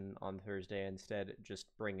 conversation on Thursday. Instead, just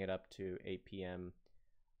bring it up to 8 p.m.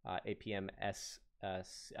 8 p.m.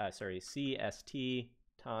 CST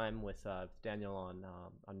time with Daniel on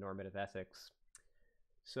normative ethics.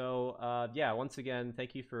 So yeah, once again,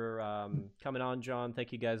 thank you for coming on, John.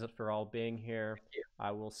 Thank you guys for all being here.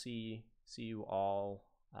 I will see you all.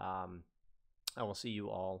 I will see you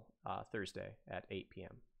all Thursday at 8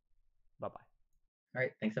 p.m. Bye bye. All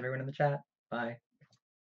right. Thanks, everyone in the chat. Bye.